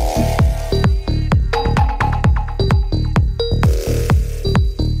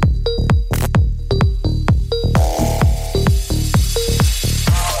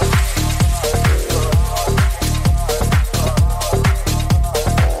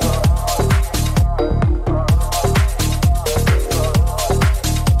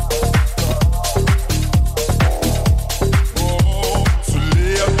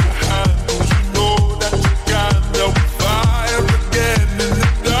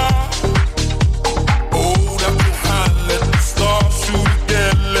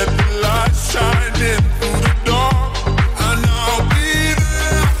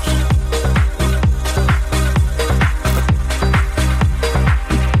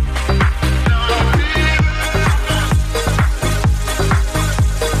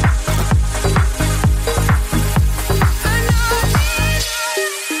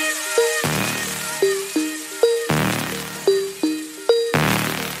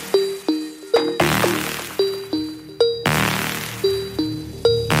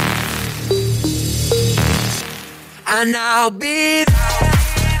 and I'll be there.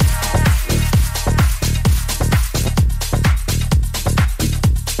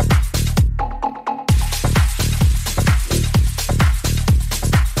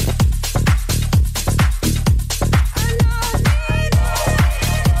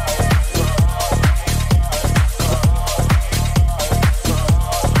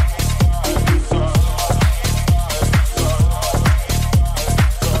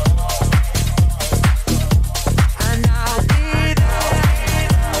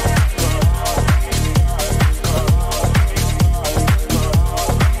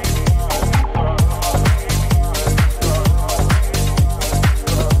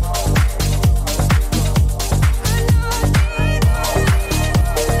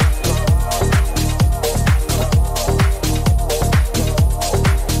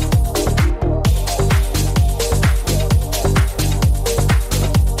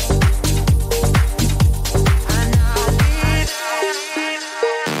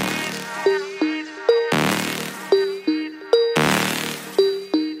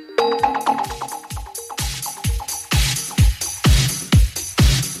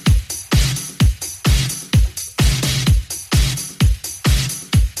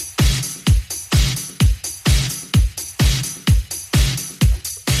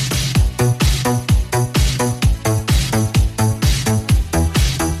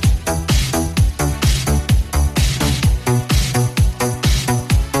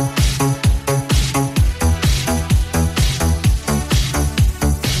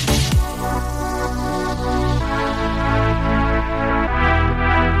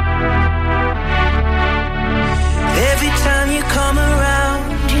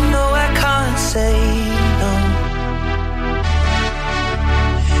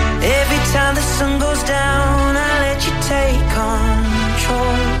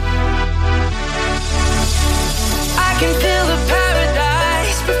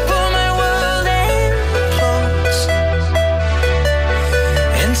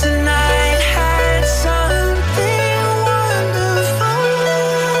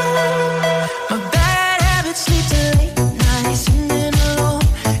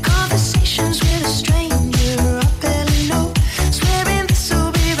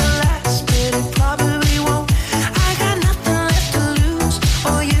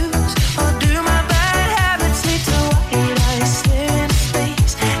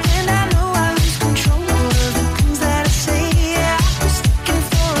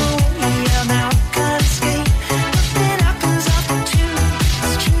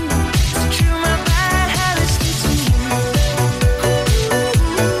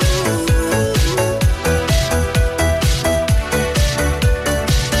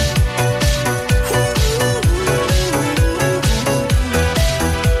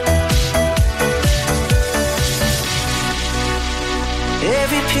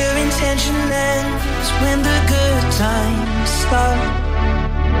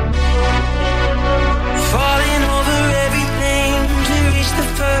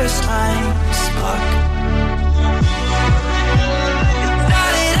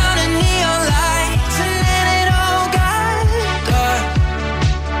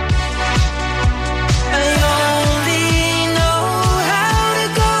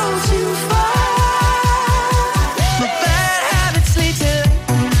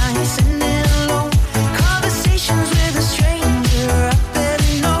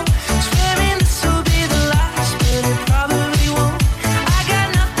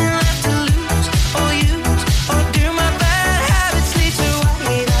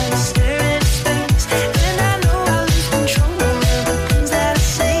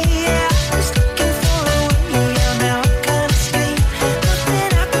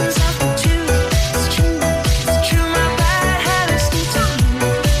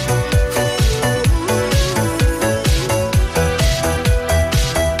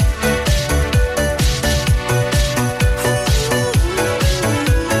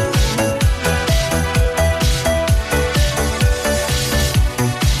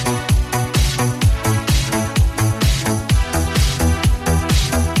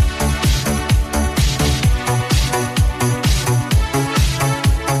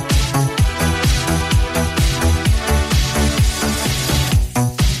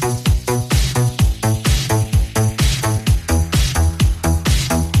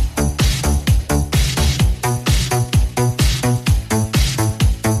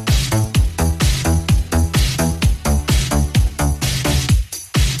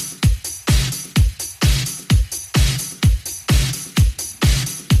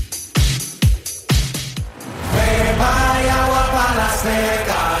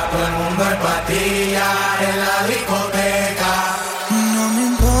 Azteca, todo el mundo en patilla en la discoteca.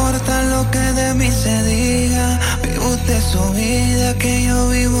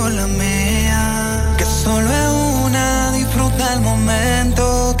 con la mía, que solo es una, disfruta el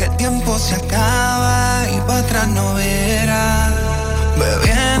momento, que el tiempo se acaba y para atrás no verás.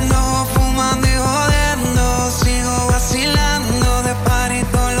 Bebiendo, fumando y jodiendo, sigo vacilando de party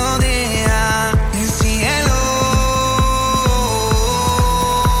todos los días. Y cielo,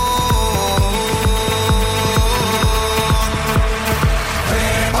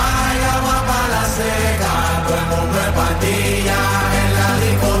 prepara agua para la seca, todo el mundo es pastilla en la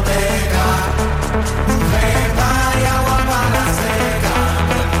discoteca. Prepara agua para la seca,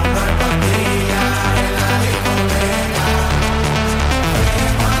 todo el mundo es pastilla en la discoteca.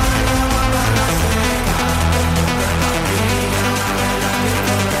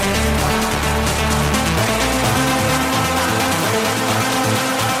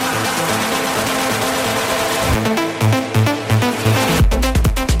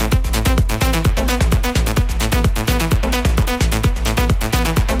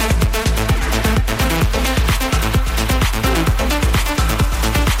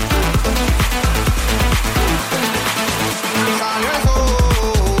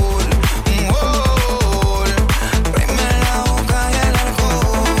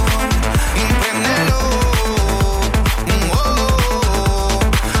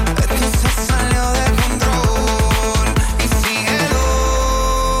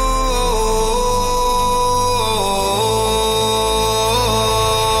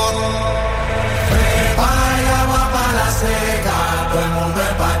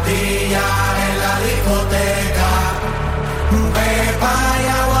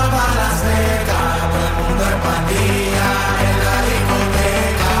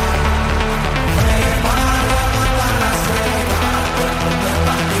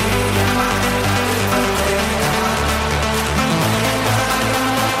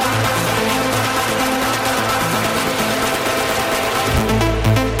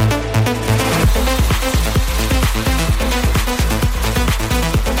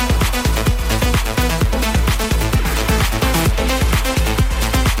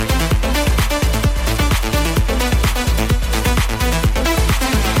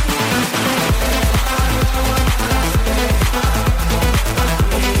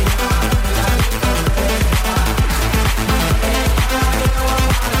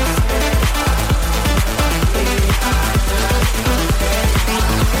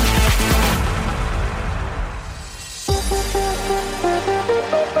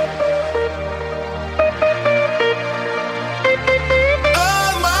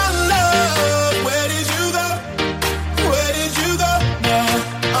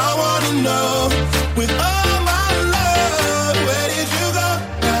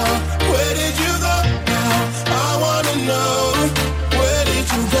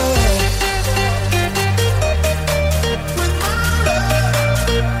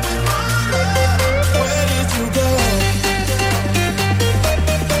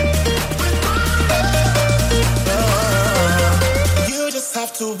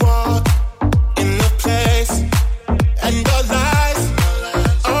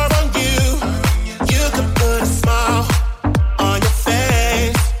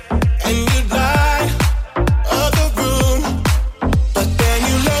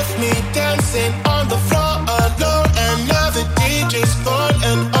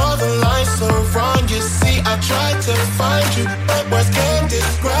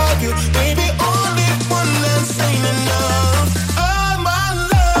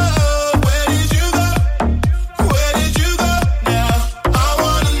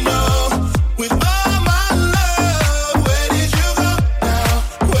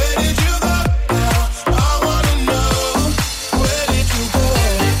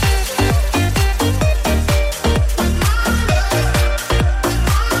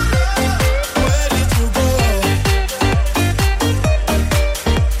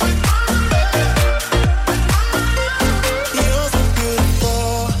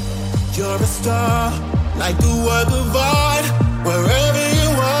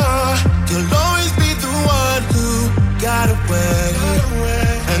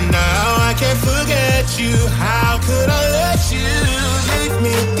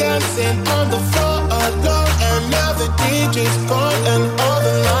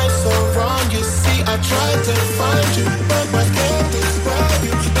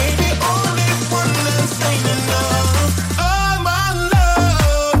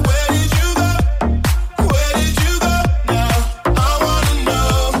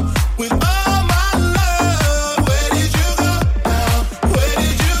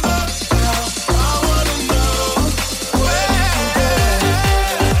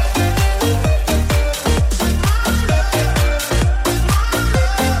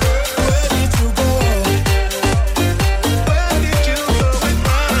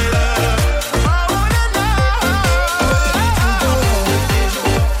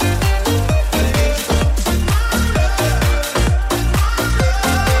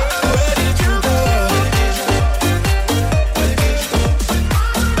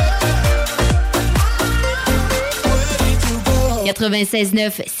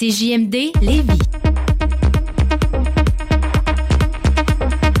 96.9 CJMD Lévis.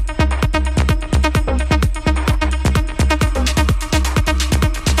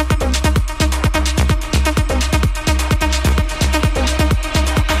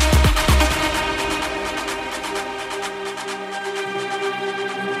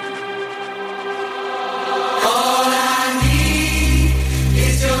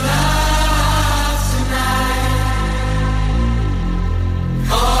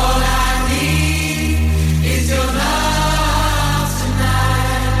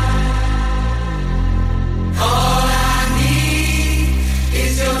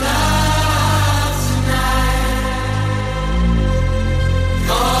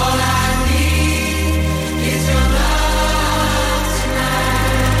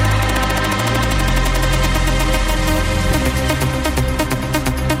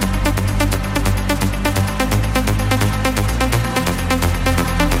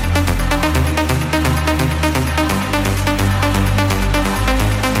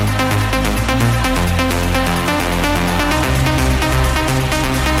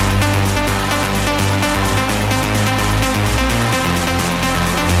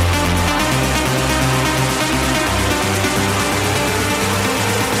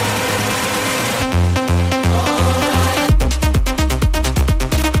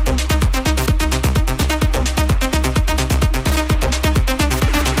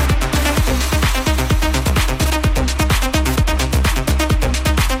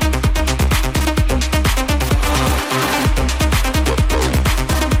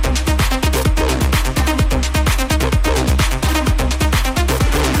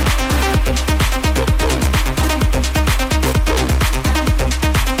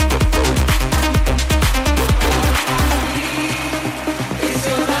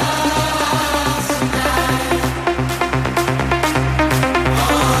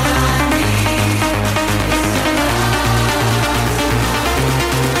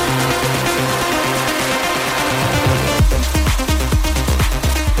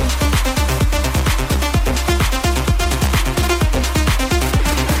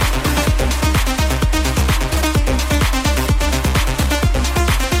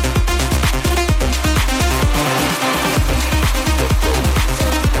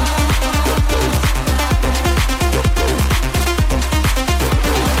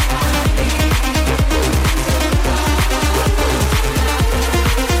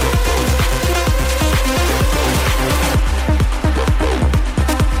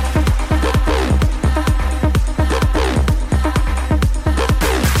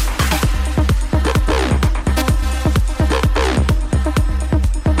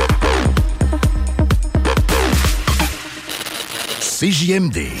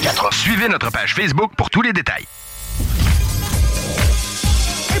 CJMD. Suivez notre page Facebook pour tous les détails.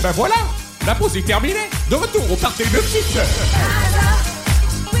 Et ben voilà, la pause est terminée. De retour au party 969.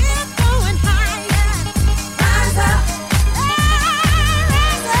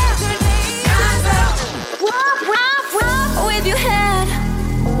 With your head,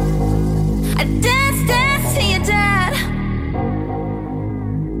 I dance to your dad.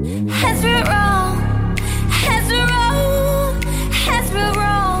 As we roll, as we roll, as we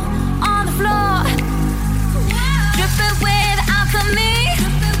roll on the floor, dripping with alchemy.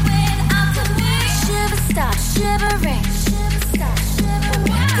 Shiver start shivering, shiver start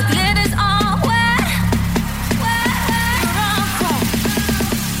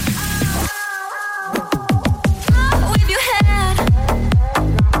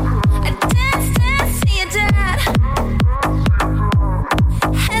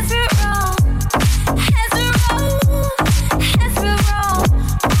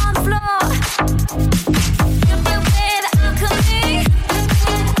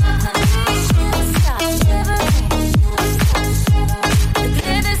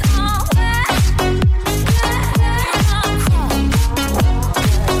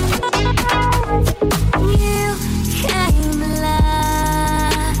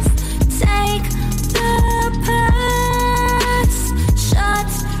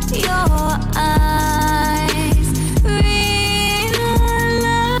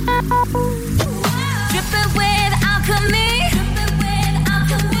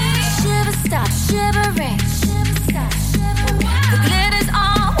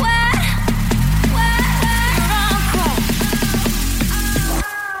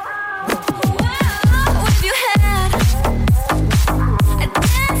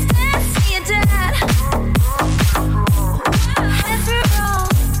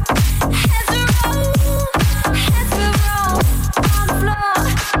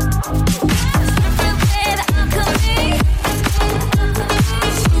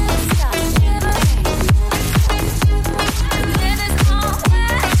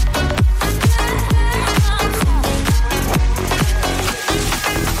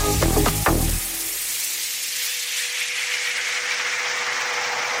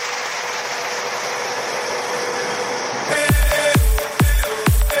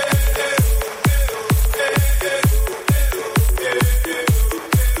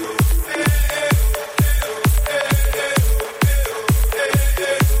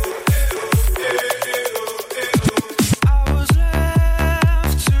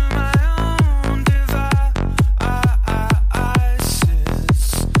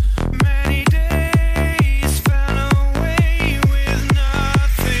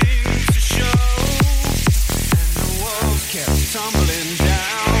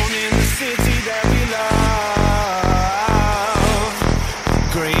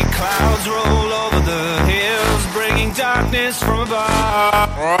darkness from above.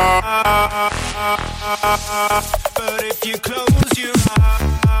 But if you close your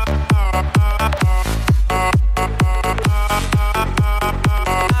eyes,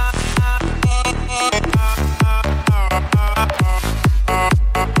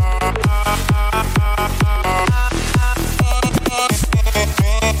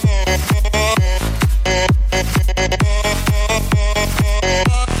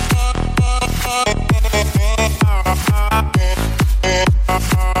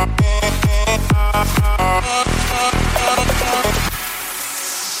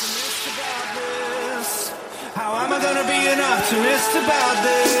 optimist about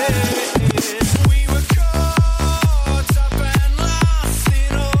this. We were caught up and lost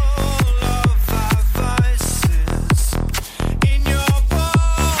in all of our vices. In your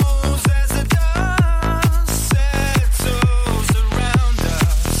bones as the dust settles around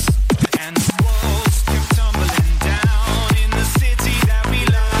us, and the walls keep tumbling down in the city that we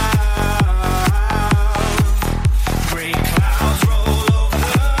love. Gray clouds roll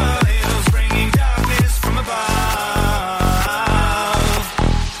over the hills, bringing darkness from above.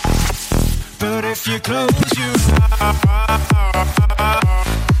 But if you close your eyes,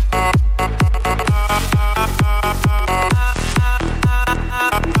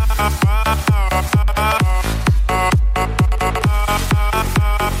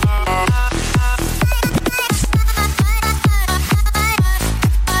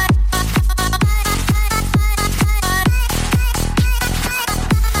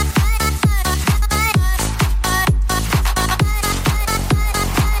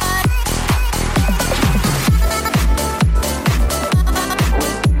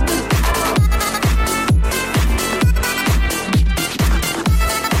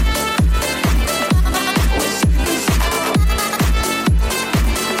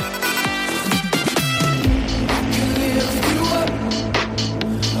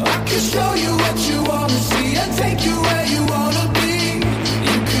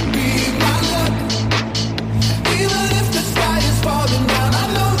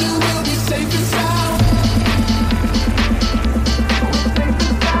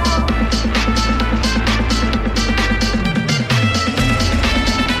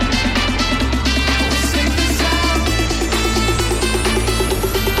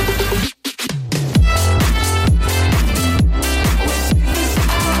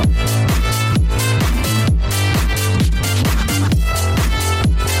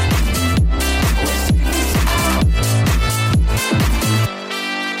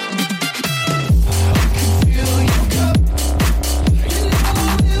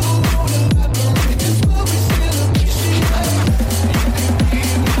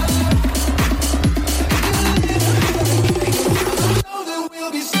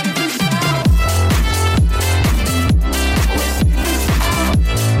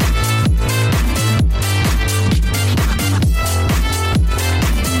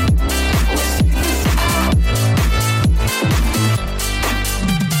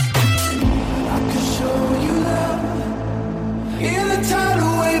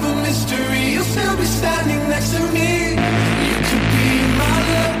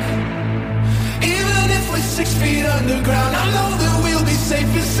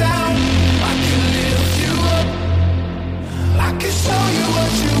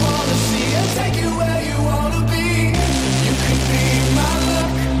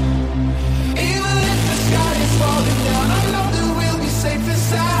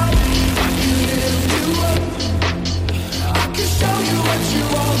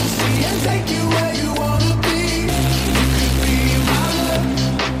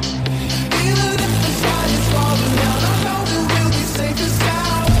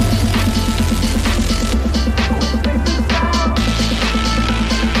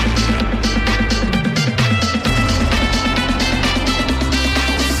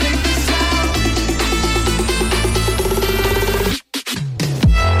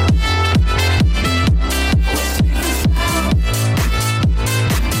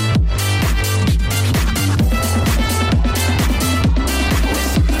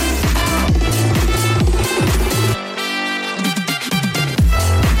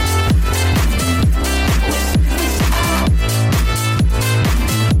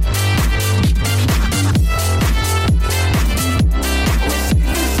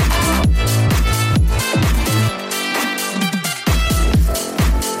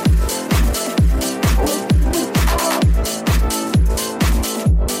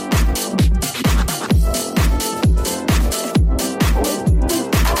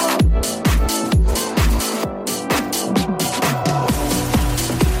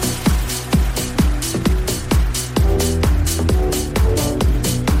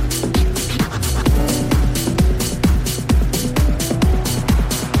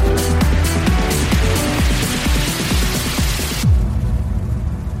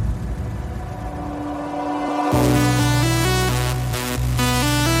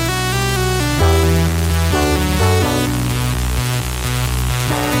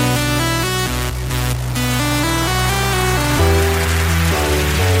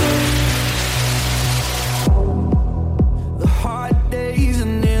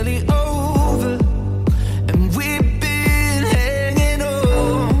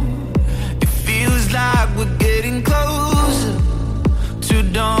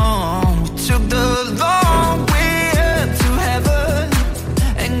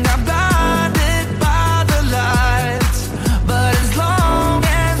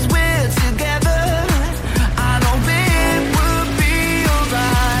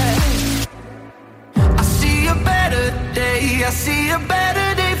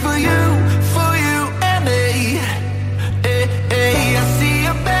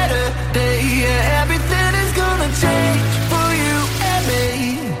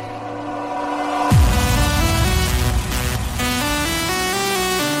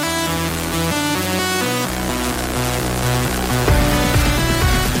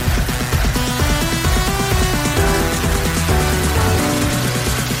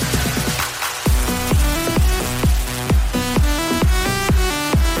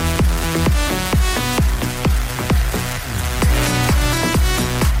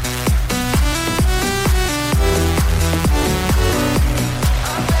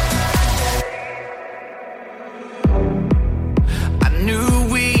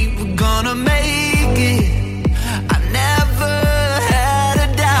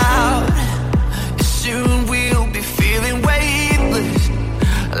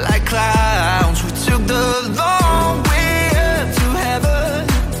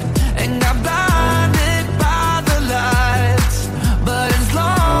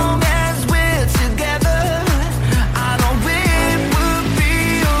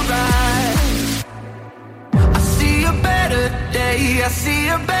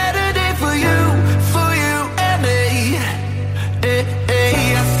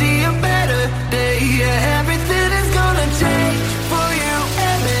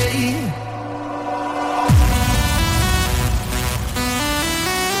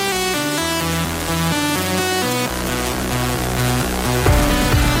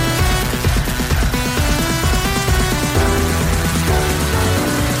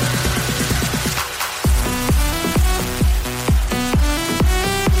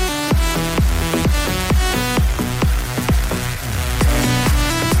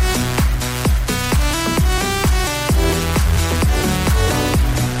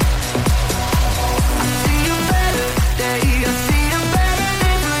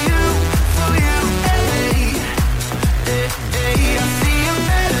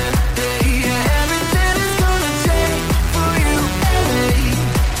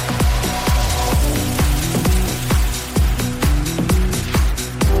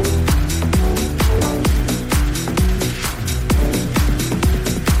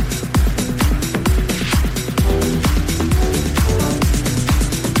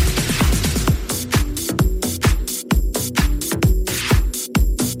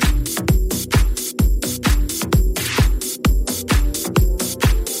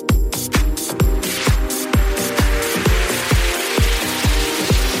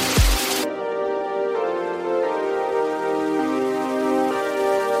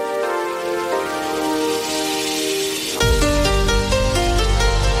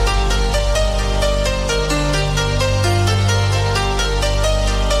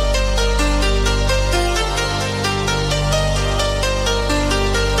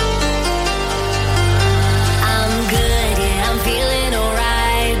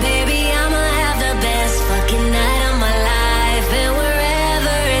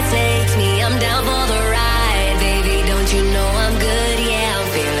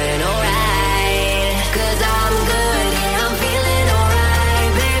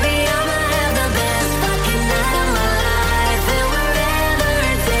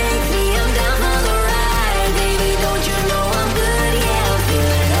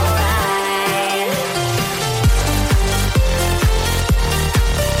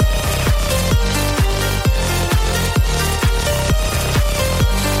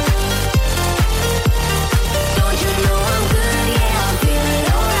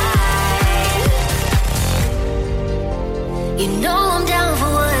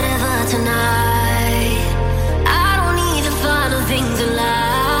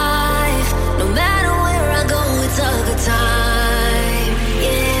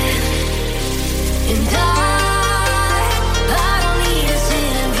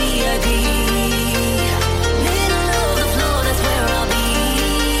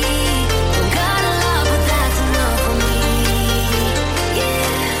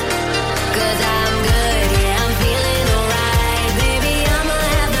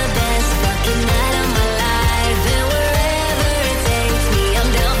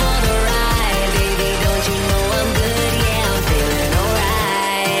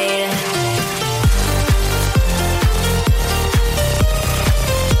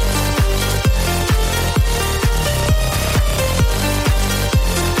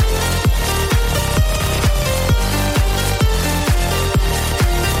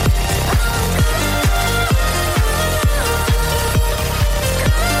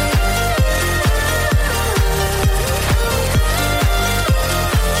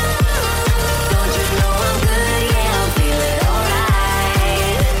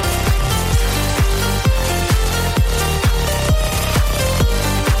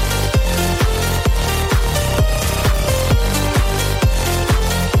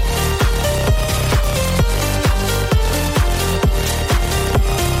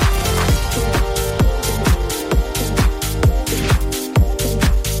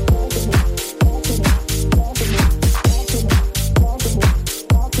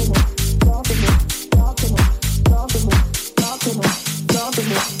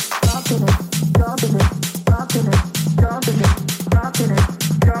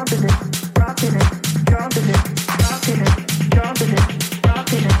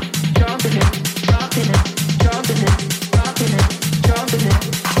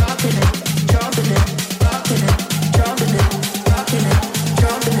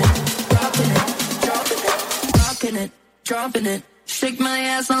 dropping it. Shake my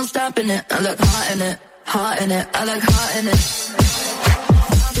ass, I'm stopping it. I look hot in it, hot in it. I look hot in it.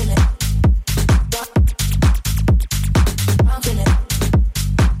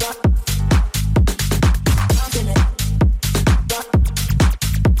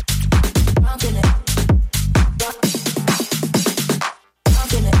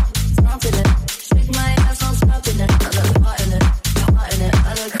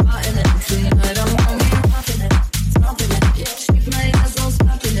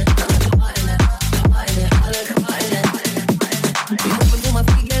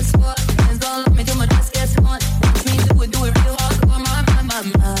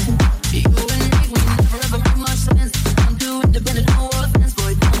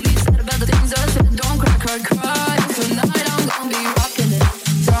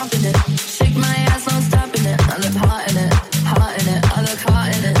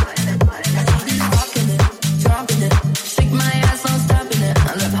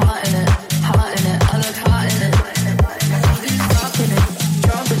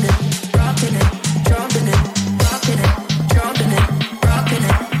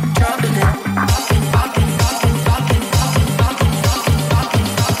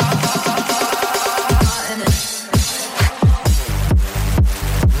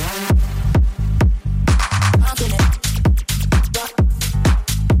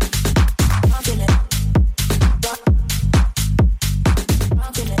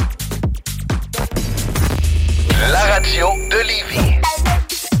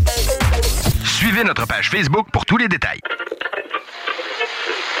 Facebook pour tous les détails.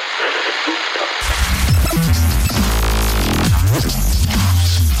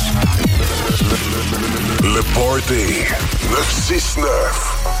 Le Party 969.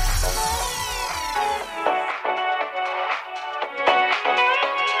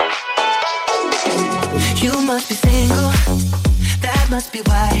 You must be single, that must be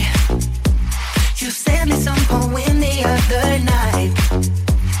why you sent me some poem the other night.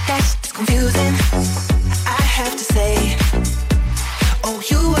 That's confusing, I have to say. Oh,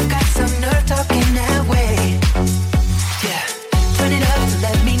 you have got some nerve talking that way. Yeah, turn it up to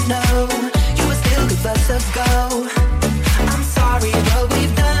let me know you were still give us a go. I'm sorry, but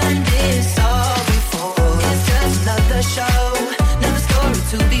we've done this all before. It's just another show, another story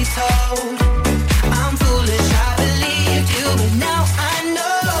to be told. I'm foolish, I believed you, but now I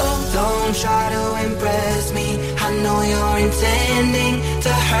know. Don't try to impress me, I know you're intending to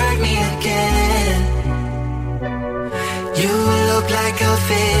hurt me again. You look like a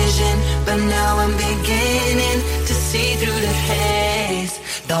vision, but now I'm beginning to see through the haze.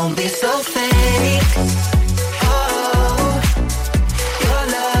 Don't be so fake. Oh, your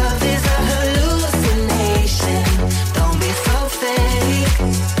love is a hallucination. Don't be so fake.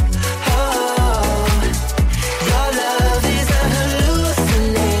 Oh, your love is a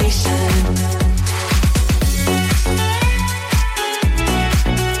hallucination.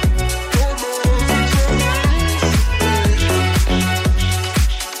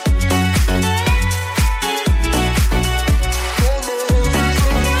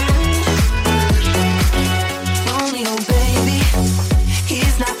 Romeo, baby,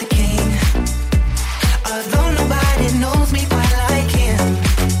 he's not the king. Although nobody knows me quite like him.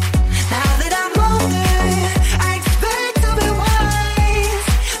 Now that I'm older, I expect to be wise.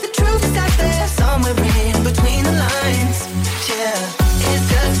 The truth is out there somewhere in between the lines. Yeah, it's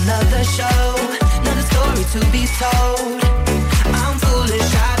just another show, another story to be told. I'm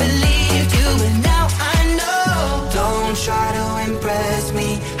foolish, I believed you, and now I know. Don't try to impress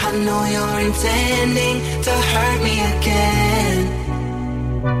me, I know you're intending to hurt me again.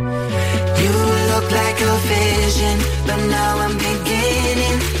 You look like a vision, but now I'm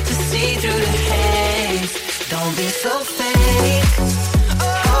beginning to see through the haze. Don't be so fake.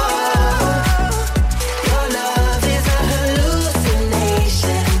 Oh, your love is a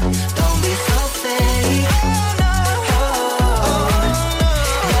hallucination. Don't be so fake. Oh,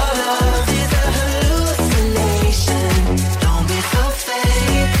 your love is a hallucination. Don't be so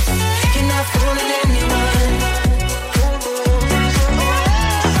fake. You're not fooling anyone.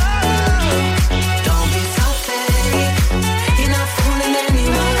 Don't be so fake. You're not fooling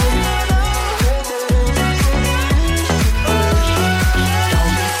anyone.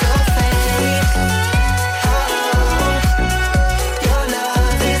 Don't be so fake. Oh, your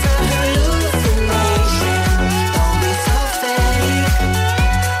love is a hallucination. Don't be so fake.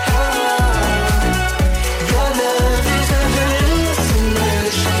 Oh, your love is a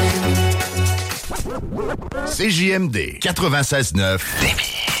hallucination. CJMD 96.9 Lévis.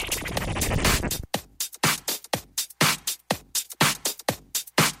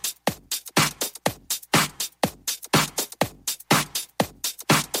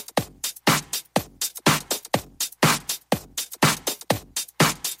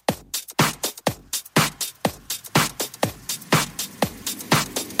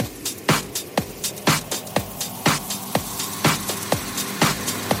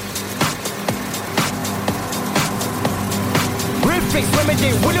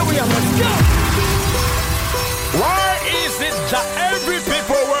 remedy, Willie William, let's go. Why is it that every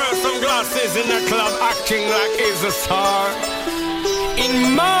people wear sunglasses in the club acting like he's a star?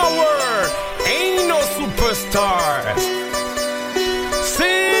 In my world, ain't no superstars.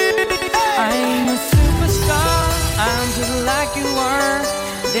 See? I ain't a superstar, I'm just like you are.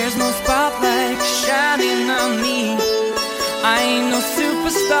 There's no spotlight shining on me. I ain't no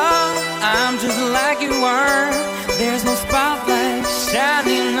superstar, I'm just like you are. There's no spotlight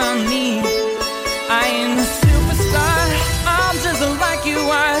shining on me. I ain't a superstar, I'm just like you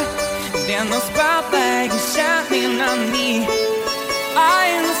are. There's no spotlight shining on me. I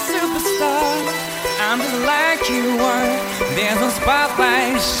ain't a superstar, I'm just like you are. There's no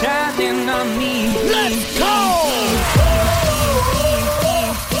spotlight shining on me. Let's go!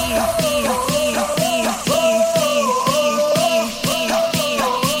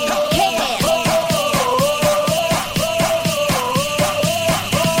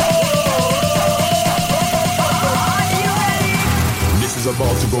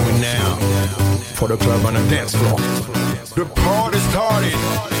 About to go in now for the club on the dance floor. The party started.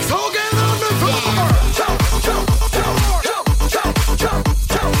 So get on the floor. Jump, jump, jump, jump, jump, jump,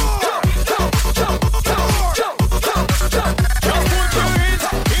 jump, jump, jump, jump, jump, jump, jump. Just put your hands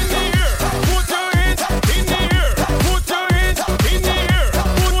in the air. Put your hands in the air. Put your hands in the air.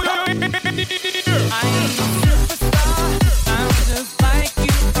 Put your hands in the air. I ain't a superstar, I'm just like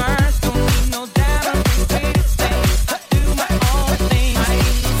you are. Don't need no data, I do my own thing. I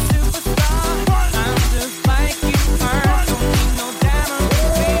ain't a superstar, I'm just like you are. Don't need no data,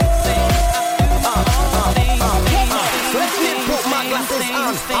 I do my own thing. So let me put my glasses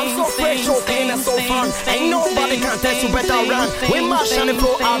on. I'm so fresh, so clean and so fun. Ain't nobody can test you better run. We mash on the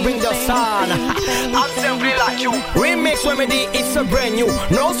floor, I bring the sun. I'm simply like you. Remix remedy, it's a brand new.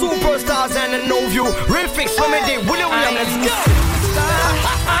 No superstars and no view. Real fix remedy, Willie William, let's go.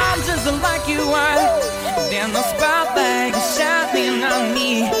 I'm just like you are. There's no spotlight shining on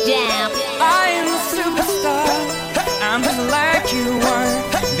me. Jam. I am a superstar, I'm just like you are.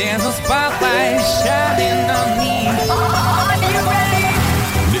 There's no spotlight shining on me. Are you ready?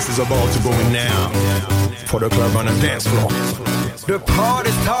 This is about to go in now for the club on the dance floor. The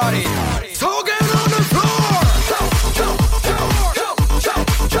party started. So get on the floor. Jump, jump, jump, jump, jump,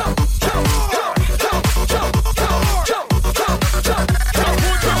 jump, jump, jump, jump, jump, jump, jump, jump. Just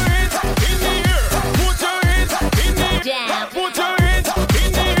put your hands in the air. Put your hands in the air. Put your hands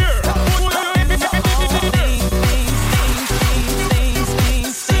in the air. Put your hands in the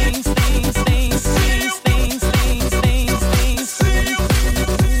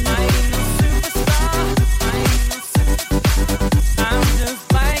I'm just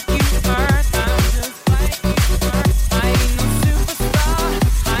like you are.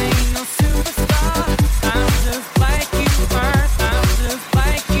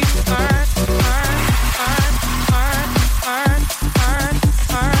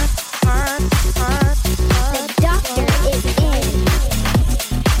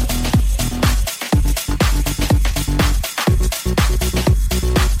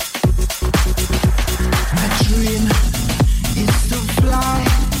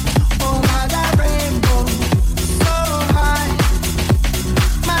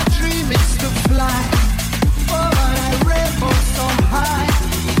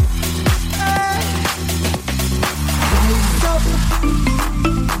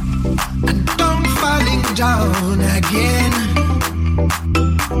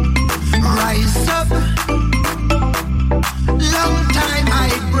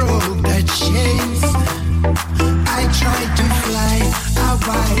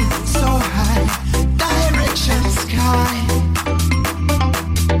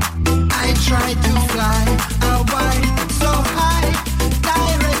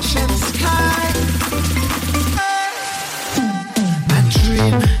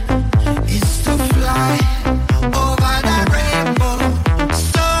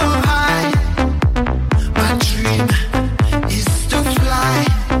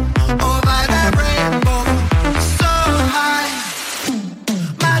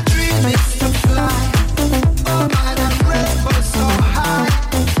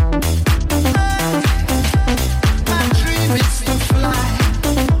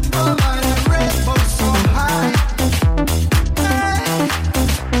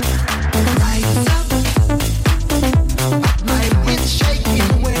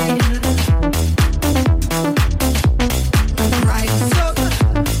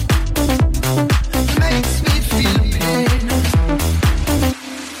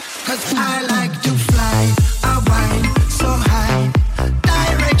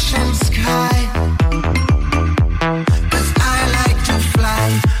 Fly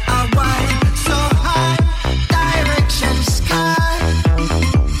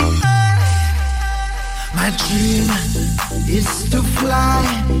dream is to fly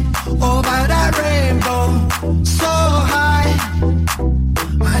over that rainbow so high.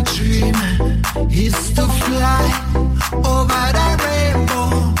 My dream is to fly over that rainbow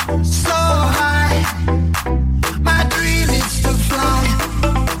so high. My dream is to fly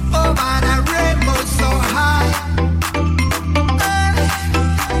over that rainbow so high.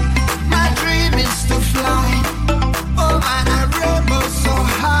 My dream is to fly over that rainbow so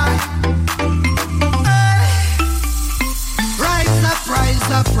high. Rise up, rise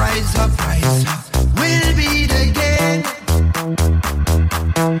up, rise up, rise up. We'll beat again.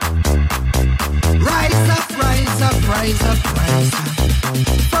 Rise up, rise up, rise up, rise up.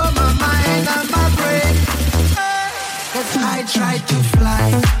 For my mind and my brain. 'Cause I tried to fly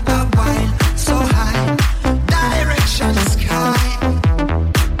a while so high. Direction sky.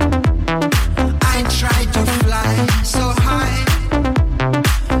 I tried to fly so high.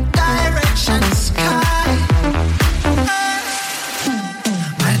 Direction sky.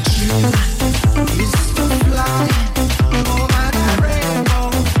 My dream is to fly over the rainbow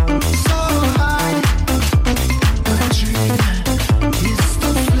so high. My dream is to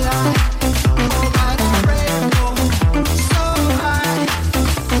fly over the rainbow so high.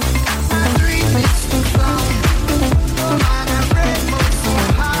 My dream is to fly over the rainbow so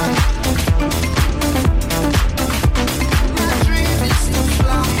high. My dream is to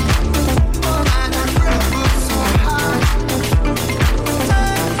fly over the rainbow so high.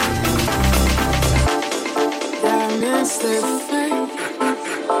 That mystic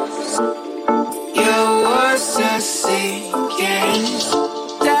face, your words are sinking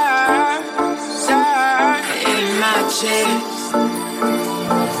dark, dark in my chest.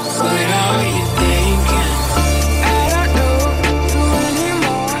 What are you thinking? I don't know you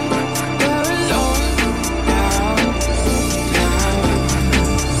anymore. We're alone now, now.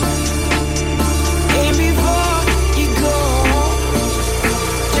 And before you go,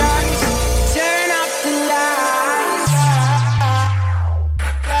 just turn up the lights.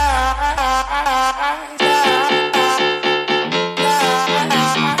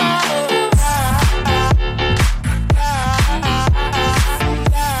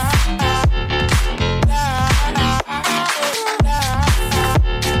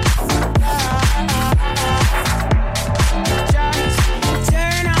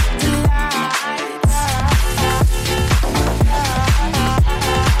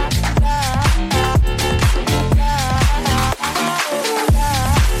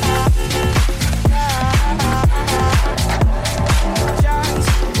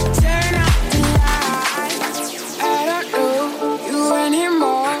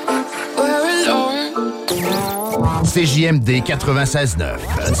 CJMD 96.9.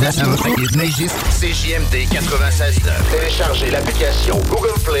 CJMD 96.9. Téléchargez l'application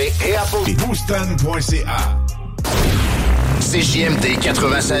Google Play et Apple. Booston.ca. CJMD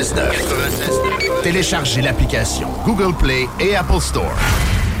 96.9. Téléchargez l'application Google Play et Apple Store.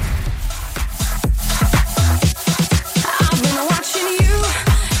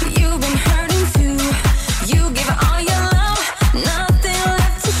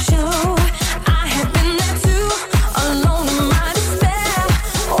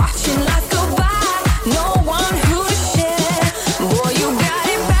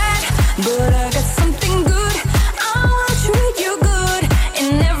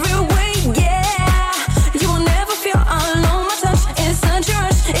 Such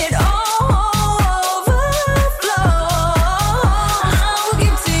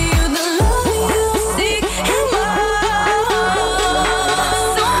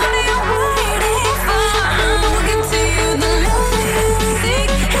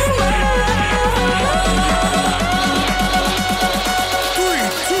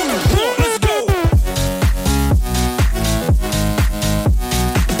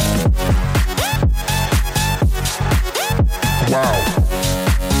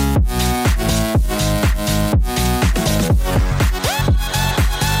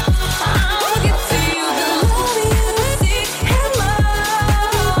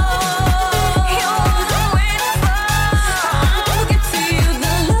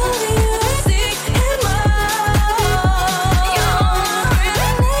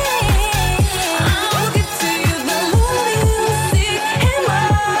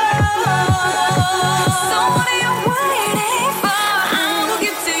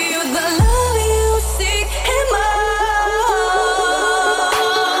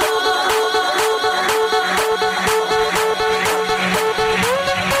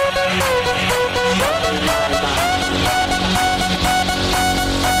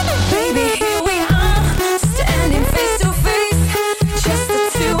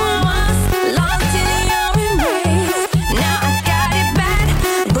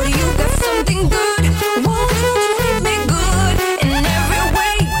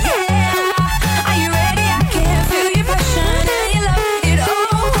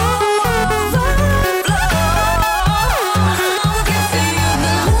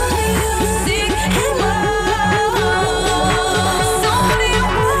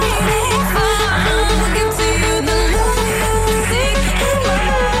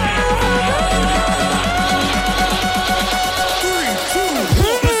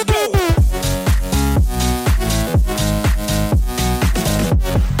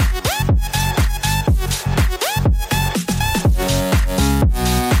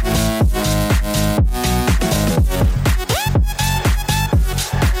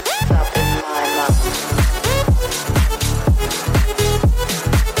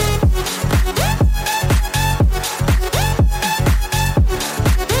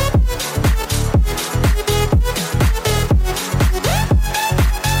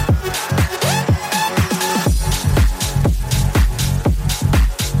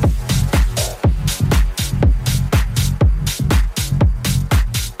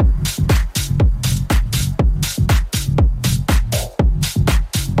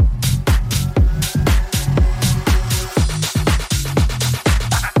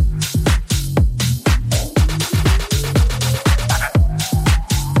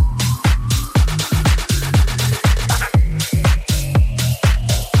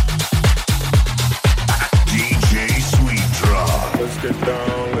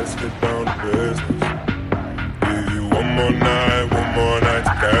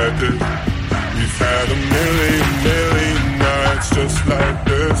had this. We've had a million nights just like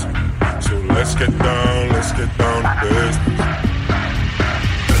this. So let's get down to business.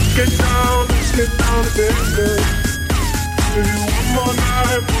 Let's get down to business. Maybe one more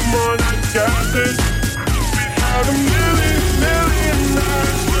night, got this. We've had a million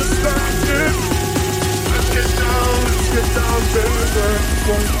nights just like this. Let's get down to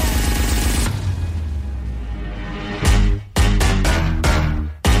business.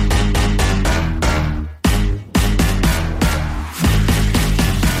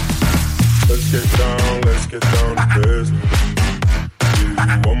 Let's get down to business. Give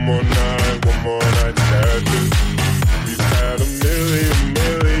you one more night, got this. We've had a million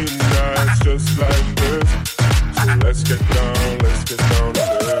nights just like this. So let's get down to business.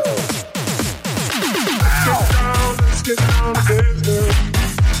 Let's get down to business.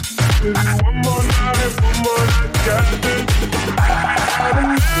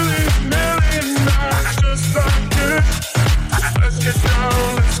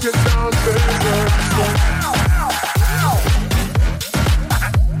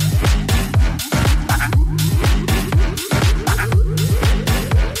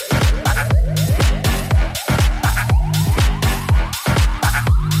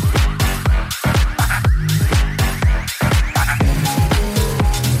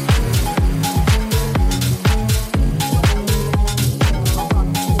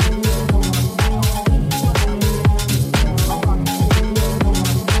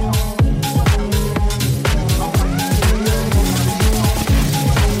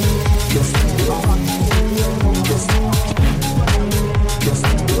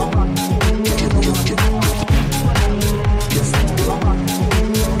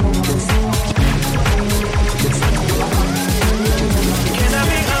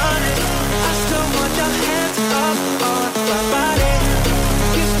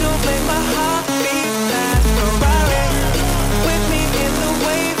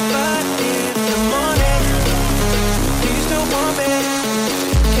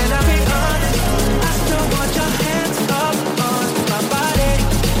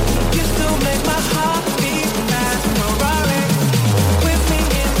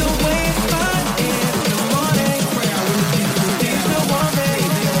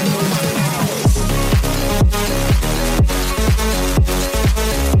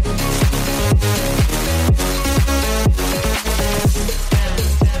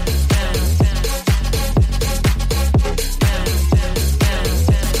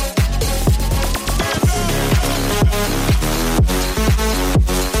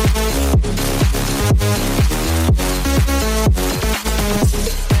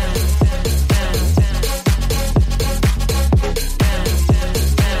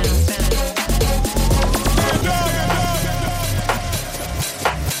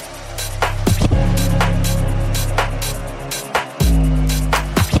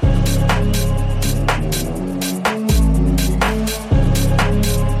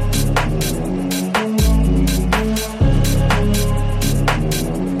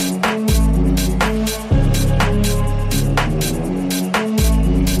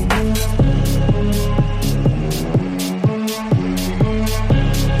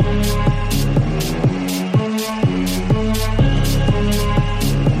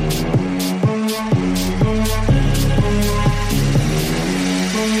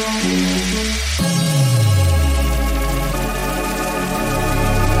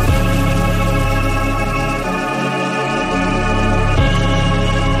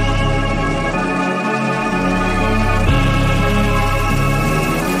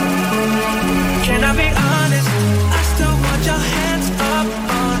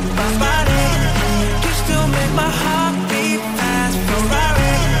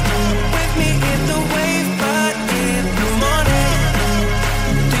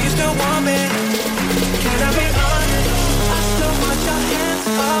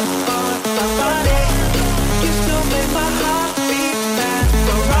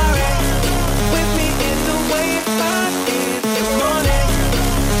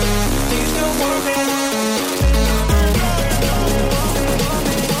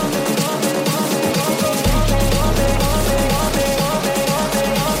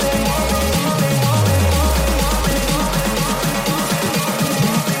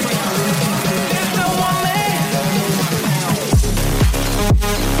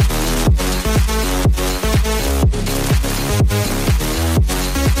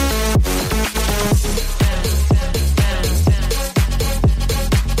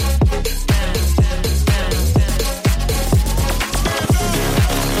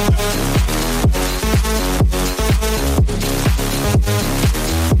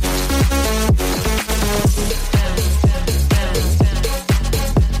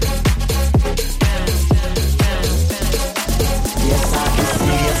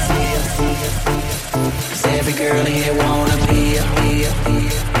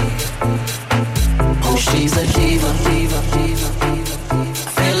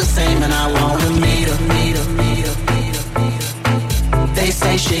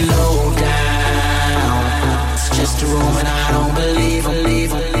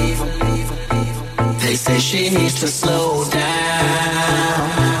 she needs to slow down.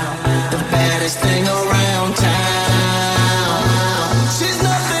 The baddest thing around town. She's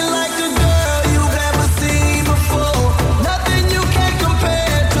nothing like a girl you've ever seen before. Nothing you can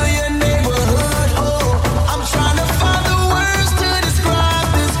compare to your neighborhood. Oh, I'm trying to find the words to describe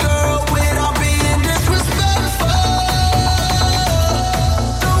this girl without being disrespectful.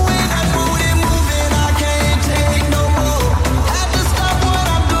 The way that booty moving, I can't take no more. Have to stop what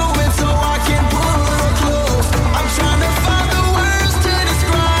I'm doing so I can pull her close. I'm trying to find the words to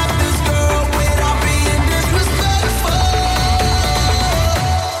describe this girl without being disrespectful.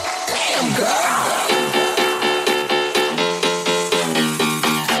 Damn girl.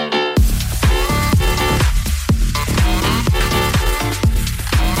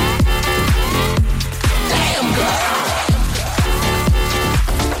 Damn girl.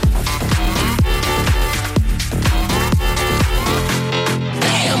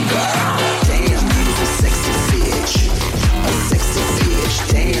 Damn girl. Damn, you's a sexy bitch. A sexy bitch.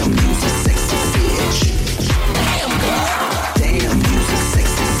 Damn, you's a sexy bitch. Damn girl. Damn, you's a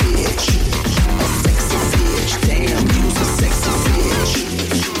sexy bitch. A sexy bitch. Damn, you's a sexy bitch.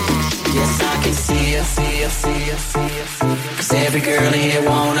 Yes, I can see her, see her, see her, see her. 'Cause every girl here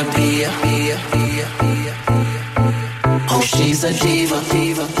wanna be a. Oh, she's a diva,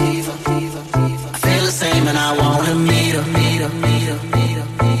 diva, diva, diva, diva. I feel the same and I wanna meet her, meet her, meet her, meet her,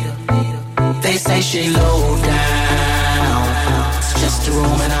 meet her, meet her. They say she low down. It's just a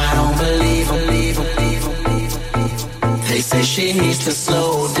room and I don't believe her, believe her, believe her, believe her, believe her. They say she needs to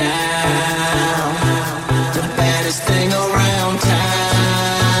slow down. The baddest thing around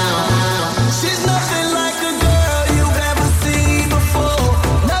town. She's nothing like a girl you've ever seen before.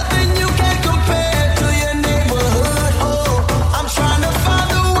 Nothing you can compare to your neighborhood. Oh, I'm trying to find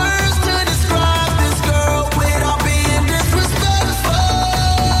the words to describe this girl without being disrespectful.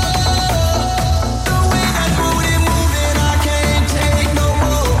 The way that booty moving, I can't take no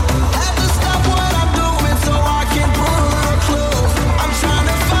more. Have to stop what I'm doing so I can pull her close. I'm trying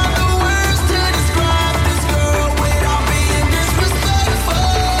to find the words to describe this girl without being disrespectful.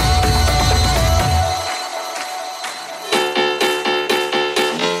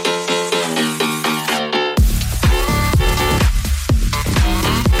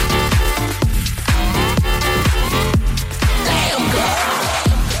 Damn girl.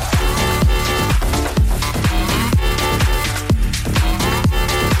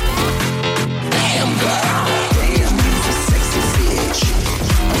 Damn girl. Damn, you's a sexy bitch.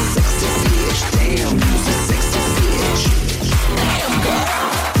 A sexy bitch. Damn, you's a sexy bitch. Damn girl.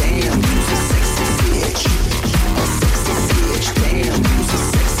 Damn, you's a sexy bitch. A sexy bitch. Damn, you's a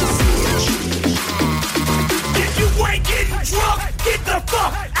sexy bitch. If you ain't getting drunk, get the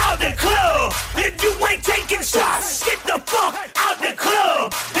fuck out the club. If you ain't taking shots, get the fuck out the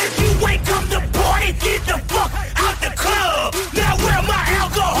club. If you ain't come to party, get the fuck out the club. Now where my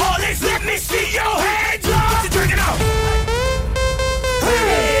alcoholics? Let me see your hands up. What you drinking on?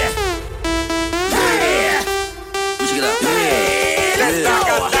 Hey, hey, What you get up? hey, let's go.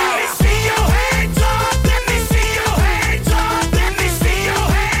 Let me see your hands up. Let me see your hands up. Let me see your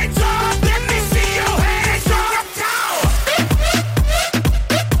hands up. Let me see your hands up.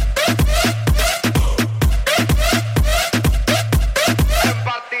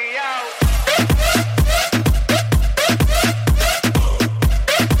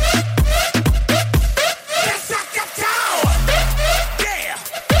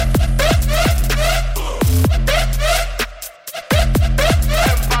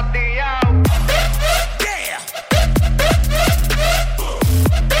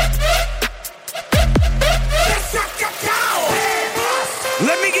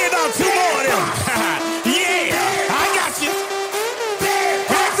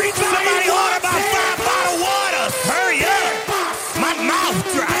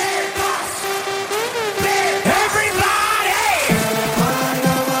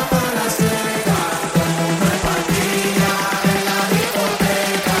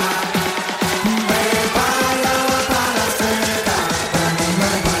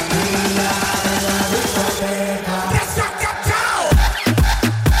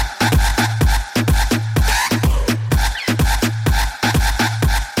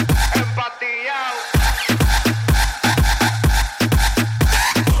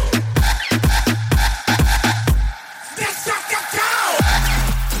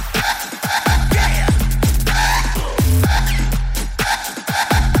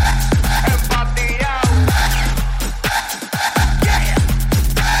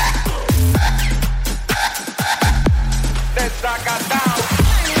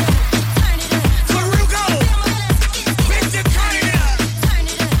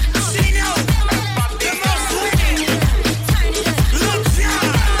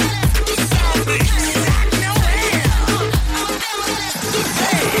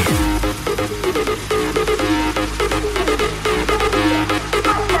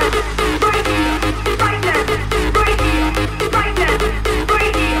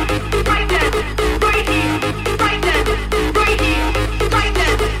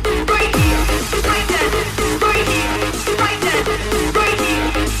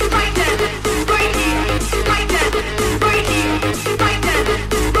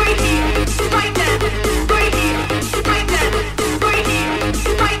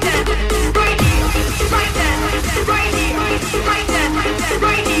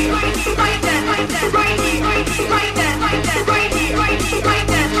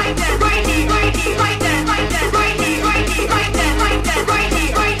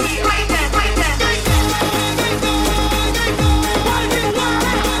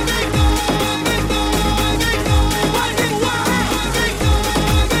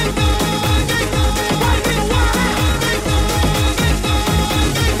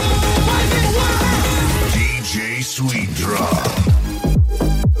 Sweet Drop.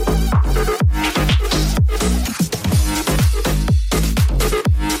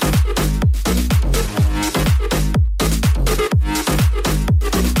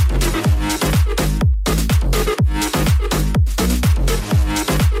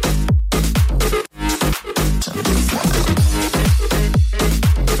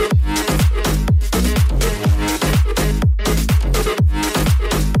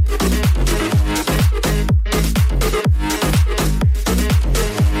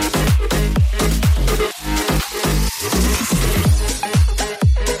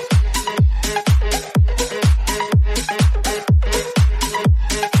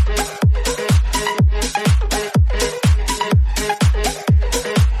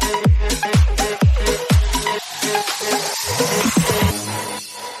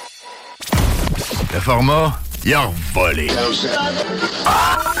 Format, il a volé.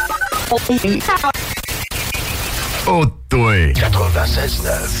 Oh, toi.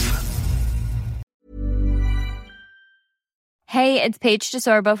 96.9. Hey, it's Paige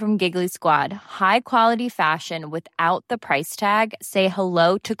DeSorbo from Giggly Squad. High quality fashion without the price tag. Say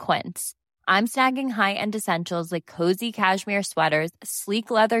hello to Quince. I'm snagging high-end essentials like cozy cashmere sweaters,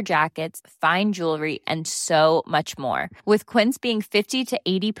 sleek leather jackets, fine jewelry, and so much more. With Quince being 50 to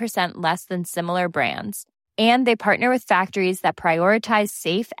 80% less than similar brands. And they partner with factories that prioritize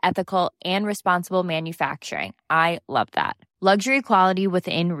safe, ethical, and responsible manufacturing. I love that. Luxury quality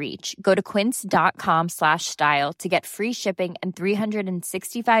within reach. Go to quince.com/style to get free shipping and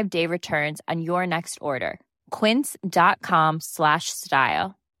 365-day returns on your next order.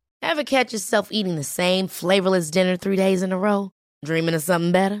 Quince.com/style. Ever catch yourself eating the same flavorless dinner 3 days in a row? Dreaming of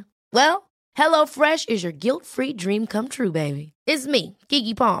something better? Well, HelloFresh is your guilt-free dream come true, baby. It's me,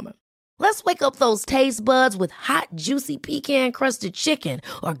 Keke Palmer. Let's wake up those taste buds with hot, juicy pecan-crusted chicken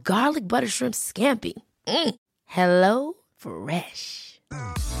or garlic butter shrimp scampi. HelloFresh.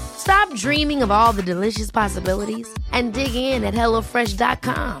 Stop dreaming of all the delicious possibilities and dig in at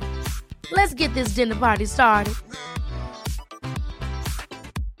HelloFresh.com. Let's get this dinner party started.